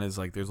 The other one is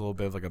like there's a little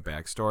bit of like a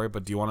backstory.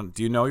 But do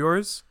you know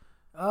yours?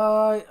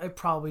 I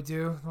probably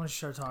do. Why don't you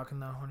start talking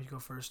though? Why don't you go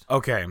first?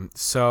 Okay,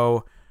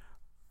 so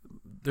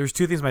there's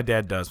 2 things my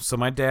dad does. So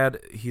my dad,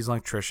 he's an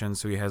electrician,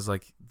 so he has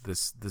like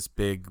this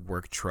big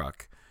work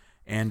truck,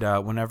 and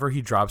whenever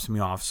he drops me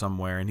off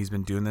somewhere, and he's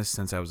been doing this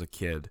since I was a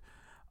kid,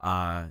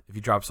 if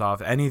he drops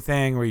off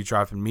anything or he's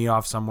dropping me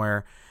off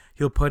somewhere,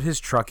 he'll put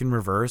his truck in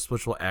reverse,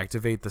 which will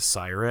activate the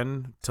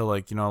siren to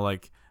like, you know,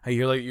 like how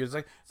you're it's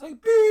like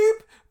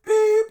beep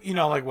beep, you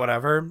know, like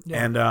whatever,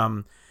 Yeah.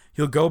 and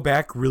he'll go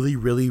back really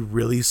really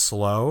really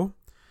slow.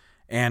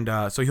 And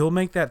so he'll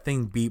make that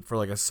thing beep for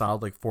like a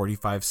solid like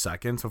 45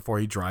 seconds before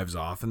he drives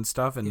off and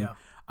stuff. And Yeah.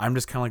 I'm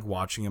just kind of like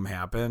watching him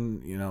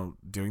happen, you know,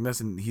 doing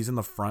this. And he's in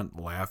the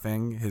front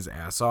laughing his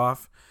ass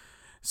off.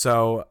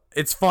 So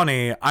it's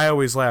funny. I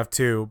always laugh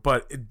too.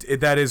 But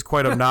that is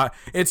quite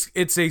obnoxious.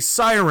 It's a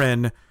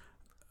siren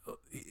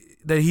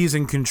that he's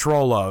in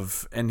control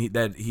of and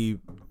that he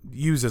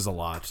uses a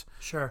lot.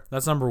 Sure.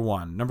 That's number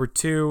 1. Number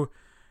 2.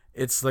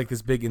 It's like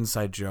this big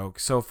inside joke.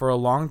 So for a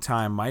long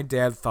time, my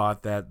dad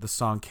thought that the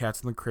song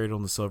Cats in the Cradle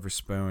and the Silver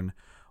Spoon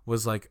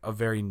was like a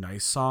very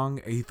nice song.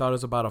 He thought it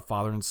was about a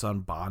father and son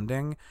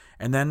bonding.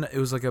 And then it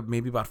was like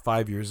maybe about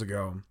 5 years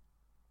ago,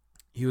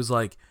 he was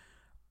like,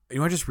 you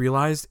know, I just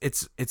realized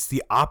it's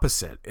the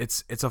opposite.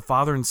 It's a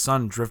father and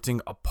son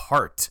drifting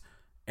apart.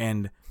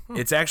 And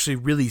it's actually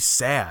really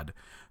sad.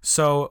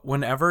 So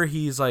whenever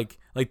he's like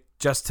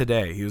just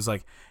today, he was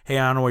like, hey,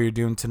 I don't know what you're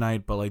doing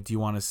tonight, but like, do you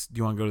want to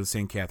go to the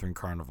St. Catherine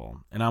Carnival?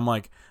 And I'm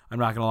like, I'm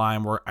not gonna lie,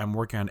 I'm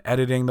working on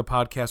editing the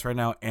podcast right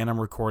now, and I'm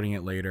recording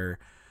it later,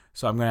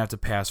 so I'm gonna have to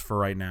pass for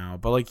right now.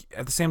 But like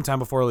at the same time,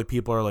 before like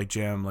people are like,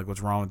 Jim, like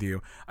what's wrong with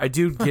you? I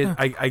do get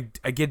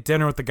I get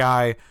dinner with the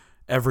guy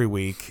every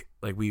week.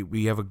 Like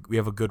we have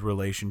a good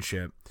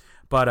relationship.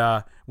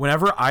 But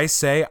whenever I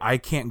say I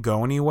can't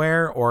go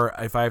anywhere, or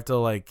if I have to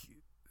like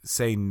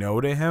say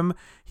no to him,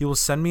 he will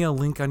send me a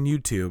link on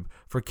YouTube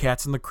for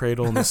Cats in the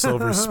Cradle and the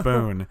Silver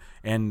Spoon,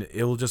 and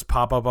it will just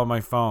pop up on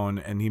my phone,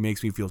 and he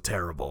makes me feel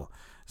terrible.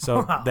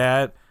 So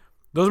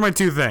those are my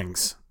 2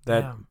 things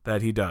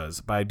that he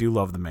does. But I do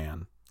love the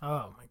man.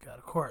 Oh my God,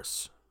 of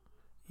course.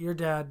 Your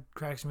dad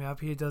cracks me up.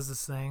 He does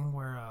this thing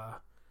where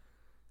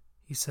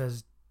he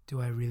says,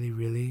 "Do I really,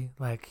 really?"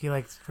 Like he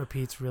like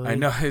repeats really. I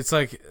know, it's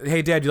like,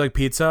 hey Dad, you like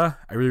pizza?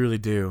 I really, really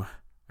do.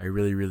 I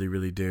really, really,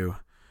 really do.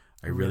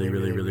 I really,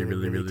 really, really,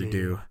 really, really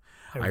do.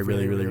 I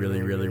really, really,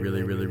 really, really,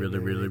 really, really, really,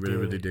 really, really,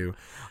 really do.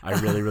 I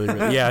really, really,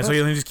 really. Yeah. So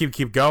you just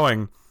keep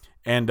going,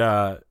 and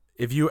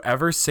if you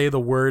ever say the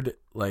word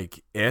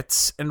like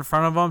 "it's" in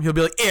front of him, he'll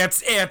be like,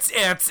 "It's,"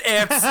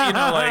 you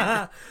know,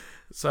 like.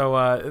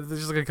 So there's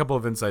just like a couple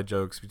of inside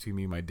jokes between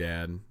me and my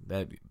dad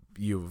that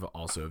you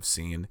also have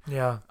seen.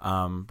 Yeah.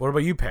 What about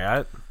you,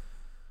 Pat?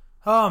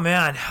 Oh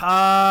man.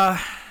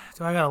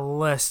 Do I got a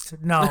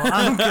list? No,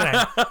 I'm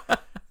kidding.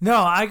 No,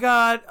 I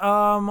got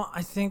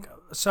I think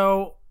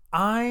so.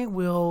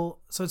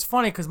 So it's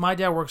funny because my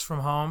dad works from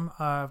home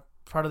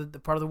part of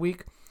the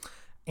week,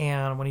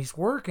 and when he's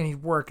working,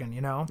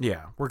 you know.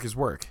 Yeah, work is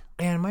work.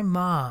 And my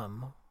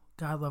mom,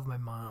 God love my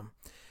mom,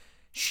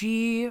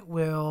 she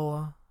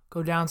will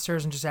go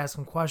downstairs and just ask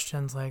him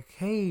questions like,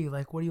 "Hey,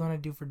 like, what do you want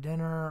to do for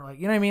dinner?" Like,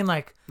 you know what I mean?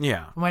 Like,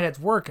 yeah. My dad's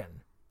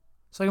working,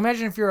 so like,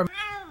 imagine if you're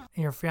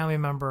your family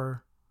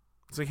member.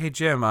 It's like, hey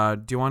Jim,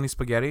 do you want any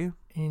spaghetti?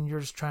 And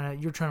you're trying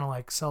to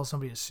like sell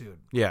somebody a suit.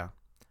 Yeah.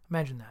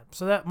 Imagine that.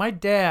 So that my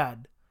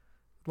dad,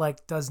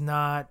 like, does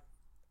not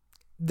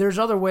there's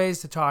other ways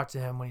to talk to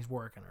him when he's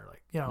working or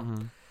like, you know.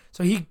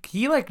 So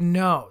he like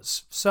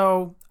knows.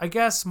 So I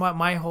guess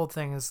my whole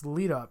thing is the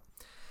lead up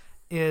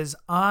is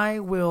I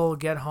will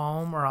get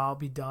home or I'll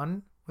be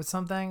done with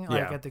something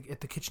like at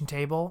the kitchen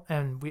table,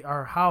 and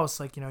our house,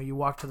 like, you know, you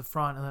walk to the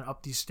front and then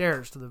up these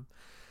stairs to the,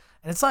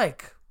 and it's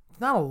like, it's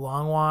not a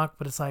long walk,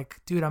 but it's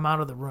like, dude, I'm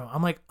out of the room.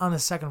 I'm like on the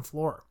second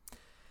floor.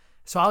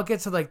 So I'll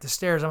get to like the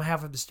stairs. I'm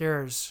half up the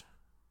stairs.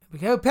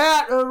 Like, hey,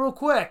 Pat, real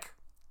quick.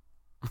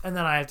 And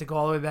then I have to go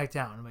all the way back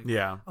down. I'm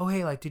like, oh,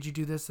 hey, like, did you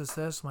do this?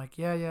 I'm like,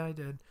 yeah, I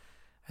did.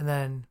 And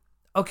then,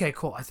 okay,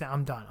 cool. I think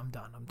I'm done. I'm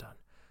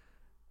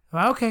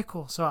like, okay,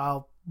 cool. So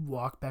I'll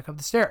walk back up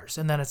the stairs.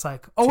 And then it's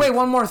like, oh, wait,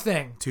 one more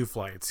thing. 2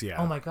 flights, yeah.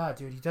 Oh, my God,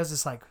 dude. He does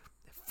this like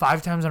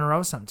 5 times in a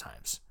row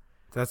sometimes.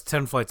 That's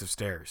 10 flights of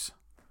stairs.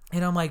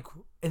 And I'm like,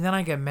 and then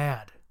I get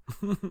mad.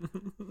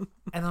 And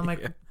I'm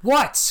like,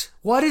 what?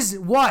 What is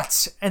it?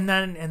 What? And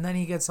then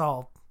he gets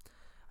all,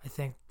 I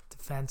think,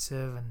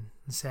 defensive and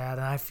sad.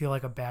 And I feel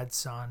like a bad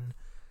son.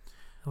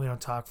 And we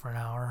don't talk for an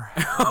hour.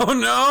 Oh,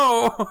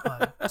 no.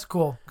 But it's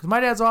cool. Because my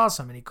dad's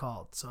awesome and he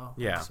called. So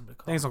yeah.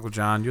 Thanks, Uncle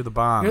John. You're the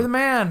bomb. You're the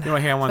man. You know,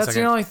 hang on one That's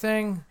second. the only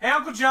thing. Hey,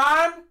 Uncle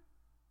John.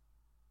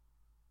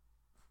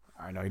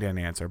 I know he didn't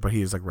answer, but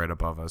he's like right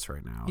above us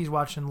right now. He's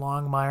watching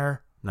Longmire.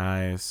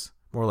 Nice.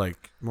 More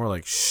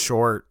like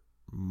short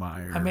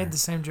Meyer. I made the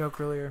same joke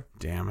earlier.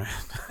 Damn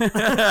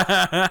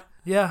it.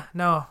 Yeah,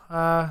 no.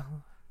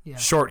 Yeah.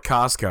 Short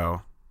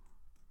Costco.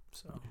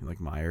 So like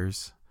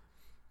Myers.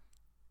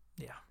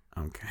 Yeah.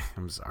 Okay,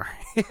 I'm sorry.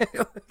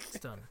 It's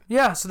done.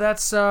 Yeah, so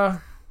that's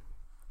that.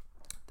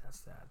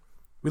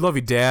 We love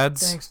you,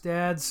 dads. Thanks,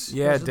 dads.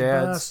 Yeah, Those are the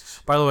dads.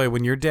 best. By the way,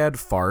 when your dad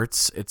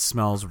farts, it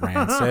smells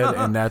rancid,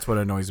 and that's what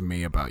annoys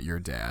me about your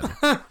dad.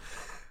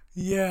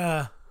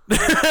 Yeah.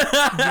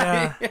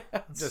 Yeah.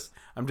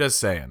 I'm just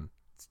saying.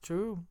 It's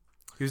true.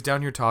 He was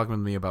down here talking with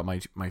me about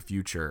my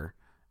future,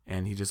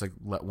 and he just like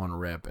let one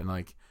rip,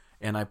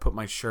 and I put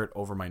my shirt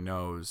over my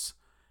nose,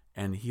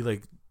 and he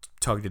like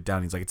tugged it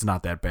down. He's like, "It's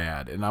not that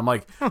bad," and I'm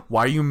like,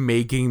 "Why are you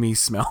making me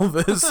smell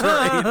this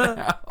right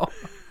now?"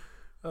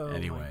 Oh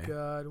Anyway. my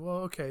God. Well,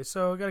 okay.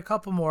 So I got a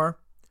couple more.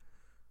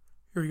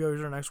 Here we go.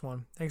 Here's our next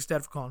one. Thanks,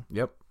 Dad, for calling.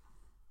 Yep.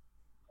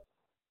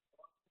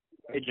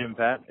 Hey, Jim,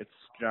 Pat. It's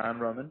John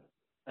Roman.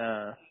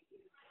 I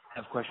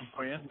have a question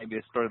for you. Maybe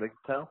a story that I can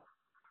tell.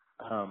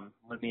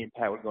 When me and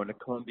Pat were going to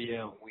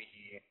Columbia, we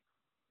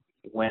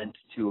went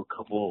to a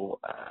couple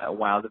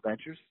wild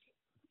adventures.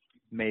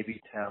 Maybe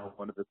tell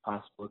one of the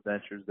possible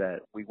adventures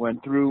that we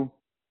went through.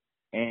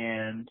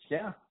 And,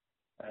 yeah,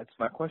 that's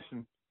my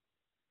question.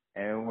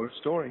 And we're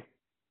story.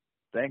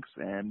 Thanks,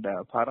 and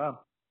pot on.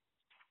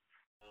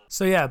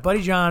 So yeah,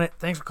 Buddy John,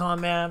 thanks for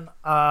calling, man.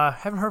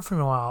 Haven't heard from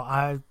you in a while.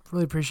 I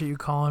really appreciate you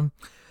calling.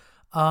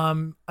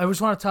 I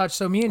just want to touch.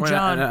 So me and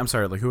John. I'm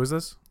sorry. Like, who is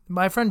this?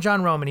 My friend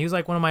John Roman. He was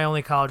like one of my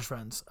only college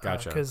friends.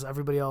 Gotcha. Because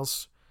everybody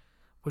else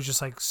was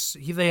just like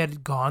they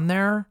had gone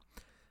there,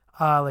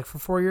 like for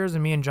 4 years,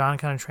 and me and John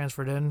kind of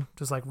transferred in,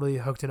 just like really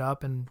hooked it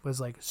up, and was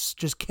like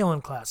just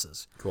killing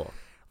classes. Cool.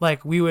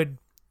 Like we would.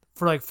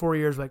 For like 4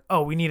 years, like,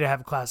 oh, we need to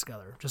have a class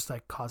together, just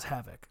like cause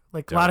havoc.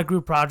 Like a lot of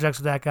group projects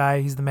with that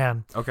guy. He's the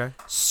man. Okay.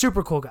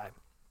 Super cool guy.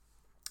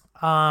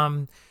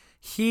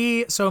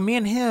 So me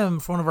and him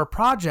for one of our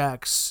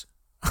projects,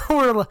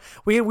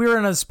 we were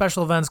in a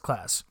special events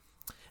class,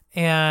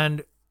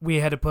 and we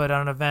had to put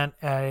on an event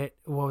at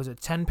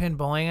 10-pin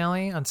bowling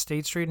alley on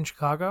State Street in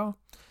Chicago,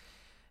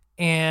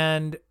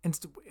 and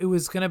it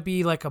was gonna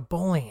be like a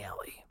bowling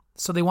alley.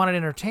 So they wanted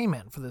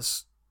entertainment for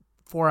this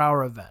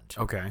 4-hour event.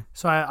 Okay.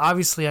 So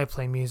I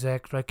play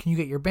music. They're like, can you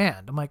get your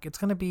band? I'm like, it's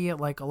going to be at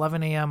like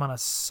 11 a.m. on a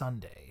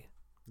Sunday.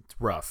 It's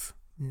rough.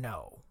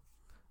 No,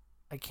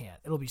 I can't.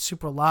 It'll be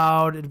super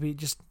loud.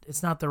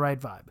 It's not the right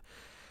vibe.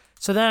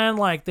 So then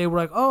like, they were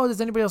like, oh, does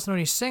anybody else know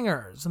any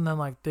singers? And then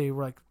like, they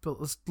were like,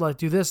 let's like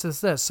do this.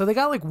 So they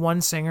got like one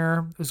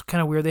singer. It was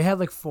kind of weird. They had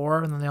like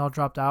 4 and then they all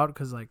dropped out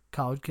because like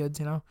college kids,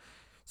 you know,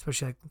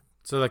 especially like.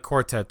 So the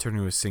quartet turned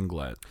into a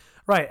singlet.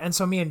 Right. And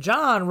so me and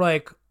John were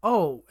like,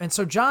 oh, and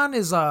so John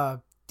is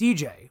a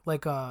DJ,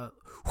 like a,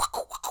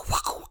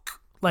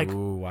 like,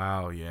 ooh,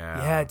 wow,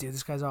 yeah. Yeah, dude,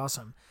 this guy's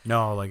awesome.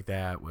 No, like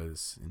that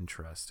was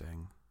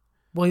interesting.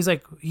 Well,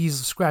 he's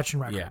scratching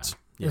records,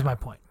 is my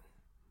point.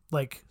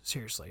 Like,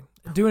 seriously.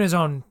 Doing his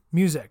own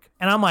music.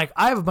 And I'm like,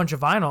 I have a bunch of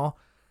vinyl.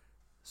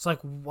 It's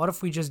like, what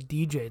if we just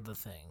DJ'd the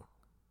thing?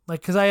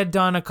 Like, because I had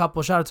done a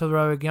couple, shout out to the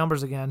Royal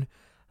Gumbers again.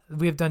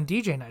 We have done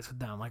DJ nights with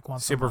them, like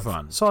once Super a month.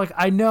 fun. So, like,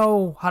 I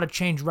know how to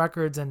change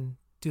records and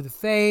do the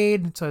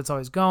fade, so it's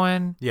always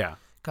going. Yeah.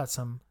 Got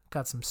some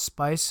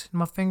spice in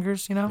my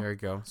fingers, you know? There you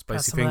go. Spicy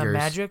got some fingers. of that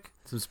magic.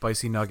 Some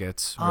spicy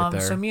nuggets right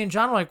there. So me and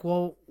John were like,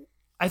 well,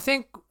 I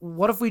think,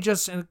 what if we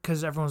just,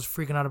 because everyone's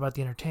freaking out about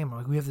the entertainment,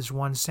 like we have this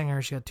one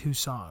singer, she got 2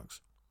 songs,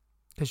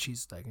 because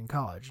she's like in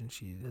college and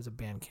she has a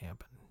band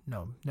camp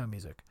and no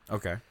music.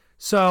 Okay.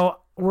 So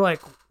we're like,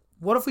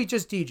 what if we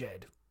just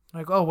DJ'd?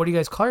 Like, oh, what do you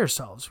guys call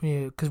yourselves?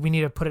 Because we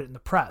need to put it in the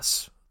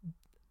press.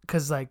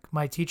 Because like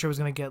my teacher was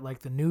going to get like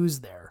the news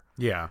there.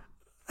 Yeah.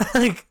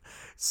 Like,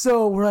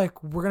 so we're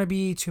like, we're gonna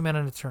be two men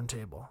on a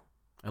turntable.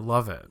 I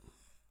love it.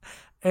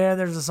 And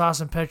there's this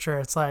awesome picture.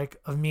 It's like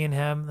of me and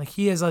him. Like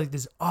he has like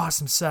this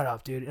awesome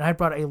setup, dude. And I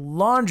brought a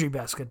laundry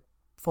basket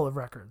full of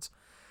records,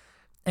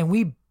 and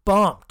we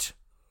bumped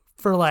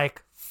for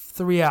like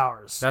 3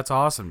 hours. That's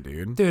awesome,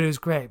 dude. Dude, it was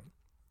great.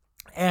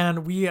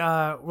 And we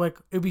like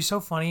it'd be so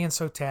funny and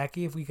so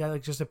tacky if we got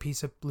like just a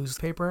piece of blues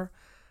paper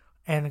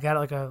and got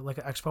like an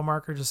expo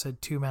marker, just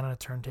said two men on a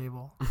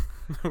turntable.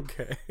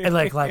 Okay. And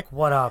like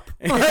what up?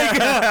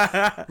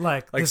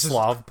 like this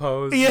Slav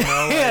pose. Yeah, You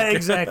know? yeah,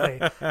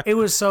 exactly. It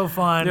was so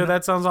fun. Yeah,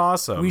 that sounds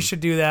awesome. We should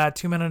do that.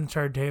 Two men on a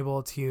turntable.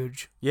 It's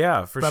huge.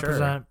 Yeah, for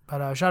Represent. sure.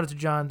 But shout out to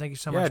John. Thank you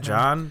so much. Yeah, man.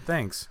 John.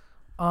 Thanks.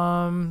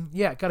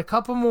 Yeah, got a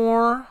couple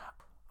more.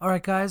 All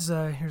right, guys.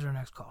 Here's our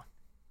next call.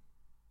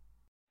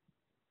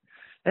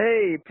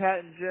 Hey, Pat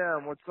and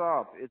Jim, what's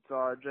up? It's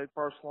Jake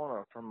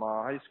Barcelona from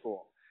high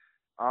school.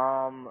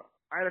 I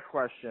had a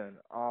question.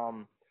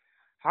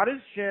 How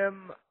does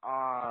Jim,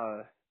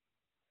 how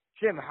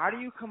do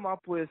you come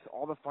up with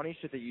all the funny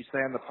shit that you say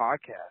on the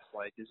podcast?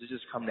 Like, does it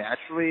just come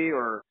naturally,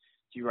 or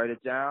do you write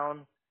it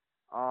down?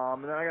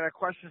 And then I got a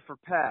question for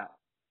Pat.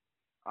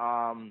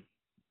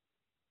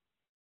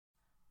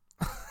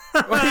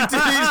 Wait,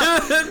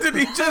 did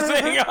he just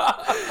hang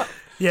up?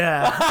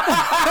 Yeah.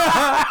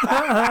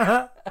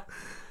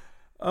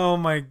 Oh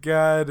my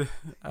god.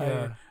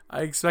 Yeah.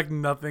 I expect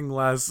nothing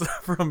less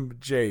from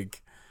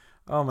Jake.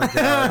 Oh my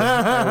god.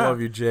 I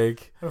love you,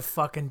 Jake. What a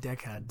fucking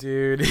dickhead.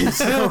 Dude, he's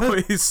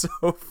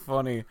so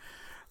funny.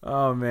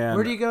 Oh man.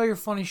 Where do you get all your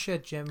funny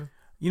shit, Jim?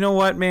 You know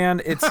what,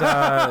 man? It's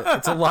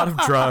a lot of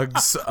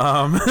drugs.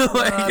 A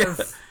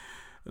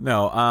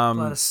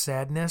lot of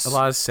sadness. A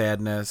lot of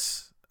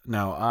sadness.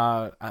 No,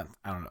 I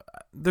don't know.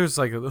 There's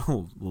like a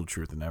little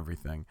truth in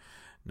everything.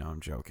 No,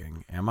 I'm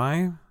joking. Am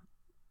I?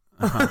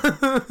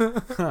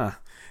 Huh.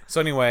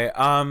 So anyway,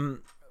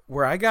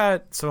 where I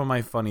got some of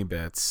my funny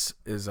bits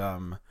is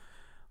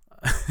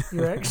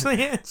You're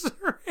actually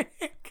answering.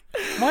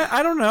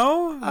 I don't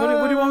know.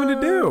 What do you want me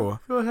to do?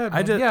 Go ahead,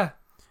 man. Yeah.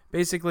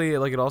 Basically,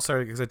 like, it all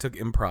started because I took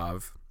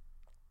improv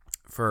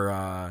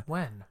for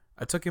when?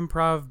 I took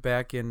improv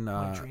back in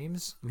My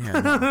dreams? Yeah,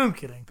 no. I'm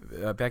kidding.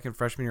 Back in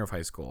freshman year of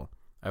high school.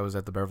 I was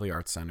at the Beverly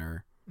Arts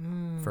Center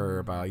for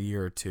about a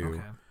year or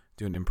two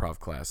doing improv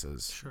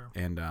classes. Sure.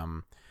 And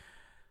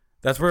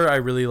that's where I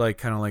really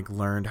kind of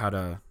learned how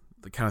to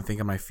kind of think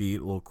on my feet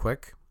a little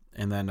quick.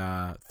 And then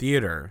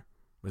theater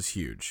was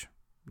huge.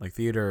 Like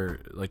theater,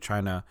 like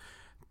trying to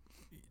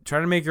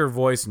make your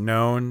voice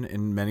known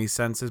in many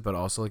senses, but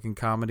also like in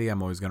comedy,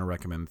 I'm always going to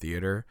recommend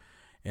theater.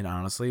 And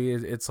honestly,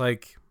 it's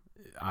like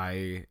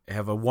I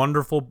have a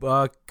wonderful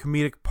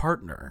comedic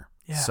partner.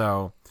 Yeah.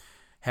 So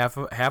half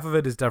of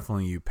it is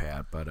definitely you,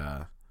 Pat, but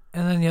and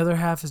then the other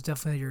half is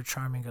definitely your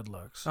charming good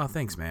looks. oh,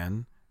 thanks,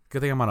 man.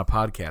 Good thing I'm on a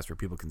podcast where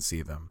people can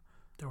see them.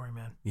 Don't worry,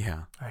 man.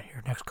 Yeah. All right,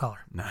 here, next caller.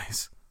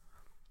 Nice.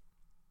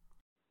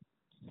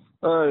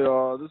 Hey,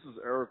 this is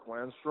Eric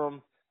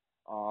Landstrom.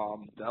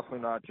 Definitely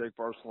not Jake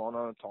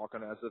Barcelona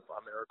talking as if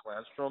I'm Eric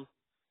Landstrom.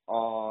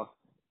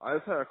 I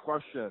just had a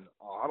question.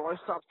 How do I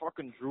stop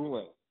fucking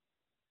drooling?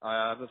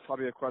 That's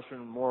probably a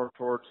question more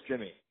towards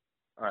Jimmy.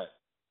 All right.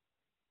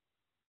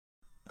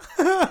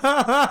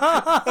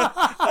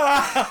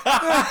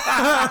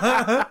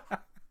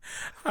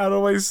 How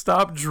do I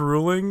stop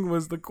drooling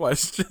was the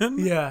question.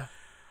 Yeah.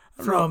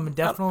 From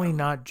definitely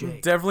not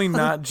Jake. Definitely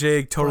not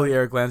Jake. Totally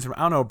Eric Landstrom.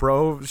 I don't know,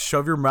 bro.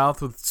 Shove your mouth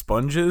with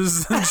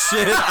sponges and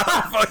shit. I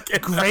don't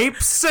fucking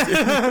grapes.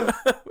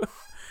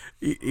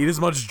 Eat as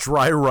much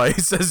dry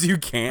rice as you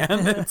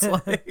can. It's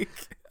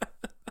like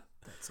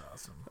that's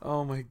awesome.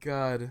 Oh my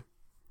god.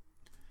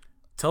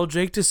 Tell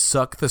Jake to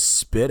suck the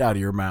spit out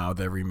of your mouth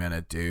every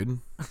minute, dude.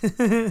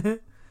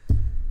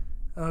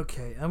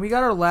 Okay, and we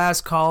got our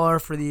last caller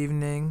for the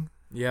evening.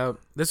 Yeah,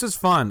 this was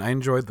fun. I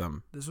enjoyed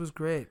them. This was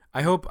great.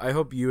 I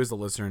hope you as the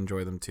listener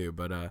enjoy them too.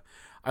 But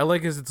I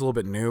like it as it's a little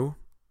bit new.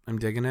 I'm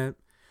digging it.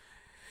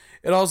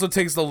 It also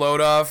takes the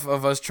load off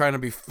of us trying to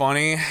be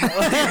funny.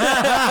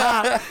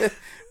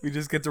 We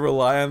just get to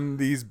rely on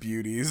these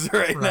beauties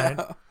right now.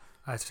 All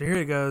right, so here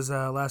it goes.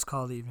 Last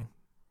call of the evening.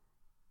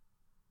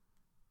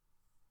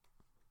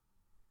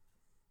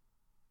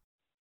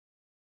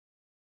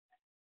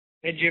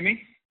 Hey,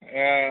 Jimmy.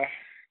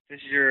 This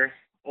is your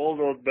old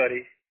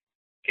buddy,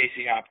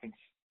 Casey Hopkins.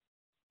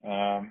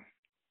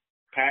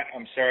 Pat,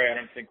 I'm sorry, I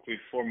don't think we've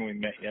formally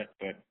met yet,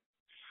 but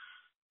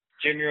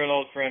Jim, you're an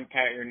old friend.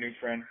 Pat, you're a new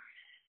friend.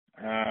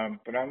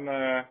 But I'm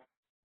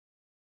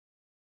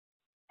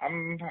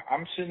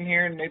sitting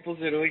here in Naples,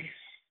 Italy.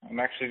 I'm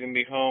actually gonna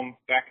be home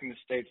back in the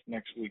States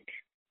next week.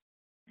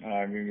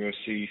 I'm gonna go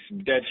see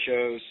some Dead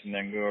shows and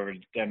then go over to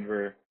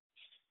Denver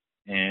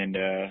and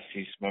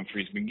see some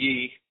Humphreys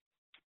McGee.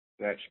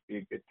 That should be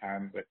a good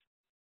time. But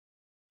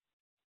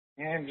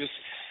yeah, I'm just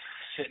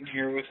sitting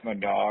here with my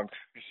dog.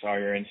 I saw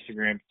your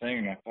Instagram thing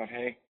and I thought,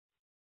 hey,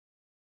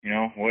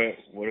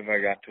 what have I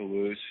got to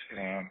lose?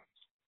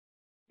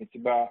 It's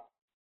about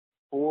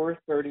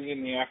 4:30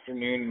 in the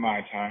afternoon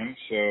my time,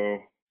 so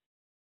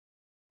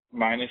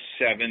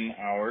 -7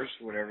 hours,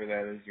 whatever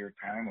that is your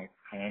time, like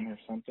 10 or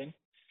something.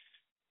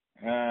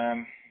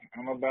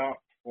 I'm about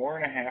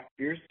 4.5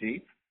 beers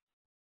deep.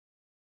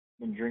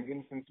 Been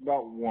drinking since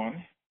about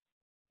 1.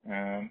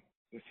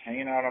 Just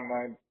hanging out on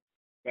my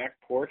back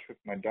porch with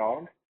my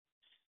dog,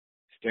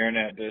 staring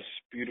at this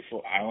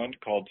beautiful island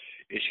called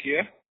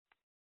Ischia.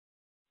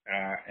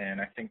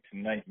 And I think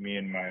tonight me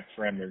and my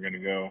friend are going to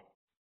go.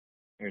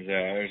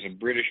 There's a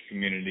British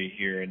community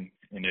here in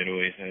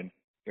Italy, and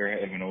they're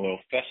having a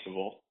little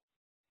festival.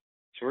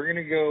 So we're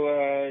going to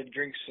go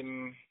drink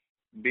some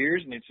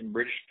beers and eat some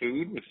British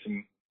food with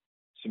some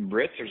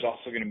Brits. There's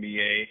also going to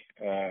be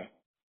a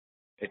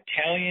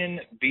Italian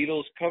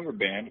Beatles cover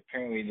band.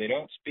 Apparently they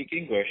don't speak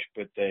English,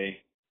 but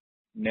they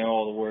know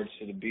all the words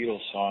to the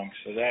Beatles song.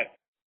 So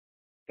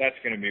that's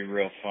going to be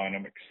real fun.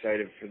 I'm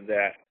excited for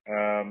that.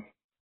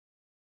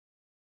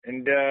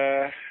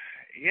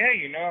 Yeah,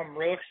 I'm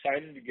real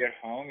excited to get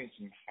home, eat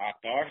some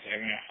hot dogs. I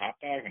haven't had a hot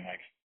dog in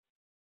like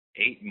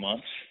 8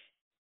 months,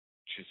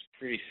 which is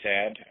pretty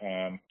sad.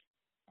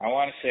 I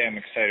want to say I'm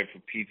excited for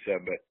pizza,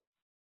 but,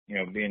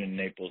 being in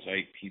Naples, I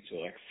eat pizza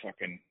like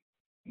fucking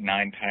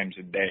 9 times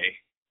a day.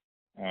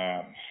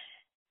 I'll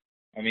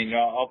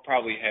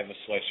probably have a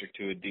slice or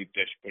two of deep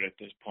dish, but at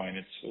this point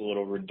it's a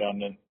little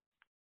redundant.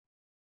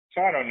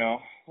 So I don't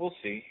know. We'll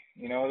see.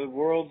 The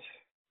world's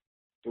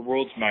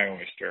my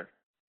oyster.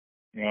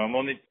 I'm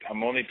only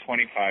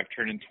 25,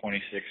 turning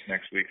 26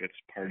 next week. That's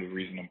part of the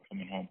reason I'm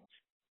coming home.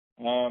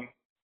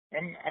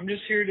 I'm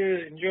just here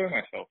to enjoy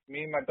myself.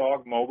 Me and my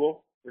dog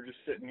Mogul, we're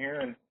just sitting here,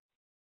 and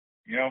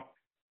you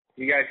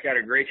guys got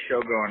a great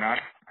show going on.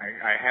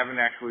 I haven't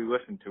actually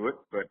listened to it,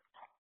 but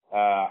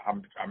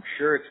I'm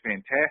sure it's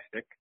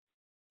fantastic.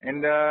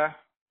 And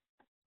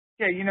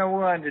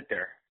we'll end it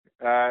there.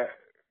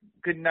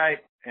 Good night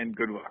and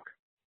good luck.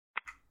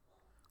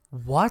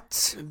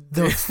 What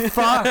the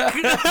fuck?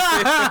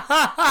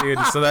 Dude,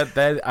 so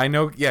that I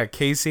know, yeah,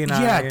 Casey and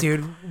I. Yeah,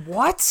 dude.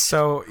 What?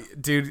 So,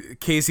 dude,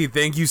 Casey,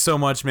 thank you so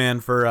much, man,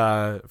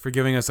 for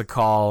giving us a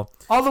call.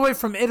 All the way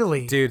from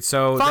Italy. Dude,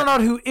 so found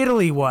out who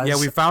Italy was. Yeah,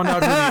 we found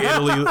out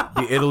who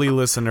the Italy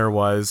listener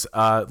was.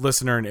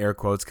 Listener in air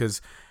quotes,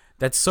 because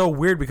that's so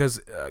weird because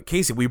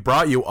Casey, we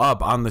brought you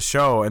up on the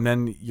show and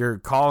then you're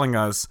calling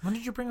us. When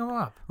did you bring him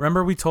up?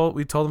 Remember we told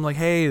him like,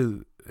 "Hey,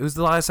 it was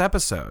the last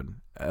episode.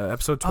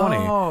 Episode 20.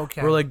 Oh,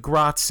 okay. We're like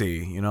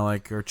grazie,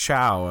 or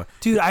ciao.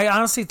 Dude, I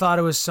honestly thought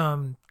it was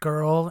some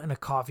girl in a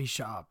coffee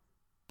shop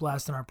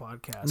blasting our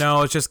podcast.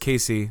 No, it's just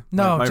Casey.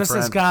 No, my just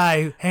friend. this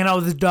guy hanging out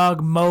with his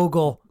dog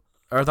Mogul.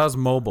 Or I thought it was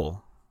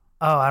mobile.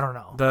 Oh, I don't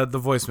know. The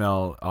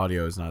voicemail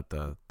audio is not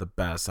the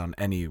best on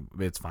any.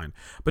 It's fine.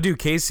 But dude,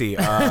 Casey,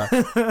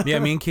 yeah,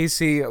 me and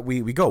Casey,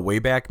 we go way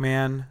back,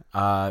 man.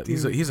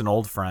 He's an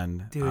old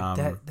friend. Dude,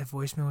 that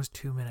voicemail was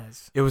 2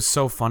 minutes. It was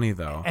so funny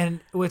though. And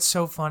what's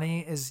so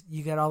funny is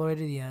you get all the way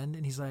to the end,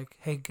 and he's like,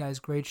 "Hey guys,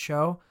 great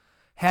show.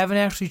 Haven't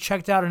actually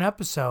checked out an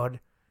episode,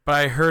 but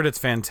I heard it's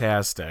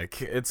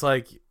fantastic." It's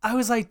like I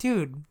was like,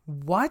 dude,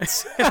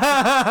 what? You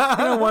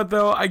know what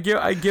though? I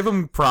give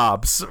him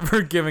props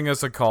for giving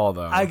us a call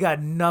though. I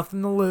got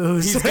nothing to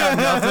lose. He's got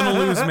nothing to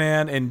lose,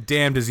 man. And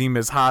damn, does he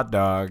miss hot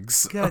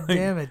dogs? God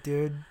damn it,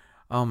 dude.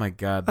 Oh my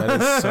god,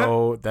 that is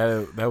so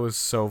that was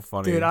so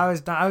funny. Dude, I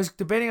was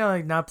debating on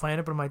like not playing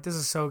it, but I'm like, this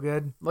is so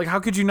good. Like, how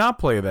could you not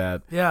play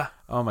that? Yeah.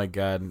 Oh my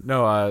god.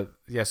 No.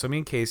 Yeah. So me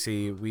and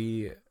Casey,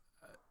 we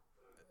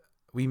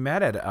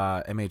met at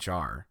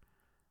MHR.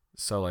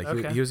 So like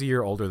okay. he was a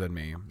year older than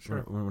me.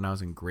 Sure. when I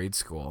was in grade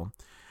school,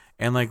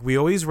 and like we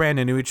always ran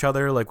into each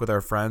other like with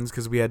our friends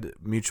because we had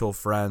mutual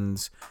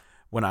friends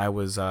when I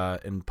was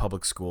in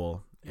public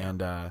school.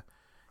 And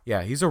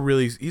yeah, he's a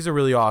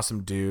really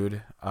awesome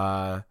dude.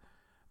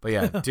 But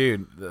yeah,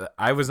 dude,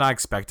 I was not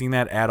expecting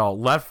that at all.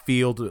 Left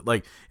field,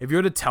 like if you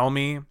were to tell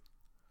me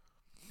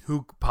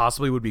who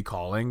possibly would be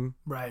calling,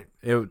 right?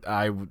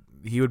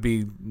 He would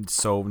be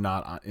so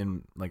not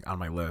on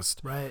my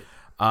list, right?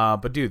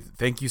 But dude,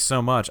 thank you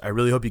so much. I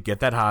really hope you get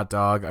that hot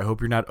dog. I hope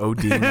you're not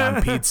ODing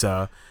on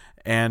pizza,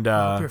 and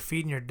I hope you're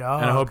feeding your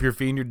dog. And I hope you're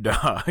feeding your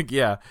dog.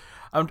 Yeah,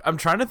 I'm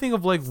trying to think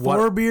of like what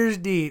 4 beers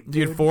deep,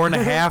 dude.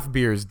 4.5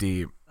 beers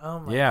deep. Oh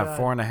my God.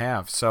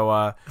 4.5.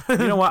 So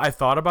you know what? I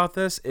thought about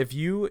this. If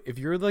you're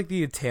like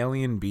the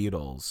Italian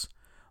Beatles,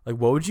 like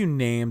what would you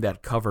name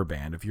that cover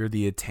band if you're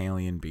the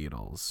Italian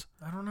Beatles?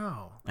 I don't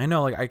know. I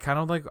know, like I kind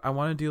of like I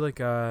want to do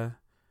like I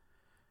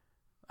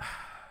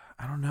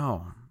don't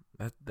know.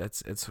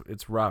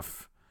 It's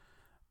rough.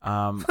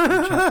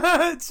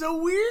 It's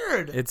so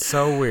weird. It's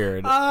so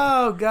weird.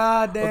 Oh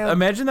god damn.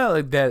 Imagine that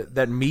like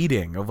that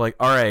meeting of like,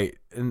 all right,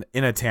 in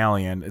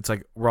Italian, it's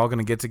like we're all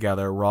gonna get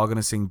together, we're all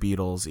gonna sing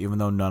Beatles, even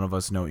though none of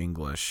us know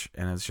English,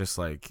 and it's just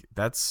like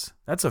that's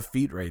a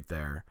feat right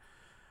there.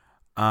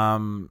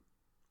 I'm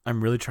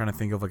really trying to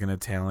think of like an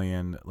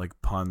Italian like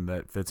pun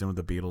that fits in with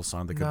the Beatles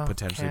song that could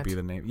potentially can't. be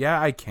the name. Yeah,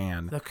 I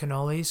can. The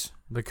cannolis.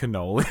 The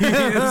cannolis.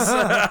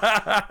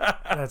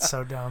 That's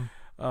so dumb.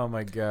 Oh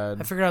my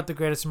god. I figured out the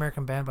greatest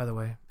American band, by the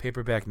way.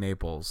 Paperback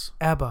Naples.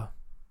 ABBA.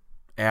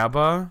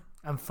 ABBA?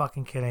 I'm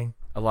fucking kidding.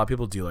 A lot of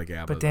people do like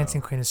ABBA, But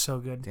Dancing though. Queen is so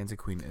good. Dancing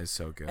Queen is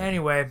so good.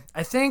 Anyway,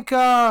 I think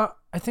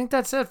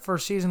that's it for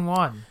season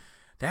 1.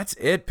 That's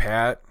it,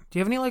 Pat. Do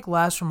you have any like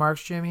last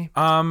remarks, Jamie?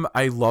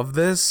 I love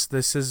this.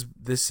 This is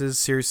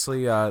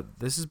seriously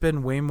this has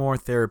been way more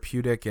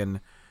therapeutic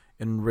and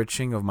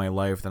enriching of my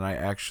life than I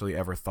actually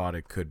ever thought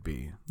it could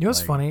be. You know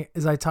what's funny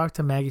is I talked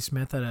to Maggie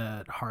Smith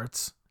at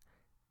Hearts,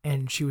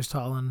 and she was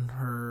telling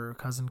her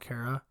cousin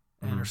Kara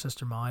and her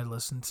sister Molly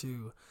listened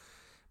to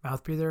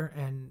Mouth Breather,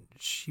 and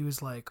she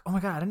was like, "Oh my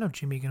god, I didn't know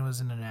Jim Egan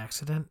was in an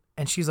accident."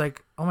 And she's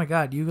like, "Oh my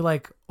god, you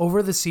like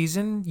over the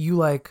season, you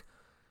like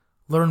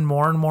learn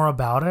more and more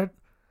about it."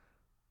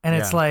 And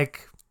it's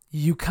like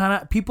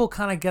people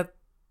kind of get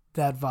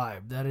that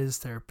vibe. That is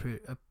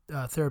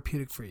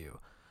therapeutic for you,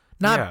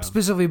 not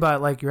specifically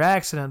about like your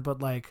accident,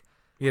 but like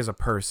as a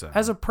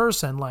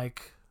person,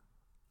 like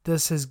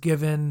this has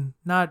given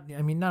not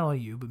only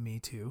you but me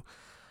too,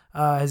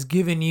 has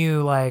given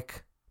you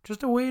like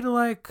just a way to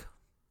like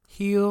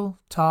heal,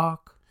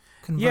 talk,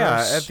 converse.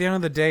 Yeah, at the end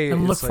of the day,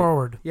 and look like,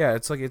 forward. Yeah,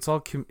 it's like it's all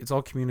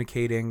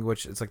communicating,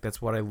 which it's like that's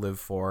what I live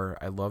for.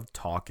 I love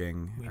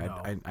talking.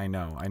 I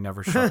know. I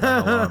never shut the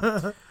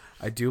hell up.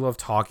 I do love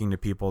talking to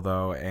people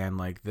though, and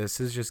like this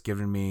has just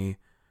given me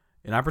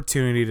an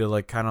opportunity to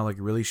like kind of like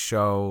really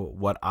show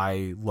what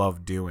I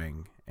love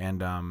doing.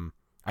 And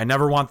I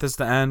never want this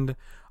to end.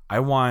 I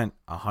want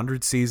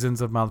 100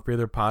 seasons of Mouth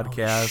Breather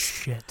podcast. Oh,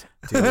 shit.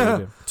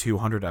 Dude,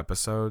 200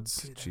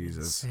 episodes. Dude,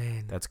 Jesus.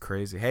 insane. That's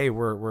crazy. Hey,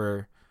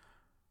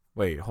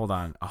 wait, hold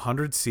on.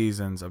 100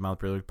 seasons of Mouth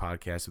Breather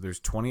podcast. So there's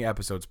 20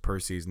 episodes per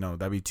season. No,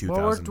 that'd be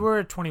 2,000. Well, we're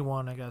at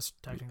 21, I guess,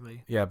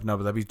 technically. Yeah, but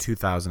that'd be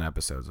 2,000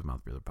 episodes of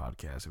Mouth Breather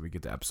podcast. If we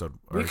get to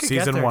We could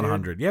season get there,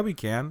 100. dude. Yeah, we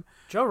can.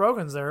 Joe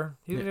Rogan's there.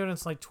 He's been doing it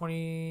since like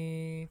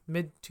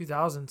mid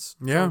 2000s.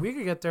 Yeah. So we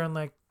could get there in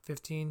like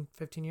 15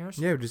 years.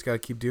 Yeah, we just got to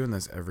keep doing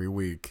this every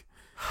week.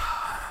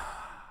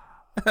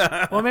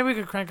 Well, maybe we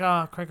could crank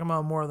them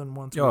out more than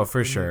once. Oh,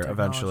 for sure,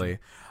 eventually.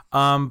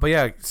 But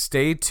yeah,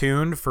 stay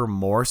tuned for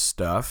more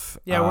stuff.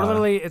 Yeah, we're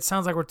literally. It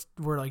sounds like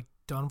we're like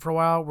done for a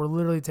while. We're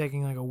literally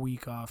taking like a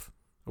week off.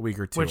 A week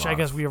or two, which off. I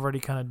guess we've already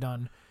kind of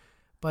done.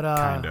 But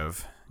kind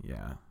of,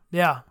 yeah.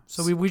 Yeah.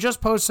 So we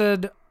just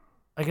posted.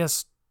 I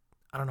guess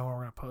I don't know when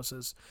we're gonna post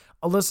this.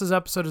 Alyssa's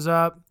episode is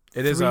up.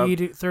 It is up.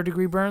 Third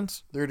Degree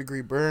Burns. Third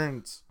Degree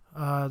Burns.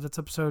 That's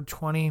episode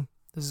 20.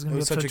 This is gonna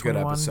be episode such a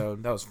 21. good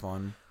episode. That was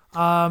fun.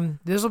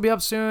 This will be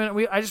up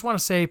soon. I just want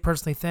to say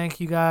personally, thank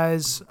you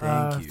guys.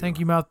 Thank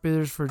you, Mouth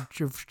Breathers, for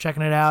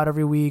checking it out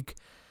every week,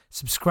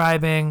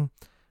 subscribing,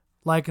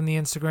 liking the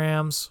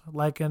Instagrams,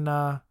 liking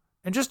and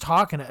just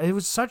talking. It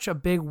was such a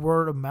big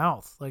word of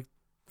mouth, like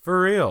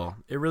for real.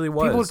 It really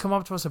was. People would come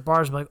up to us at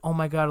bars and be like, "Oh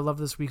my god, I love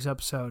this week's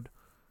episode,"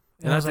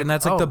 and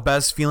that's like the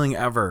best feeling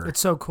ever. It's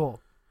so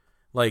cool.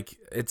 Like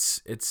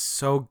it's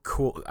so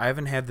cool. I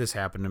haven't had this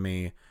happen to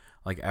me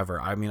like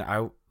ever. I mean,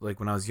 I like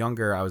when I was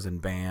younger, I was in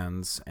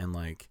bands and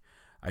like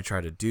I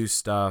tried to do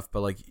stuff,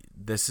 but like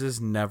this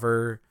has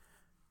never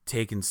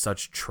taken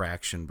such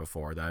traction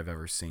before that I've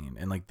ever seen.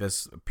 And like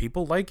this,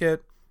 people like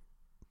it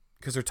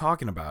because they're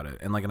talking about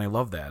it, and I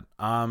love that.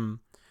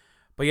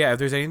 But yeah, if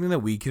there's anything that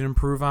we can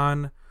improve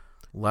on,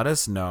 let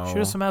us know.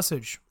 Shoot us a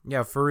message.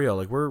 Yeah, for real.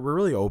 Like we're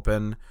really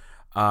open.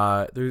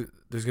 There's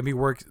gonna be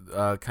work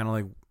kind of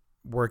like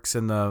works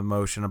in the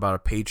motion about a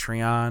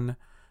Patreon.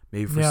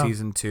 Maybe for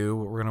season 2,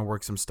 we're gonna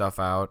work some stuff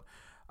out.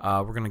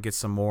 We're gonna get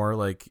some more.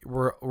 Like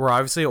we're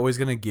obviously always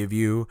gonna give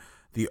you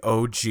the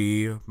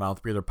OG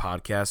Mouth Breather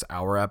podcast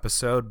hour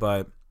episode,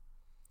 but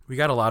we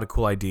got a lot of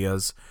cool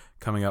ideas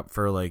coming up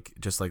for like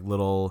just like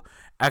little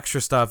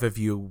extra stuff if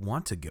you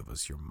want to give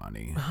us your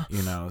money,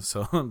 you know.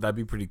 So that'd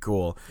be pretty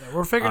cool. Yeah,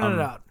 we're figuring it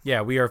out.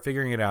 Yeah, we are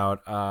figuring it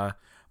out.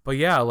 But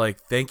yeah,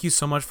 like thank you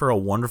so much for a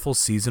wonderful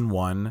season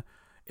 1.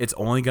 It's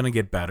only gonna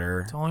get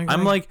better.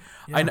 I'm like,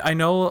 yeah. I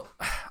know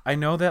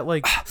that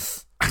like,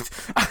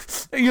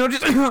 you know,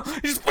 just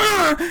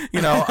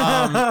you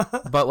know,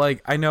 but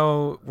like I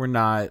know we're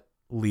not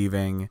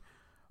leaving,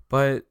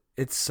 but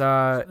it's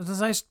a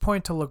nice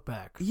point to look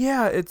back.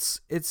 Yeah, it's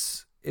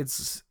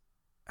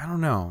I don't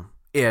know.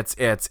 It's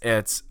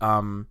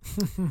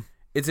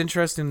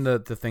interesting to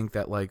think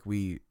that like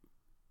we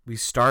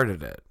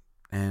started it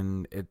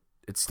and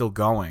it's still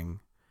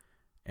going.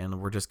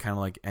 And we're just kind of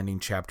like ending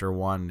chapter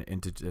 1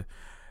 into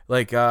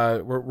like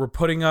we're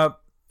putting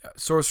up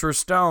Sorcerer's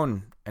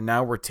Stone, and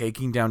now we're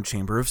taking down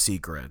Chamber of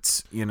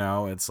Secrets. You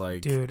know, it's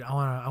like, dude,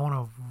 I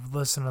wanna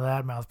listen to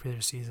that Mouth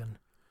Breather season.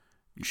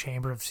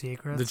 Chamber of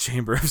Secrets. The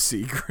Chamber of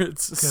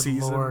Secrets Good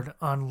season. Lord,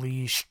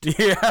 Unleashed.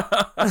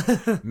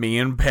 Yeah. Me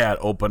and Pat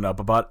open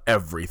up about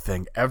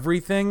everything.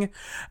 Everything.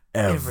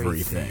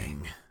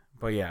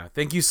 But yeah,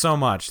 thank you so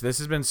much. This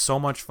has been so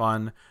much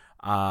fun.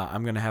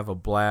 I'm going to have a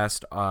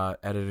blast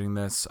editing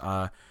this.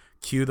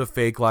 Cue the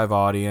fake live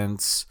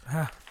audience.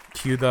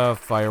 Cue the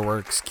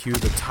fireworks. Cue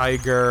the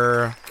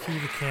tiger. Cue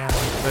the cannon.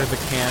 The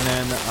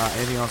cannon.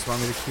 Anything else you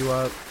want me to cue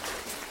up?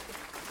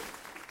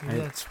 Maybe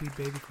that sweet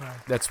baby cry.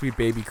 That sweet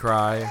baby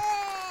cry.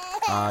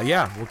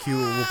 Yeah, we'll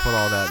put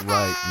all that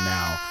right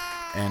now.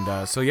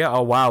 And so yeah,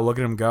 oh wow, look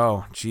at him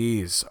go.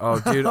 Jeez. Oh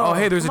dude. Oh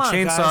hey, there's a Come on,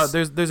 chainsaw.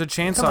 guys. There's a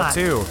Come chainsaw on.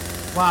 too.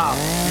 Wow.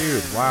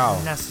 Dude, wow.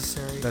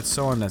 Unnecessary. That's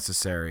so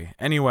unnecessary.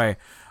 Anyway,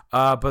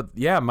 but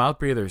yeah, mouth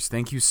breathers,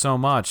 thank you so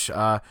much.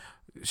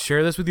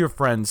 Share this with your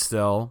friends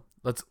still.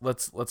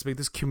 Let's make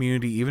this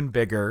community even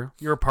bigger.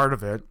 You're a part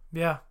of it.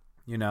 Yeah.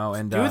 You know,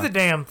 and Do the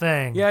damn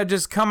thing. Yeah,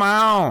 just come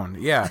on.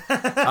 Yeah.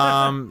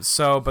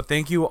 But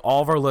thank you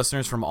all of our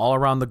listeners from all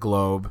around the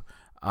globe.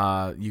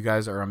 You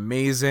guys are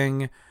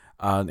amazing.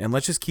 And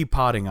let's just keep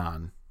potting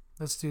on.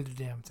 Let's do the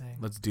damn thing.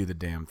 Let's do the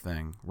damn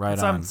thing. Right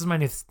This on. is my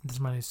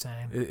new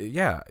saying.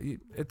 Yeah,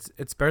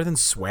 it's better than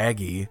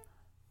swaggy.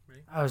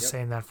 I was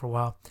saying that for a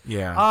while.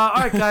 Yeah. All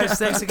right, guys.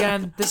 Thanks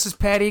again. This is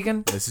Pat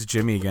Egan. This is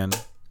Jim Egan.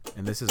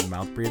 And this is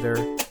Mouth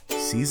Breather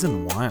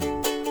Season 1.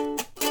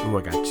 Ooh,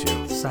 I got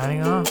chills.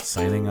 Signing off.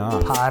 Signing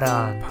off. Pot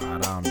on.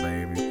 Pot on,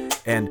 baby.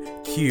 And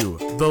cue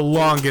the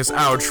longest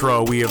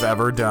outro we have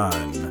ever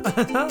done.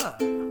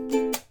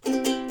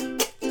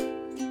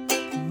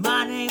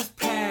 My name's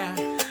Pat.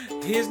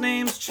 His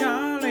name's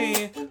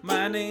Charlie.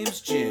 My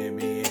name's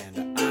Jimmy.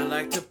 And I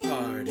like to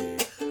party.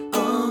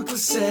 Uncle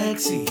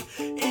Sexy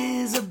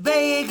is a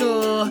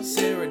bagel.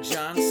 Sarah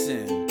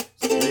Johnson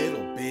is a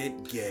little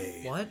bit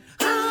gay. What?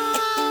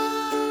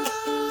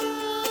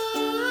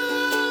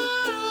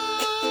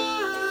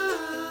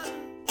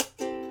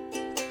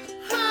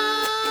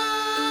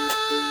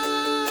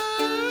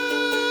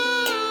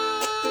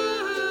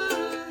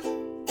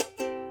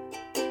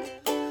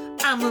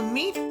 I'm a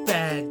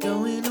meatbag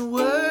going to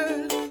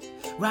work.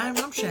 Ryan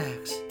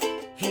Rumshacks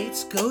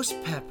hates ghost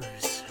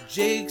peppers.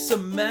 Jake's a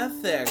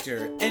meth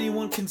actor,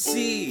 anyone can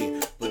see.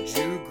 But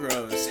Drew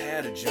Gross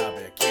had a job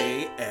at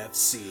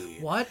KFC.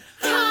 What?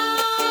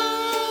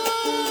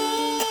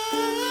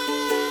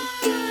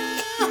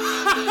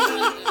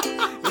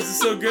 This is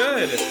so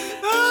good.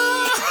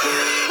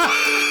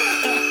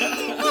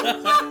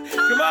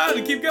 Come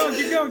on, keep going.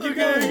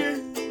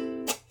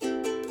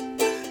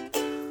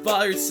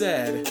 Father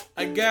said,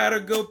 I gotta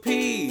go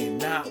pee.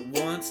 Not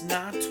once,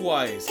 not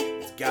twice.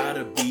 It's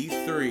gotta be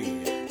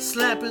 3.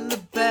 Slapping the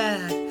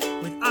bag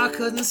with our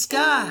cousin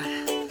Scott.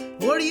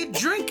 What are you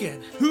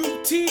drinking?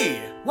 Hoop tea.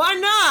 Why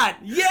not?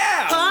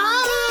 Yeah!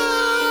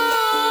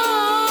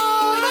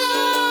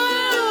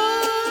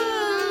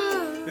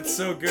 It's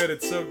so good,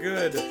 it's so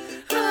good.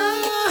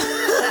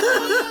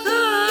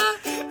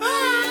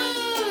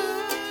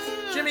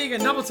 Jimmy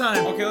Egan, double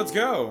time. Okay, let's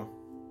go.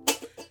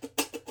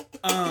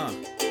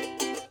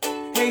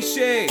 Hey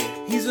Shay,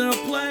 he's in a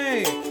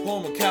play.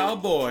 Homer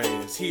Cowboy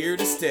is here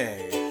to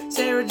stay.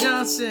 Sarah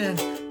Johnson,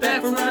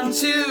 back for round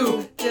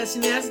 2. Jesse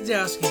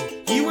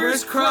Nazdowski, He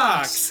wears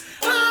Crocs.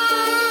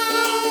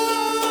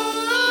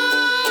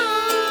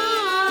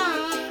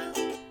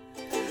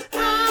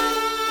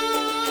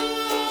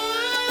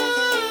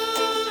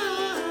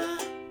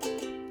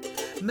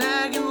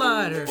 Mag and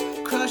Lighter,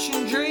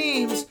 crushing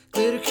dreams,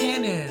 glitter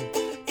cannon,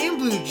 in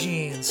blue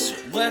jeans.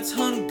 Let's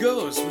hunt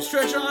ghosts with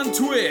Stretch on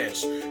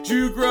Twitch.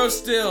 Drew Gross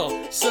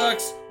still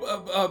sucks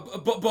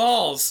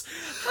balls.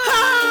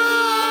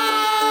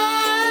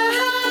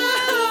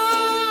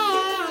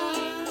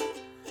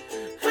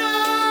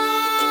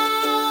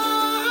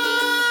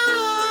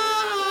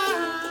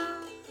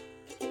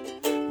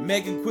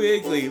 Megan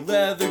Quigley,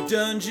 Leather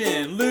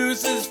Dungeon,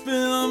 loses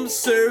film,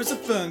 serves a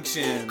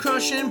function.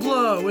 Crush and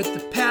blow with the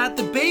Pat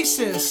the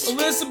bassist.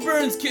 Alyssa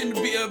Burns can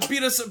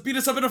beat us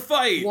up in a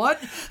fight. What?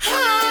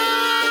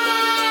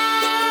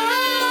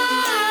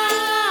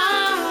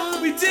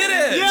 We did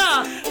it!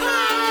 Yeah!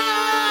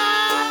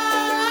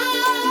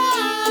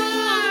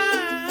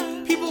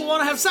 People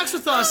want to have sex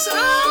with us.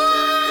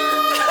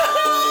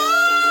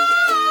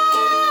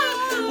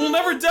 We'll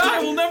never die!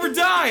 We'll never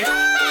die!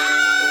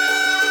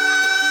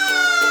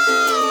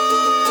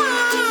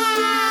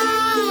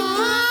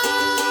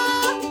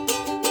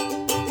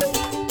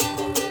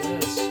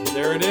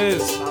 There it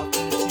is.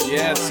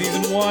 Yeah,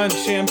 Season 1,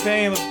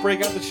 champagne. Let's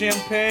break out the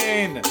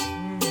champagne.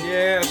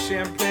 Yeah,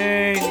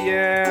 champagne.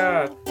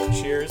 Yeah.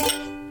 Cheers.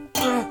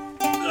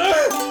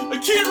 I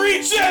can't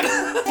reach it!